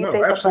like, what do you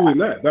think? No, absolutely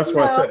not. That's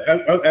why I said,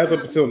 as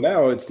up until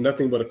now, it's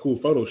nothing but a cool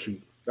photo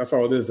shoot. That's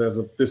all it is as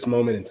of this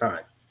moment in time.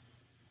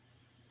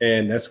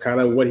 And that's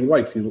kind of what he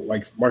likes. He,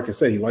 like Marcus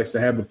said, he likes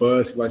to have the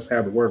buzz. He likes to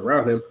have the word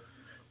around him.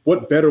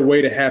 What better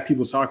way to have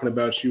people talking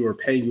about you or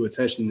paying you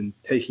attention than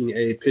taking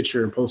a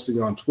picture and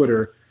posting on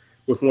Twitter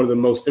with one of the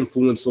most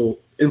influential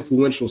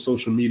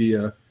social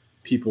media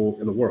people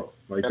in the world?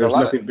 Like, there's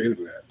nothing bigger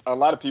than that. A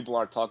lot of people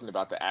aren't talking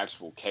about the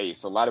actual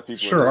case. A lot of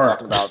people are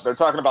just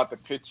talking about the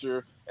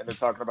picture, and they're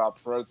talking about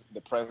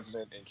the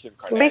president and Kim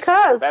Kardashian.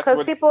 Because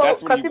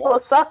people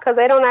suck because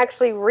they don't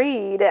actually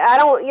read. I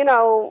don't,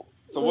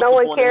 So no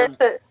one cares.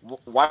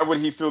 Why would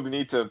he feel the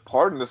need to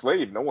pardon this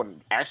lady if no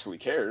one actually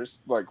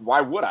cares? Like, why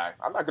would I?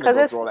 I'm not going to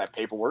go through all that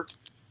paperwork.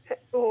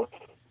 Why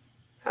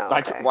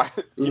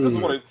he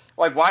doesn't want to?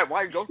 Like,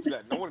 why go through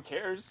that? No one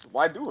cares.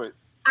 Why do it?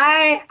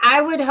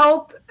 I would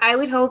hope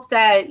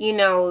that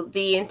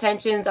the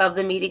intentions of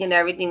the meeting and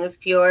everything was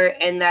pure,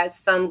 and that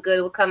some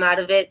good will come out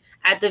of it.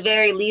 At the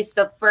very least,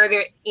 a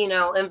further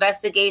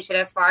investigation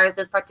as far as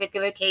this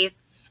particular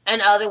case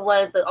and other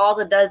ones, all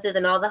the dozens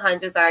and all the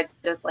hundreds are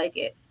just like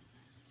it.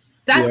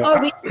 That's all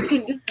we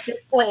can do at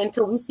this point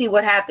until we see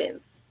what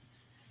happens.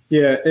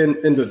 Yeah,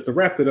 and to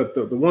wrap it up,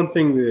 the one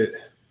thing that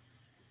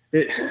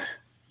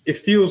it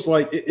feels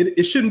like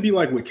it shouldn't be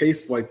like with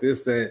cases like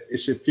this, that it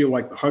should feel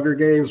like the Hunger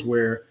Games,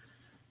 where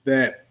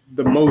that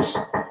the most.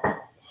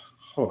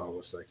 Hold on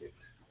 1 second.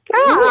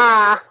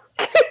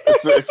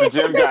 It's the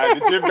gym guy.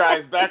 The gym guy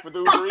is back with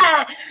Uber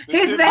Eats.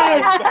 He said,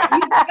 "You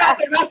forgot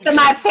the rest of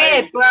my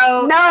pit,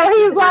 bro." No,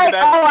 he's like,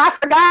 I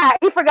forgot.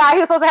 He forgot he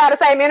was supposed to have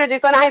the same energy,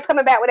 so now he's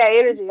coming back with that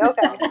energy.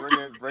 Okay,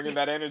 bringing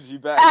that energy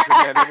back.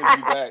 Bring that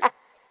energy back.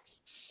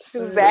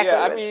 Exactly.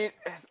 Yeah, I mean,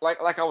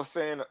 like I was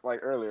saying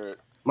earlier.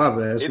 My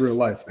bad. It's real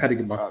life. I had to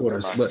get my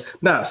quarters. But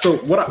so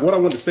what I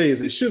want to say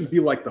is, it shouldn't be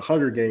like the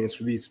Hunger Games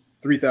for these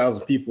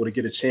 3,000 people to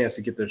get a chance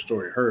to get their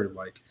story heard.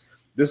 Like,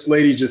 this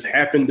lady just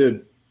happened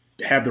to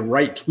have the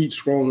right tweet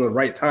scrolling at the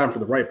right time for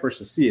the right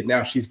person to see it.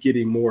 Now she's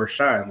getting more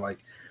shine. Like,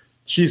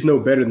 she's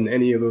no better than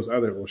any of those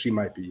other. Well, she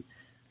might be.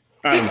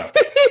 I don't know.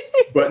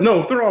 But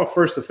no, if they're all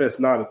first offense,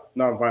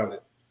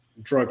 non-violent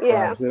drug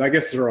crimes, and I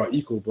guess they're all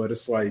equal. But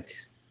it's like,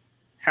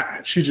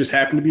 she just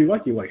happened to be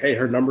lucky. Like, hey,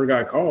 her number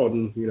got called,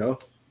 and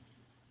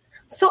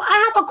So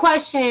I have a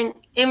question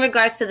in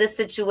regards to this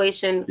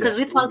situation, because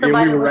we talked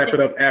about it. We'll wrap it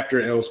up after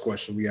Elle's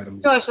question. We got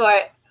to Sure.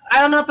 I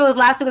don't know if it was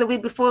last week or the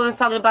week before, we was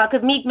talking about,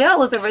 because Meek Mill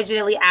was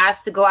originally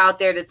asked to go out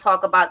there to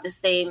talk about the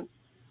same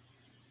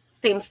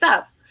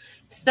stuff.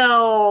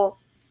 So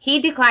he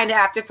declined it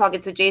after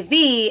talking to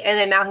Jay-Z, and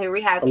then now here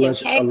we have Kim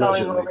K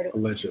going over to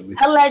allegedly.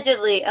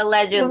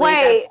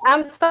 Wait,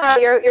 I'm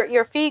sorry,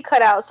 your feed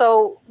cut out.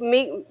 So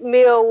Meek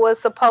Mill was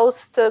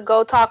supposed to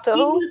go talk to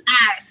who?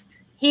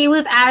 He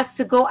was asked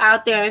to go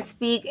out there and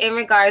speak in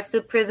regards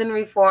to prison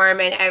reform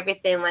and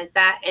everything like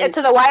that. And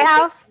to the White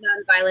House?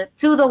 Nonviolence.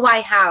 To the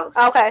White House.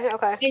 Okay.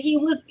 And he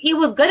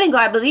was good and go.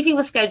 I believe he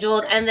was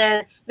scheduled. And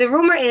then the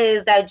rumor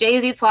is that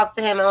Jay-Z talked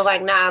to him and was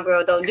like, nah,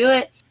 bro, don't do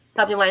it.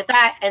 Something like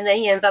that. And then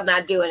he ends up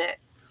not doing it.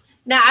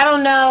 Now, I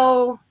don't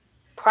know.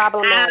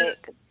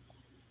 Problematic.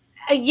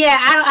 I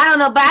don't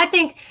know. But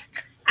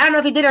I don't know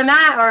if he did or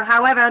not, or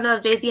however, I don't know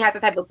if Jay-Z has a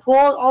type of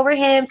pull over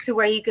him to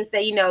where he could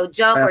say,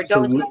 jump or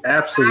don't jump.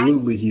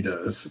 Absolutely he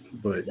does.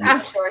 But yeah.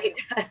 I'm sure he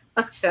does.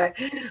 I'm sure.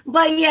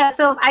 But yeah,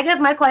 so I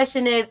guess my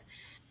question is,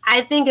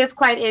 I think it's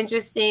quite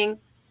interesting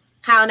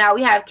how now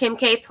we have Kim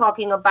K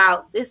talking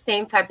about this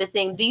same type of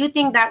thing. Do you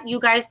think that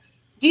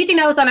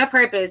was on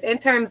purpose in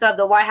terms of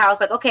the White House?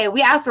 Like, okay,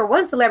 we asked for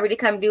one celebrity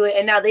to come do it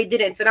and now they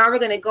didn't. So now we're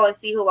going to go and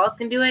see who else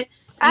can do it.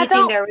 I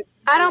don't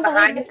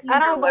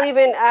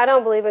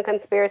believe in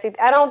conspiracy.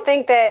 I don't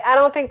think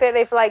that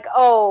they feel like,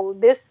 oh,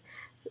 this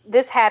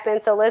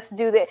happened, so let's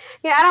do that.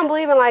 Yeah, I don't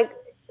believe in like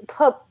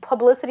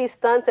publicity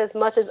stunts as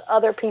much as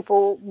other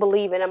people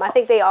believe in them. I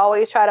think they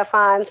always try to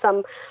find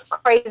some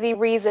crazy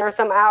reason or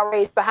some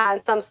outrage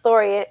behind some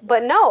story.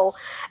 But no,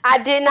 I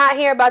did not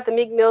hear about the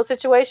Meek Mill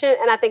situation,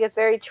 and I think it's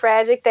very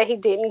tragic that he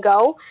didn't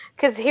go,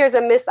 because here's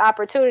a missed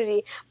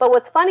opportunity. But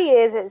what's funny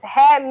is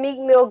had Meek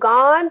Mill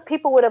gone,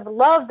 people would have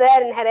loved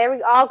that and had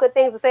all good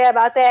things to say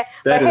about that.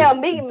 But hell,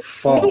 Meek Mill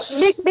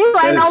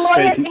ain't no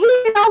lawyer. He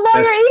ain't no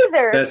lawyer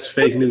either. That's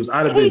fake news.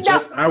 I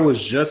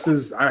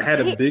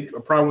had a big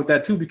problem with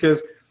that too,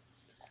 because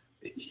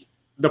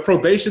the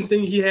probation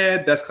thing he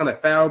had, that's kind of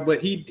foul,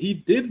 but he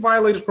did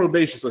violate his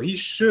probation, so he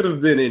should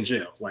have been in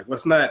jail. Like,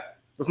 let's not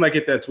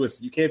get that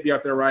twisted. You can't be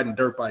out there riding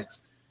dirt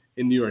bikes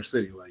in New York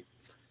City. Like,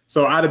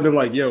 so I'd have been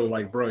like, yo,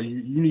 like, bro,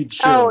 you need to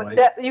chill. Oh,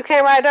 you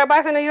can't ride dirt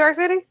bikes in New York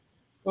City?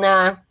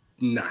 Nah.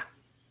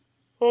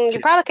 You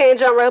probably can't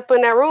jump right up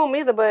in that room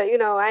either, but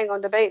I ain't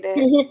gonna debate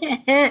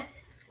that.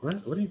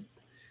 What do you?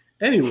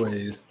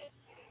 Anyways,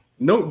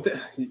 no,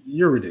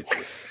 you're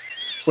ridiculous.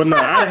 But no,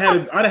 I'd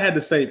have had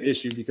the same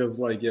issue because,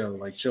 like,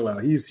 chill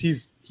out. He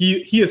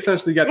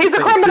essentially got. He's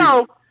a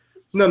criminal.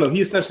 No,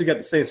 he essentially got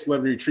the same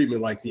celebrity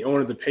treatment. Like, the owner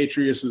of the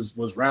Patriots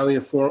was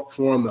rallying for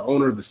him. The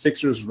owner of the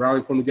Sixers was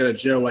rallying for him to get out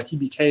of jail. Like, he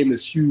became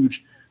this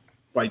huge,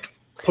 like,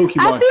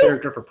 Pokemon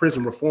character for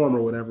prison reform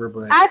or whatever.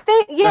 But I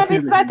think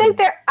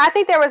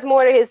there was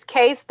more to his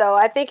case, though.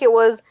 I think it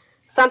was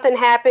something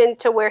happened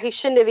to where he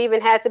shouldn't have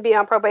even had to be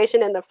on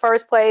probation in the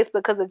first place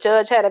because the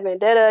judge had a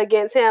vendetta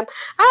against him.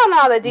 I don't know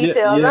all the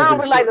details. I don't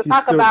really like to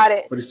talk about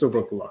it. But he still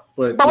broke the law.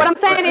 But what I'm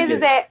saying is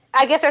that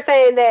I guess they're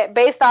saying that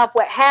based off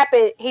what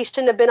happened, he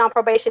shouldn't have been on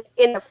probation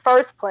in the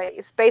first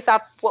place, based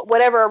off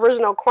whatever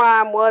original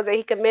crime was that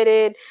he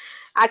committed.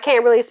 I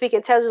can't really speak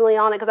intelligently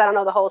on it because I don't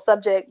know the whole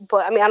subject.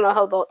 But I don't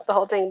know the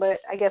whole thing.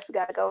 But I guess we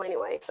got to go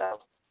anyway. So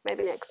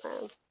maybe next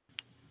time.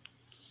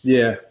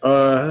 Yeah,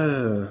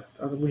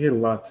 we hit a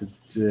lot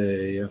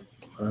today.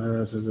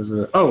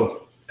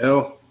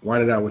 Elle,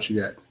 wind it out. What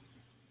you got?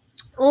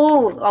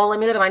 Oh, let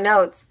me go to my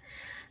notes.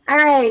 All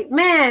right,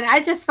 man,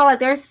 I just felt like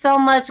there's so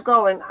much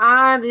going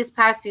on these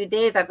past few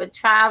days. I've been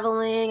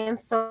traveling and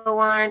so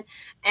on,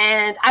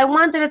 and I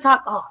wanted to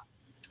talk. Oh,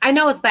 I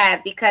know it's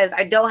bad because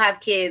I don't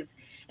have kids,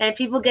 and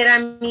people get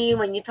on me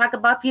when you talk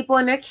about people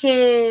and their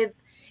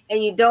kids,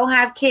 and you don't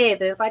have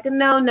kids, and it's like a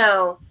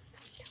no.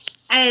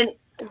 And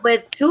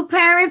with two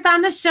parents on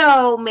the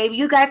show, maybe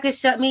you guys could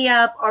shut me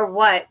up or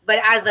what. But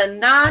as a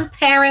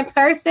non-parent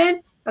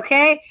person,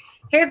 okay,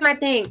 here's my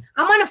thing.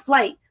 I'm on a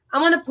flight.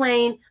 I'm on a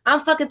plane.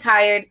 I'm fucking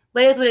tired.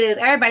 But it's what it is.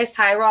 Everybody's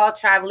tired. We're all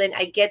traveling.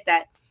 I get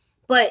that.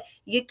 But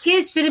your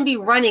kids shouldn't be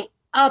running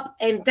up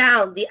and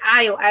down the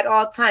aisle at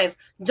all times,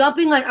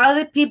 jumping on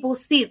other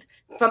people's seats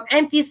from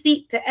empty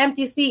seat to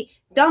empty seat.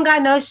 Don't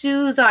got no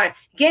shoes on.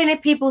 Getting in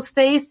people's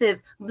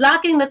faces.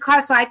 Blocking the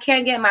car so I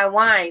can't get my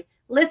wine.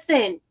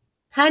 Listen.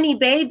 Honey,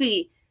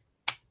 baby,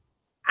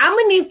 I'm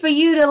going to need for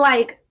you to,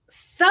 like,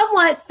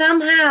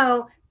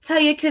 somehow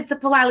tell your kid to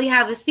politely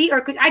have a seat.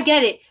 Or I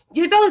get it.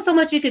 There's only so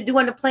much you could do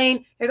on the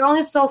plane. There's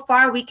only so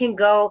far we can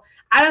go.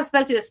 I don't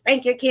expect you to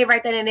spank your kid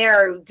right then and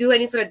there or do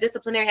any sort of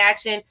disciplinary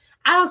action.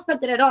 I don't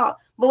expect it at all.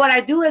 But what I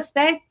do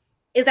expect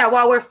is that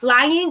while we're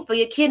flying, for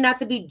your kid not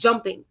to be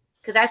jumping,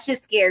 because that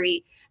shit's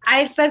scary. I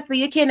expect for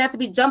your kid not to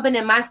be jumping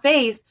in my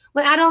face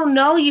when I don't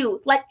know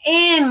you, like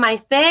in my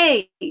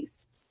face.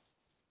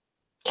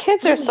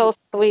 Kids are so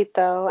sweet,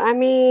 though. I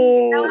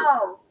mean,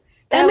 no,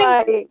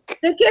 the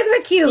kids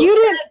were cute. You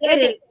didn't get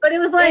it, but it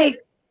was like,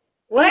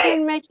 what? It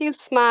didn't make you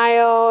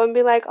smile and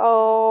be like,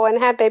 oh, and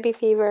have baby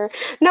fever.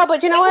 No,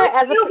 but you know what?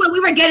 When we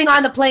were getting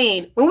on the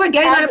plane,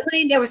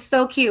 they were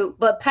so cute.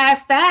 But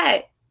past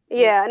that,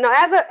 yeah, no.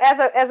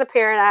 As a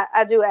parent,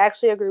 I do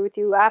actually agree with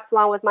you. I've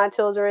flown with my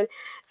children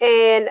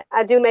And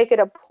I do make it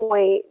a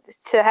point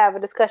to have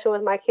a discussion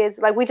with my kids.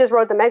 Like, we just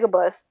rode the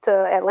Megabus to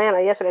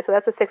Atlanta yesterday, so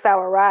that's a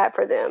 6-hour ride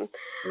for them.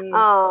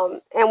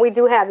 And we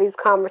do have these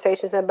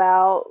conversations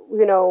about,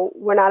 you know,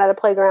 we're not at a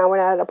playground, we're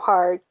not at a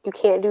park, you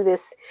can't do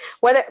this.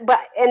 And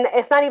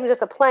it's not even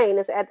just a plane.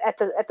 It's at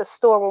the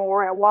store when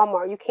we're at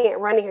Walmart. You can't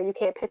run in here. You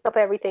can't pick up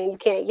everything. You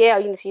can't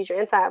yell. You need to use your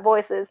inside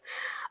voices.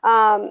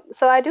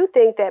 So I do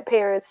think that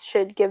parents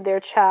should give their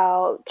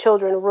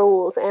children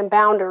rules and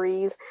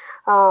boundaries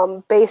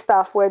based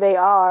off where they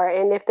are.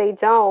 And if they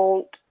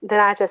don't, then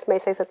I just may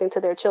say something to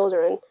their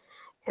children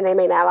and they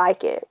may not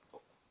like it.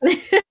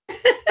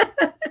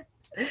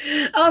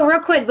 Oh, real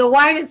quick, the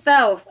wine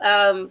itself,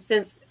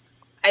 since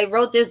I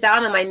wrote this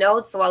down in my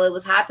notes while it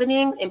was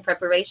happening in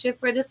preparation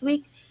for this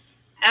week.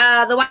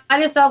 The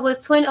wine itself was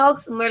Twin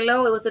Oaks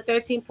Merlot. It was a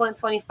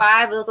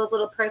 13.25. It was those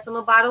little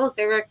personal bottles.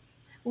 They were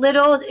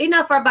little,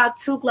 enough for about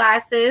 2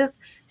 glasses.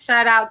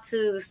 Shout out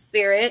to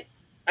Spirit.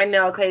 I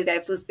know, crazy, I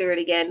flew Spirit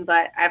again,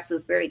 but I flew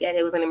Spirit again.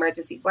 It was an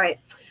emergency flight.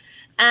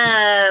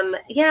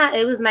 Yeah,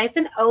 it was nice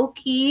and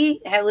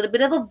oaky. It had a little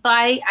bit of a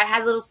bite. I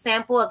had a little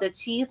sample of the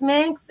cheese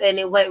mix, and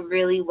it went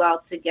really well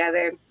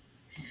together.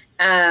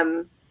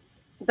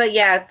 But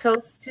yeah,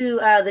 toast to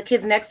the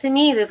kids next to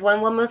me. This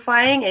one woman was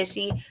flying, and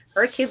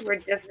her kids were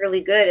just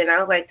really good, and I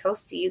was like,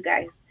 toast to you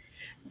guys.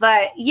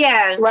 But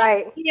yeah,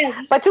 right.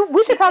 Yeah, but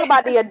we should talk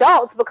about the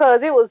adults,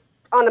 because it was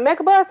on the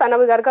Megabus. I know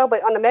we got to go,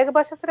 but on the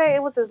Megabus yesterday,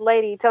 it was this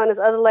lady telling this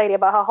other lady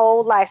about her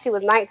whole life. She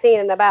was 19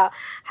 and about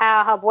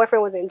how her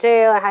boyfriend was in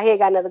jail and how he had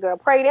got another girl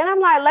pregnant. And I'm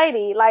like,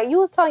 lady, like, you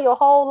was telling your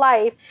whole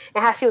life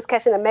and how she was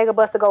catching a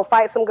Megabus to go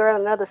fight some girl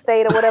in another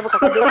state or whatever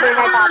because her boyfriend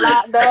had got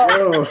locked up.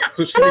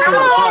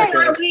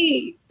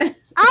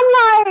 I'm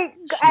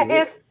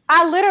like,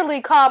 I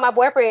literally called my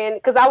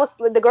boyfriend because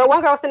one girl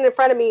was sitting in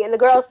front of me and the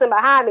girl was sitting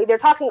behind me. They're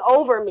talking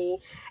over me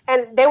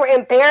and they were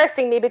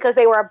embarrassing me because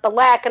they were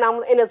black and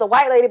there's a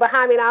white lady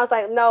behind me, and I was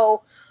like,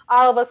 no,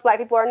 all of us black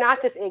people are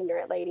not this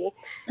ignorant, lady.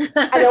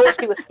 I know what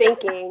she was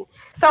thinking.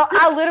 So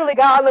I literally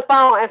got on the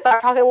phone and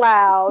started talking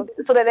loud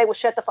so that they would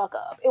shut the fuck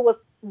up. It was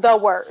the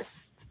worst.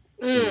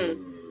 And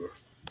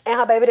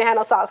her baby didn't have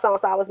no socks on,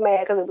 so I was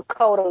mad because it was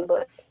cold on the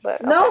bus.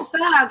 But okay. No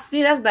socks.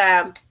 See, that's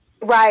bad.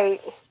 Right.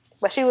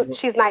 But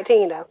she's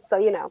 19 though, so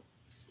you know.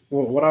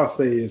 Well, what I'll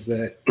say is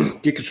that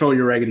get control of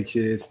your raggedy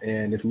kids,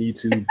 and if need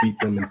to, beat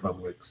them in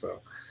public.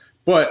 So,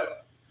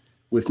 but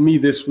with me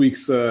this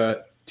week's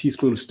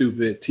Teaspoon of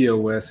Stupid,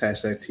 TOS,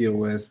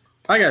 #TOS,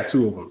 I got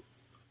 2 of them.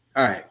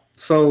 All right.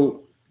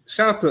 So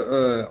shout out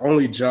to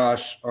Only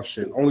Josh,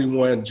 Only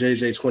One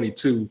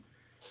JJ22,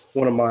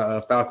 one of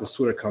my Falcons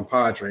Twitter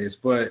compadres.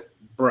 But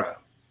bruh,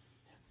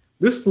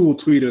 this fool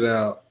tweeted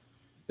out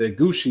that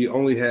Gucci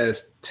only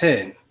has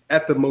 10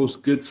 at the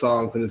most good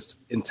songs in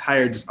his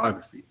entire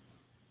discography.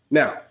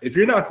 Now, if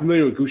you're not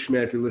familiar with Gucci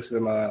Mane, if you're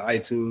listening on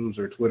iTunes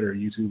or Twitter or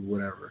YouTube or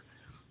whatever,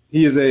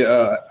 he is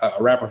a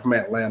rapper from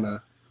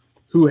Atlanta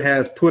who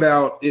has put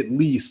out at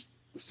least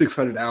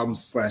 600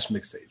 albums /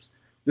 mixtapes.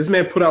 This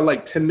man put out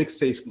like 10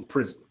 mixtapes in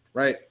prison,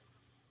 right?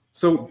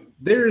 So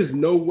there is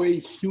no way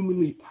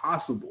humanly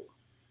possible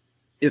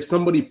if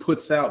somebody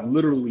puts out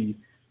literally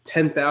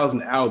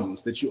 10,000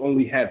 albums that you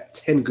only have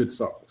 10 good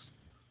songs.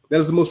 That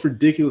is the most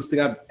ridiculous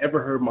thing I've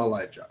ever heard in my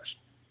life, Josh.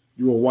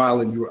 You were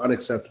wild and you were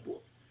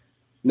unacceptable.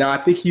 Now, I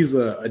think he's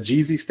a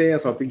Jeezy stan,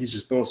 so I think he's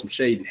just throwing some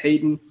shade and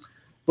hating.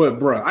 But,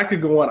 bro, I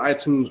could go on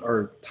iTunes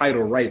or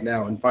Tidal right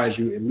now and find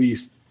you at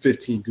least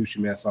 15 Gucci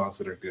Mane songs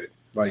that are good.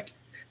 Like,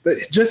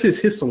 just his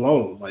hits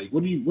alone. Like,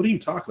 what are you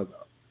talking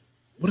about?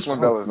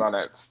 Slim Bell is on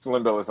that.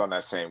 Slim Bell is on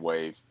that same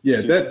wave. Yeah,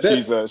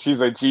 she's a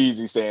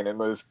Jeezy stan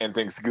and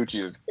thinks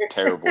Gucci is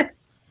terrible.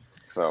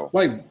 So,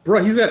 like,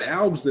 bro, he's got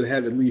albums that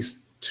have at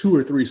least 2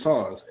 or 3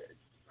 songs.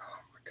 Oh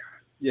my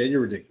god, yeah,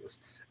 you're ridiculous.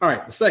 All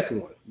right, the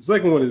second one. The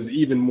second one is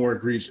even more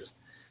egregious.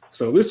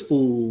 So this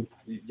fool,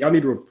 y'all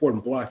need to report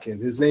and block him.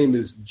 His name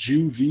is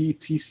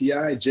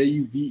JuveeTCI,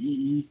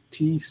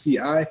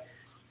 JUVEETCI.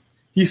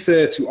 He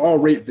said to all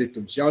rape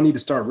victims, y'all need to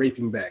start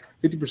raping back.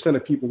 50%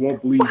 of people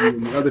won't believe you,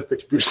 and the other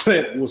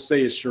 50% will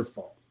say it's your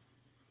fault.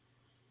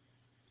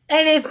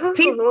 And it's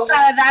people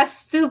that are that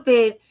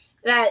stupid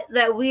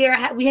that we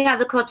have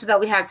the culture that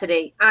we have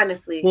today,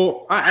 honestly.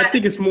 Well, I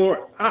think it's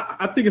more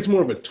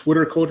of a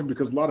Twitter culture,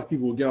 because a lot of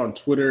people will get on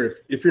Twitter.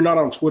 If you're not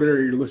on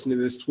Twitter, you're listening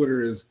to this,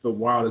 Twitter is the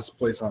wildest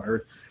place on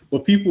earth.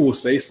 But people will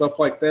say stuff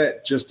like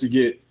that just to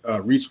get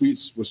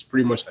retweets, was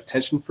pretty much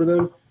attention for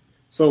them.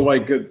 So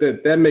like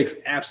that makes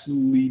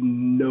absolutely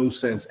no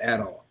sense at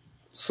all.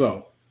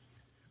 So,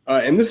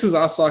 and this is,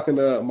 I was talking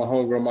to my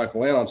homegirl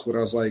Michael Ann on Twitter.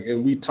 I was like,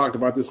 and we talked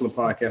about this in the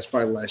podcast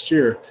probably last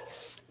year.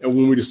 And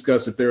when we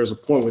discussed if there was a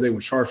point where they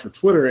would charge for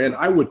Twitter, and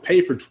I would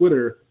pay for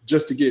Twitter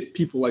just to get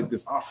people like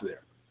this off of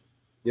there.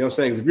 You know what I'm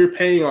saying? Because if you're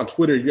paying on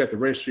Twitter, you have to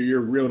register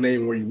your real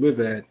name where you live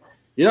at.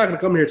 You're not going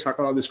to come here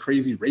talking all this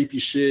crazy rapey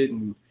shit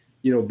and,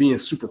 you know, being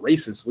super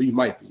racist. Well, you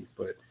might be,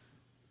 but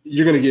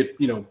you're going to get,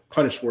 you know,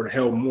 punished for it,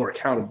 held more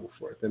accountable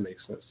for it. That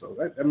makes sense. So,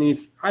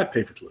 I'd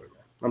pay for Twitter,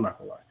 man. I'm not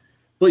going to lie.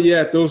 But,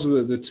 yeah, those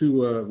are the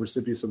 2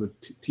 recipients of the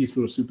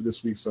teaspoon of soup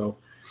this week. So,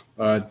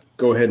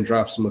 Go ahead and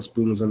drop some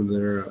spoons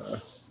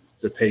under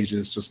their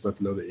pages. Just let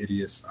them know the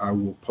idiots. I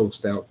will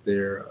post out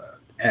their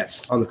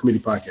ads on the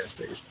community podcast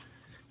page.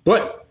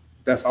 But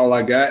that's all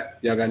I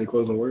got. Y'all got any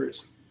closing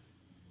words?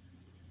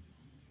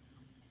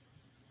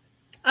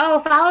 Oh,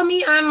 follow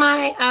me on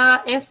my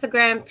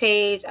Instagram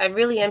page. I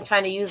really am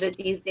trying to use it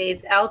these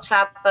days. El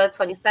Chapa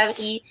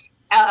 27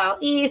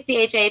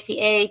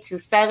 ELLECHAPA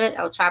 27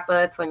 El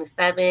Chapa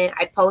 27.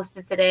 I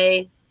posted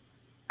today.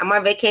 I'm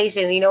on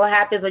vacation. You know what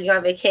happens when you're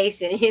on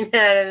vacation? You know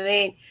what I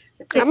mean?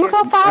 I'm gonna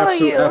go follow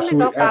you. I'm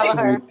gonna go follow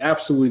her.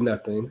 Absolutely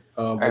nothing.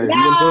 Are the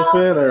DMs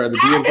open or are the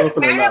DMs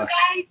open or not?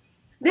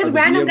 This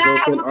random guy.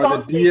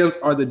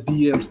 Are the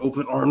DMs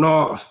open or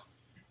not?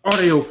 Are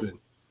they open?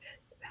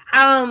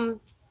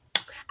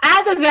 I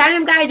had this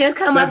random guy just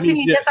come up to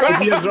me. Yes, the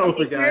DMs are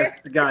open,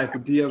 guys. The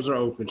DMs are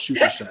open. Shoot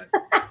your shot.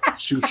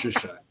 Shoot your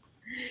shot.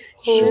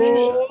 Shoot your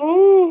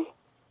shot.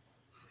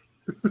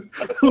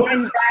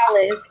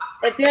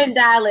 If you're in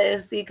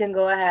Dallas, you can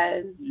go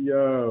ahead.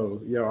 Yo,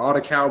 all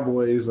the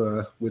Cowboys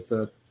with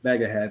the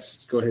MAGA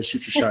hats, go ahead,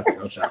 shoot your shot to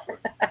El Chapo.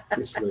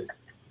 It's lit.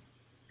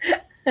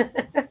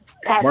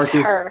 That's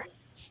Marcus. her.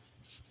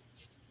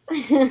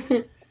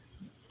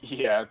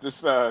 Yeah,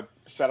 just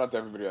shout out to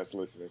everybody that's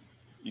listening.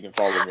 You can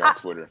follow me on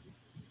Twitter.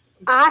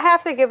 I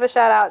have to give a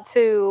shout out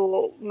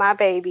to my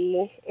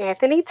baby,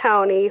 Anthony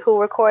Tony, who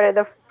recorded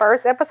the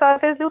first episode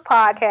of his new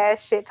podcast,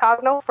 Shit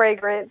Talk No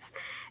Fragrance.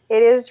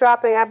 It is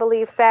dropping, I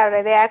believe,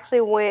 Saturday. They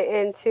actually went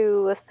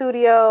into a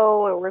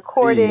studio and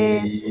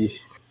recorded.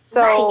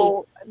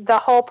 So the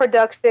whole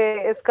production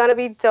is going to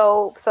be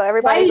dope. So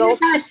everybody Why are you just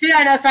trying to shit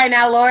on us right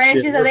now,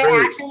 Lauren? She said they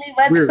actually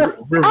went to...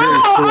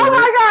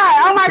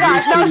 Oh my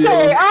gosh. No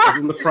shade.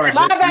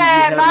 My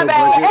bad.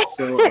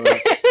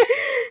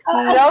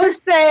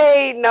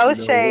 No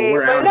shade.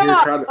 We're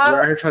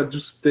out here trying to do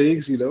some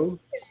things,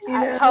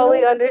 I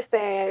totally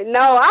understand.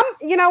 No,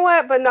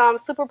 I'm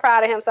super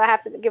proud of him. So I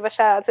have to give a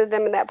shout out to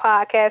them in that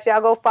podcast.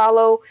 Y'all go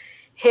follow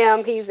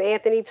him. He's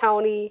Anthony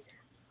Tony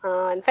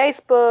on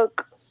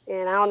Facebook.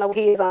 And I don't know what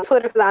he is on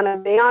Twitter because I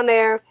don't be on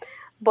there.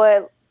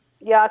 But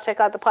y'all check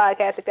out the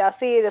podcast if y'all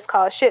see it. It's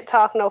called Shit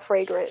Talk No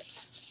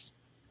Fragrance.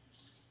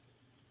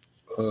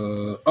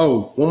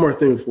 One more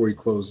thing before we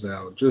close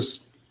out.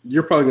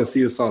 You're probably going to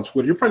see this on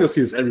Twitter. You're probably going to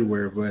see this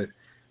everywhere. But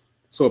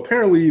so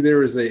apparently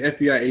there is a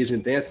FBI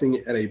agent dancing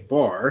at a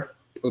bar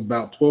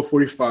about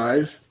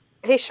 12:45.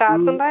 He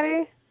shot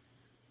somebody?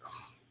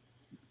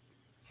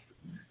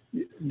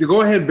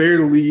 Go ahead, bear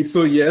the lead.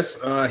 So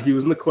yes, he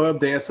was in the club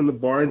dancing in the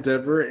bar in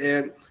Denver,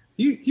 and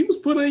he was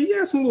he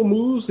had some little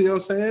moves, you know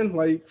what I'm saying,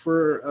 like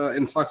for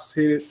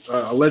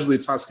allegedly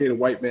intoxicated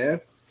white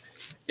man,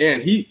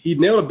 and he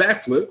nailed a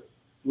backflip,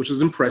 which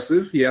was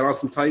impressive. He had on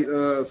some tight what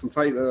are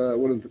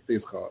the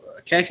things called,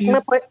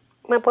 khakis.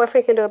 My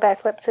boyfriend can do a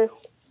backflip too.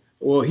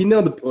 Well, he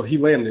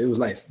landed it. It was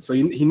nice. So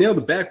he nailed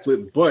the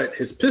backflip, but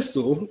his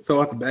pistol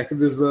fell out the back of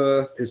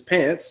his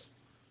pants.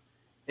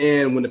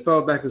 And when it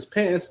fell back his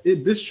pants,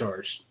 it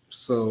discharged.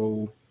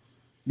 So,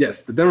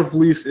 yes, the Denver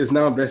police is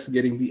now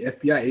investigating the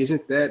FBI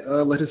agent that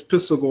let his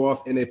pistol go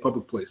off in a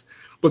public place.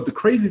 But the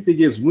crazy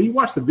thing is, when you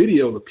watch the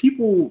video, the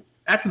people,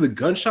 after the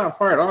gunshot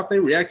fired off, they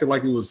reacted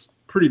like it was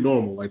pretty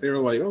normal. Like, they were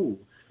like, oh,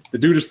 the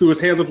dude just threw his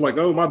hands up like,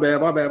 oh, my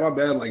bad.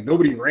 Like,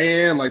 nobody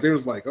ran. Like, they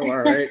was like, oh, all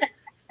right.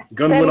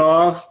 Gun went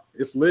off.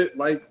 It's lit.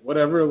 Like,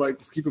 whatever. Like,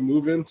 just keep it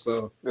moving.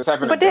 So, this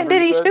happened. But did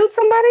he shoot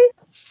somebody?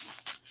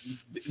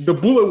 The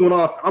bullet went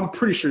off. I'm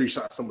pretty sure he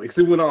shot somebody because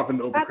it went off in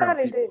the open crowd.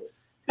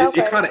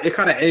 It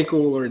kind of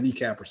ankle or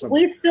kneecap or something.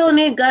 We still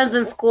need guns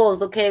in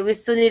schools, okay? We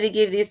still need to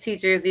give these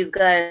teachers these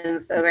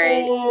guns, all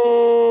right?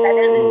 That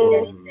doesn't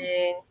mean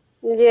anything.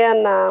 Yeah,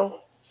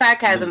 no.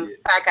 Sarcasm.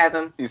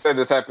 You said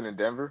this happened in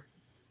Denver?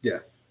 Yeah.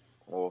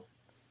 Well,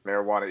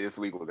 marijuana is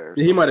legal there.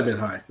 So. He might have been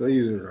high.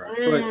 He's right.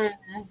 But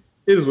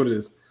it is what it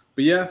is.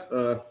 But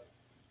yeah,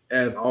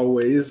 as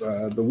always,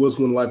 the Woods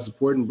One life is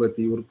important, but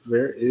the order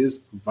prayer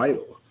is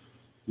vital.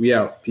 We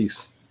out.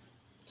 Peace.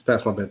 It's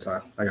past my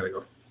bedtime. I gotta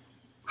go.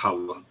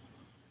 Holla.